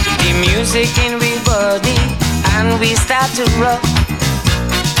 The music in we body and we start to rock.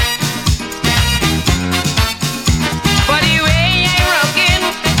 For the way I rockin',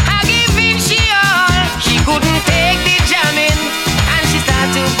 I give in she all. She couldn't take the jamming and she start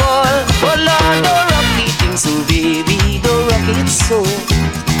to ball. Oh Lord, don't rock the thing so baby, don't rock it so.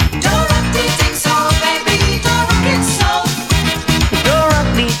 Don't rock the thing so, baby, don't rock it so. Don't rock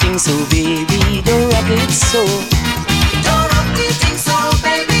the thing so baby, don't rock it so. Don't rock the thing so,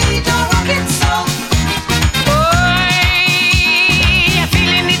 baby, don't rock it so. You're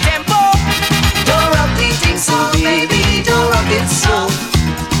feeling the tempo. Don't rock the thing so, baby, don't rock it so.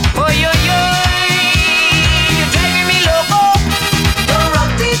 Oh yo yo, you're driving me loco. Don't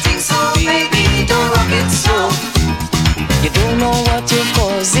rock the thing so, baby, don't rock it so. You don't know what you're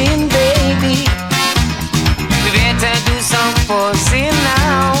causing, baby. We better do some forcing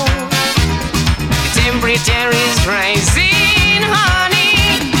now. The temperature is rising,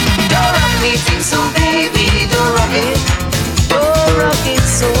 honey. Don't rock the thing so, baby, don't rock it. Don't rock it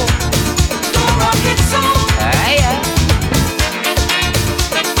so. Don't rock it so. Yeah.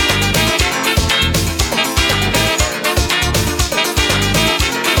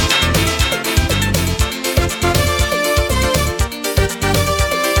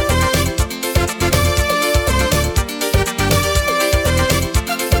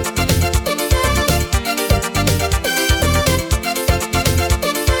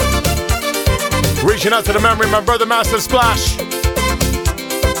 Reaching out to the memory of my brother Master Splash.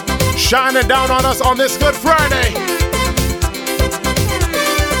 Shining down on us on this Good Friday.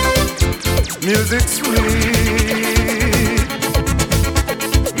 Music sweet,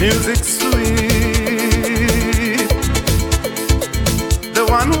 music sweet.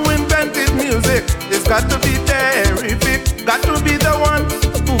 music, it's got to be terrific. Got to be the one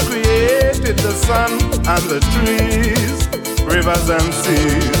who created the sun and the trees, rivers and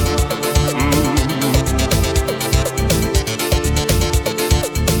seas.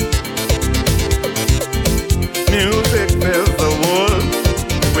 Music fills the world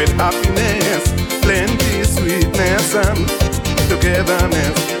with happiness, plenty, sweetness and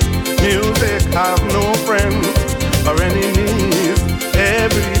togetherness. Music have no friends or enemies.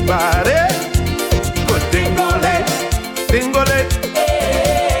 Everybody good dingole, dingole,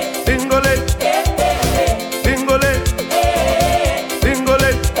 dingole, dingole,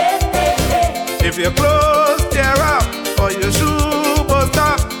 dingole. If your clothes tear up or your shoe bust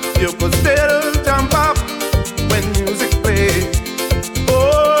up, you could still jump up when music plays.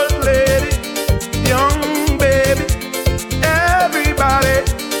 Old lady, young baby, everybody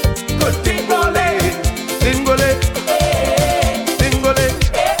good dingole, dingole.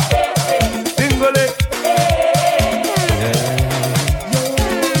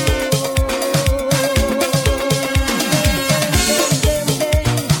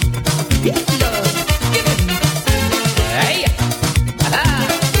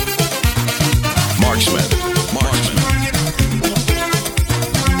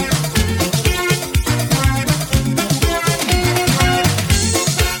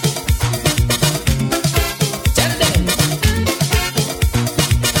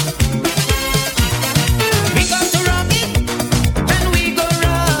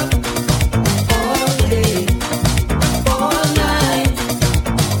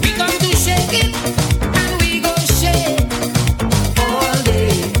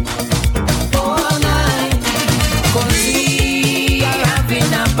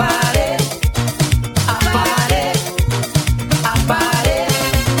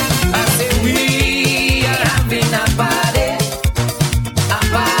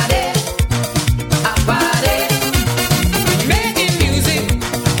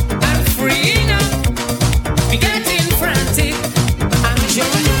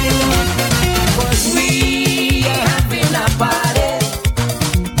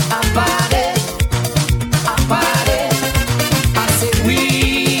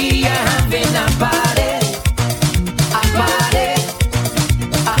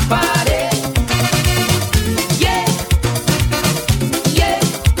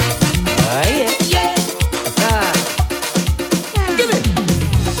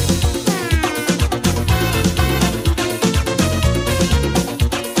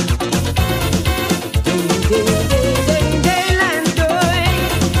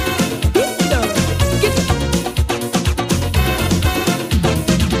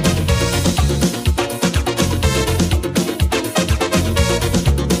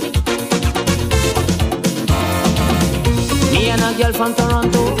 From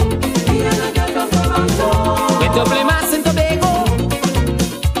Toronto, with double mass in Tobago,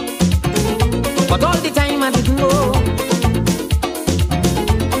 but all the time I didn't know.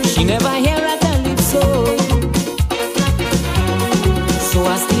 She never hear a calypso, so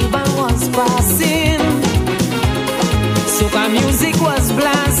as Stephen was passing, soca music was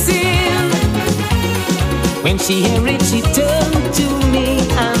blasting. When she heard it, she turned to me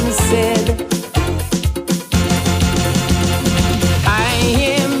and said,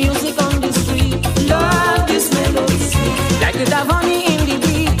 honey in the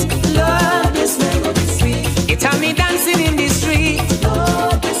beat, love this melody sweet. It have me dancing in the street,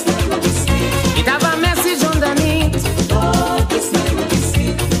 love this melody sweet. It have a message underneath, love this melody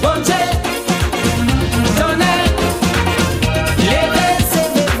sweet. Bonche, Tone, leve,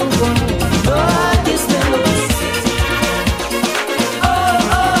 seve, love this melody sweet.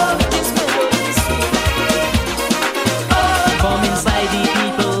 Oh, this melody sweet. Oh, come inside the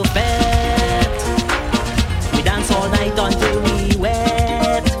people bed. We dance all night until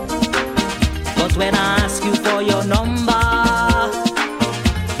when I ask you for your number,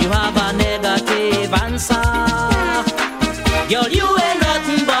 you have a negative answer. Girl, you ain't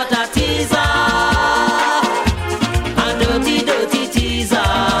nothing but a teaser, a dirty, dirty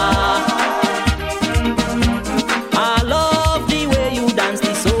teaser. I love the way you dance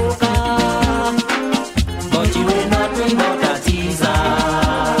the soca, but you ain't nothing but a teaser.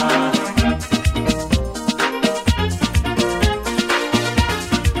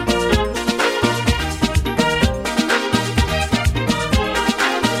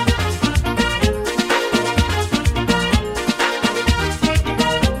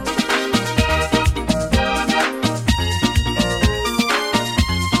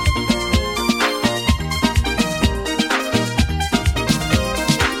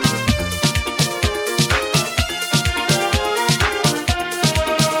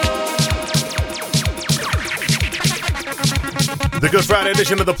 Good Friday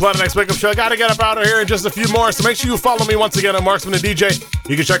edition of the Planet X Wake Up Show. I gotta get up out of here in just a few more, so make sure you follow me once again on Marksman the DJ.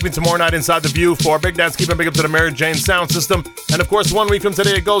 You can check me tomorrow night inside the View for Big Dance Keeping Big Up to the Mary Jane sound system. And of course, 1 week from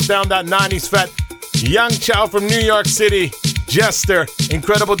today, it goes down that 90s fat. Young Chow from New York City, Jester,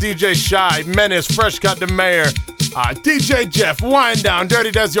 Incredible DJ Shy, Menace, Fresh Cut the Mayor, DJ Jeff, Wind Down,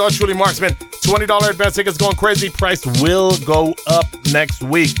 Dirty Des, yours truly, Marksman. $20 advance tickets going crazy. Price will go up next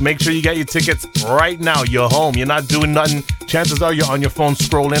week. Make sure you get your tickets right now. You're home. You're not doing nothing. Chances are you're on your phone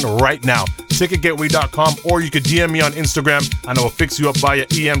scrolling right now. Ticketgateway.com, or you could DM me on Instagram and I will fix you up via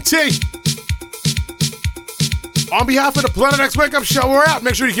EMT. On behalf of the Planet X Wake Up Show, we're out.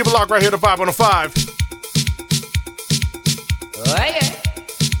 Make sure you keep it locked right here to 505. Oh, yeah.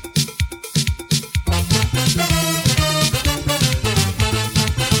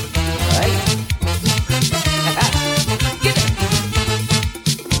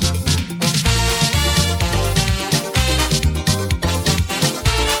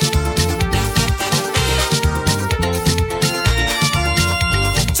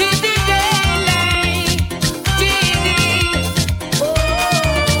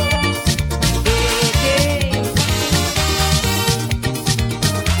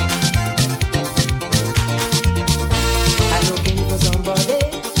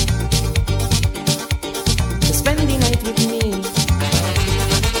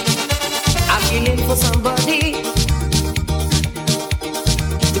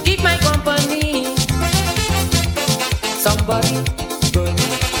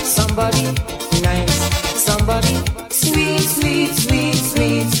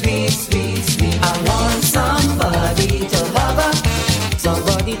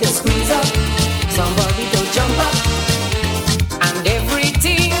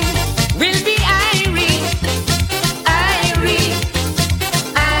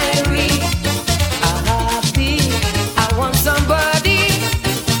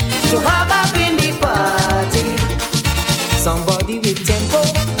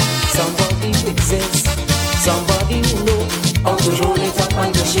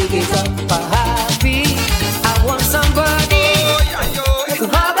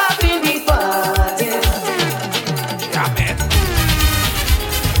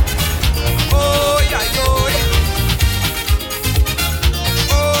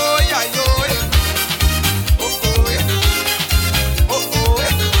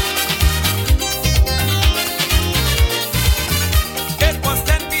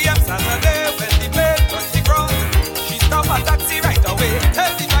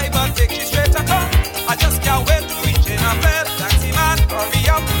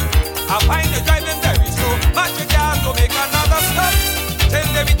 I find